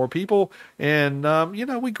seen by more people. And you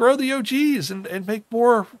know, we grow the OGs and make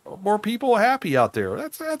more people happy out there.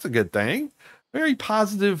 That's a good thing. Very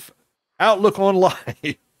positive outlook on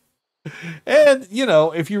life. And you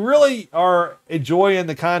know, if you really are enjoying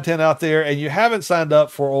the content out there and you haven't signed up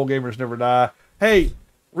for Old Gamers Never Die, hey,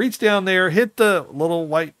 reach down there, hit the little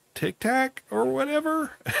white tic tac or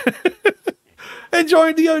whatever. And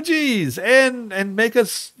join the OGs and make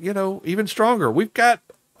us, you know, even stronger. We've got,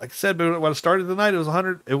 like I said, when I started the night, it was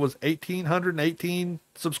 1,818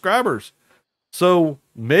 subscribers. So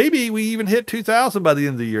maybe we even hit 2,000 by the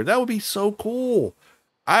end of the year. That would be so cool.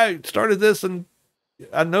 I started this, and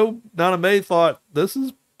I know Nana May thought this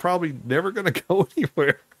is probably never going to go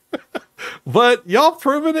anywhere. But y'all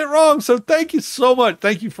proven it wrong. So thank you so much.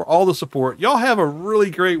 Thank you for all the support. Y'all have a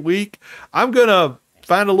really great week. I'm going to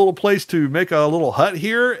find a little place to make a little hut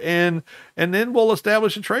here, and then we'll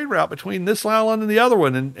establish a trade route between this island and the other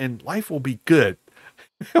one, and life will be good.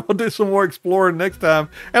 We'll do some more exploring next time,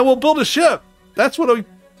 and we'll build a ship. That's one of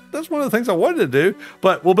the things I wanted to do.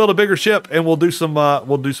 But we'll build a bigger ship, and we'll do some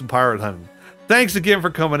pirate hunting. Thanks again for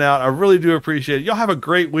coming out. I really do appreciate it. Y'all have a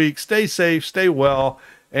great week. Stay safe, stay well,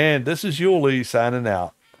 and this is Yuli signing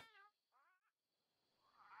out.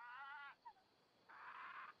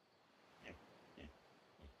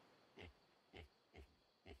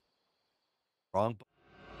 Wrong.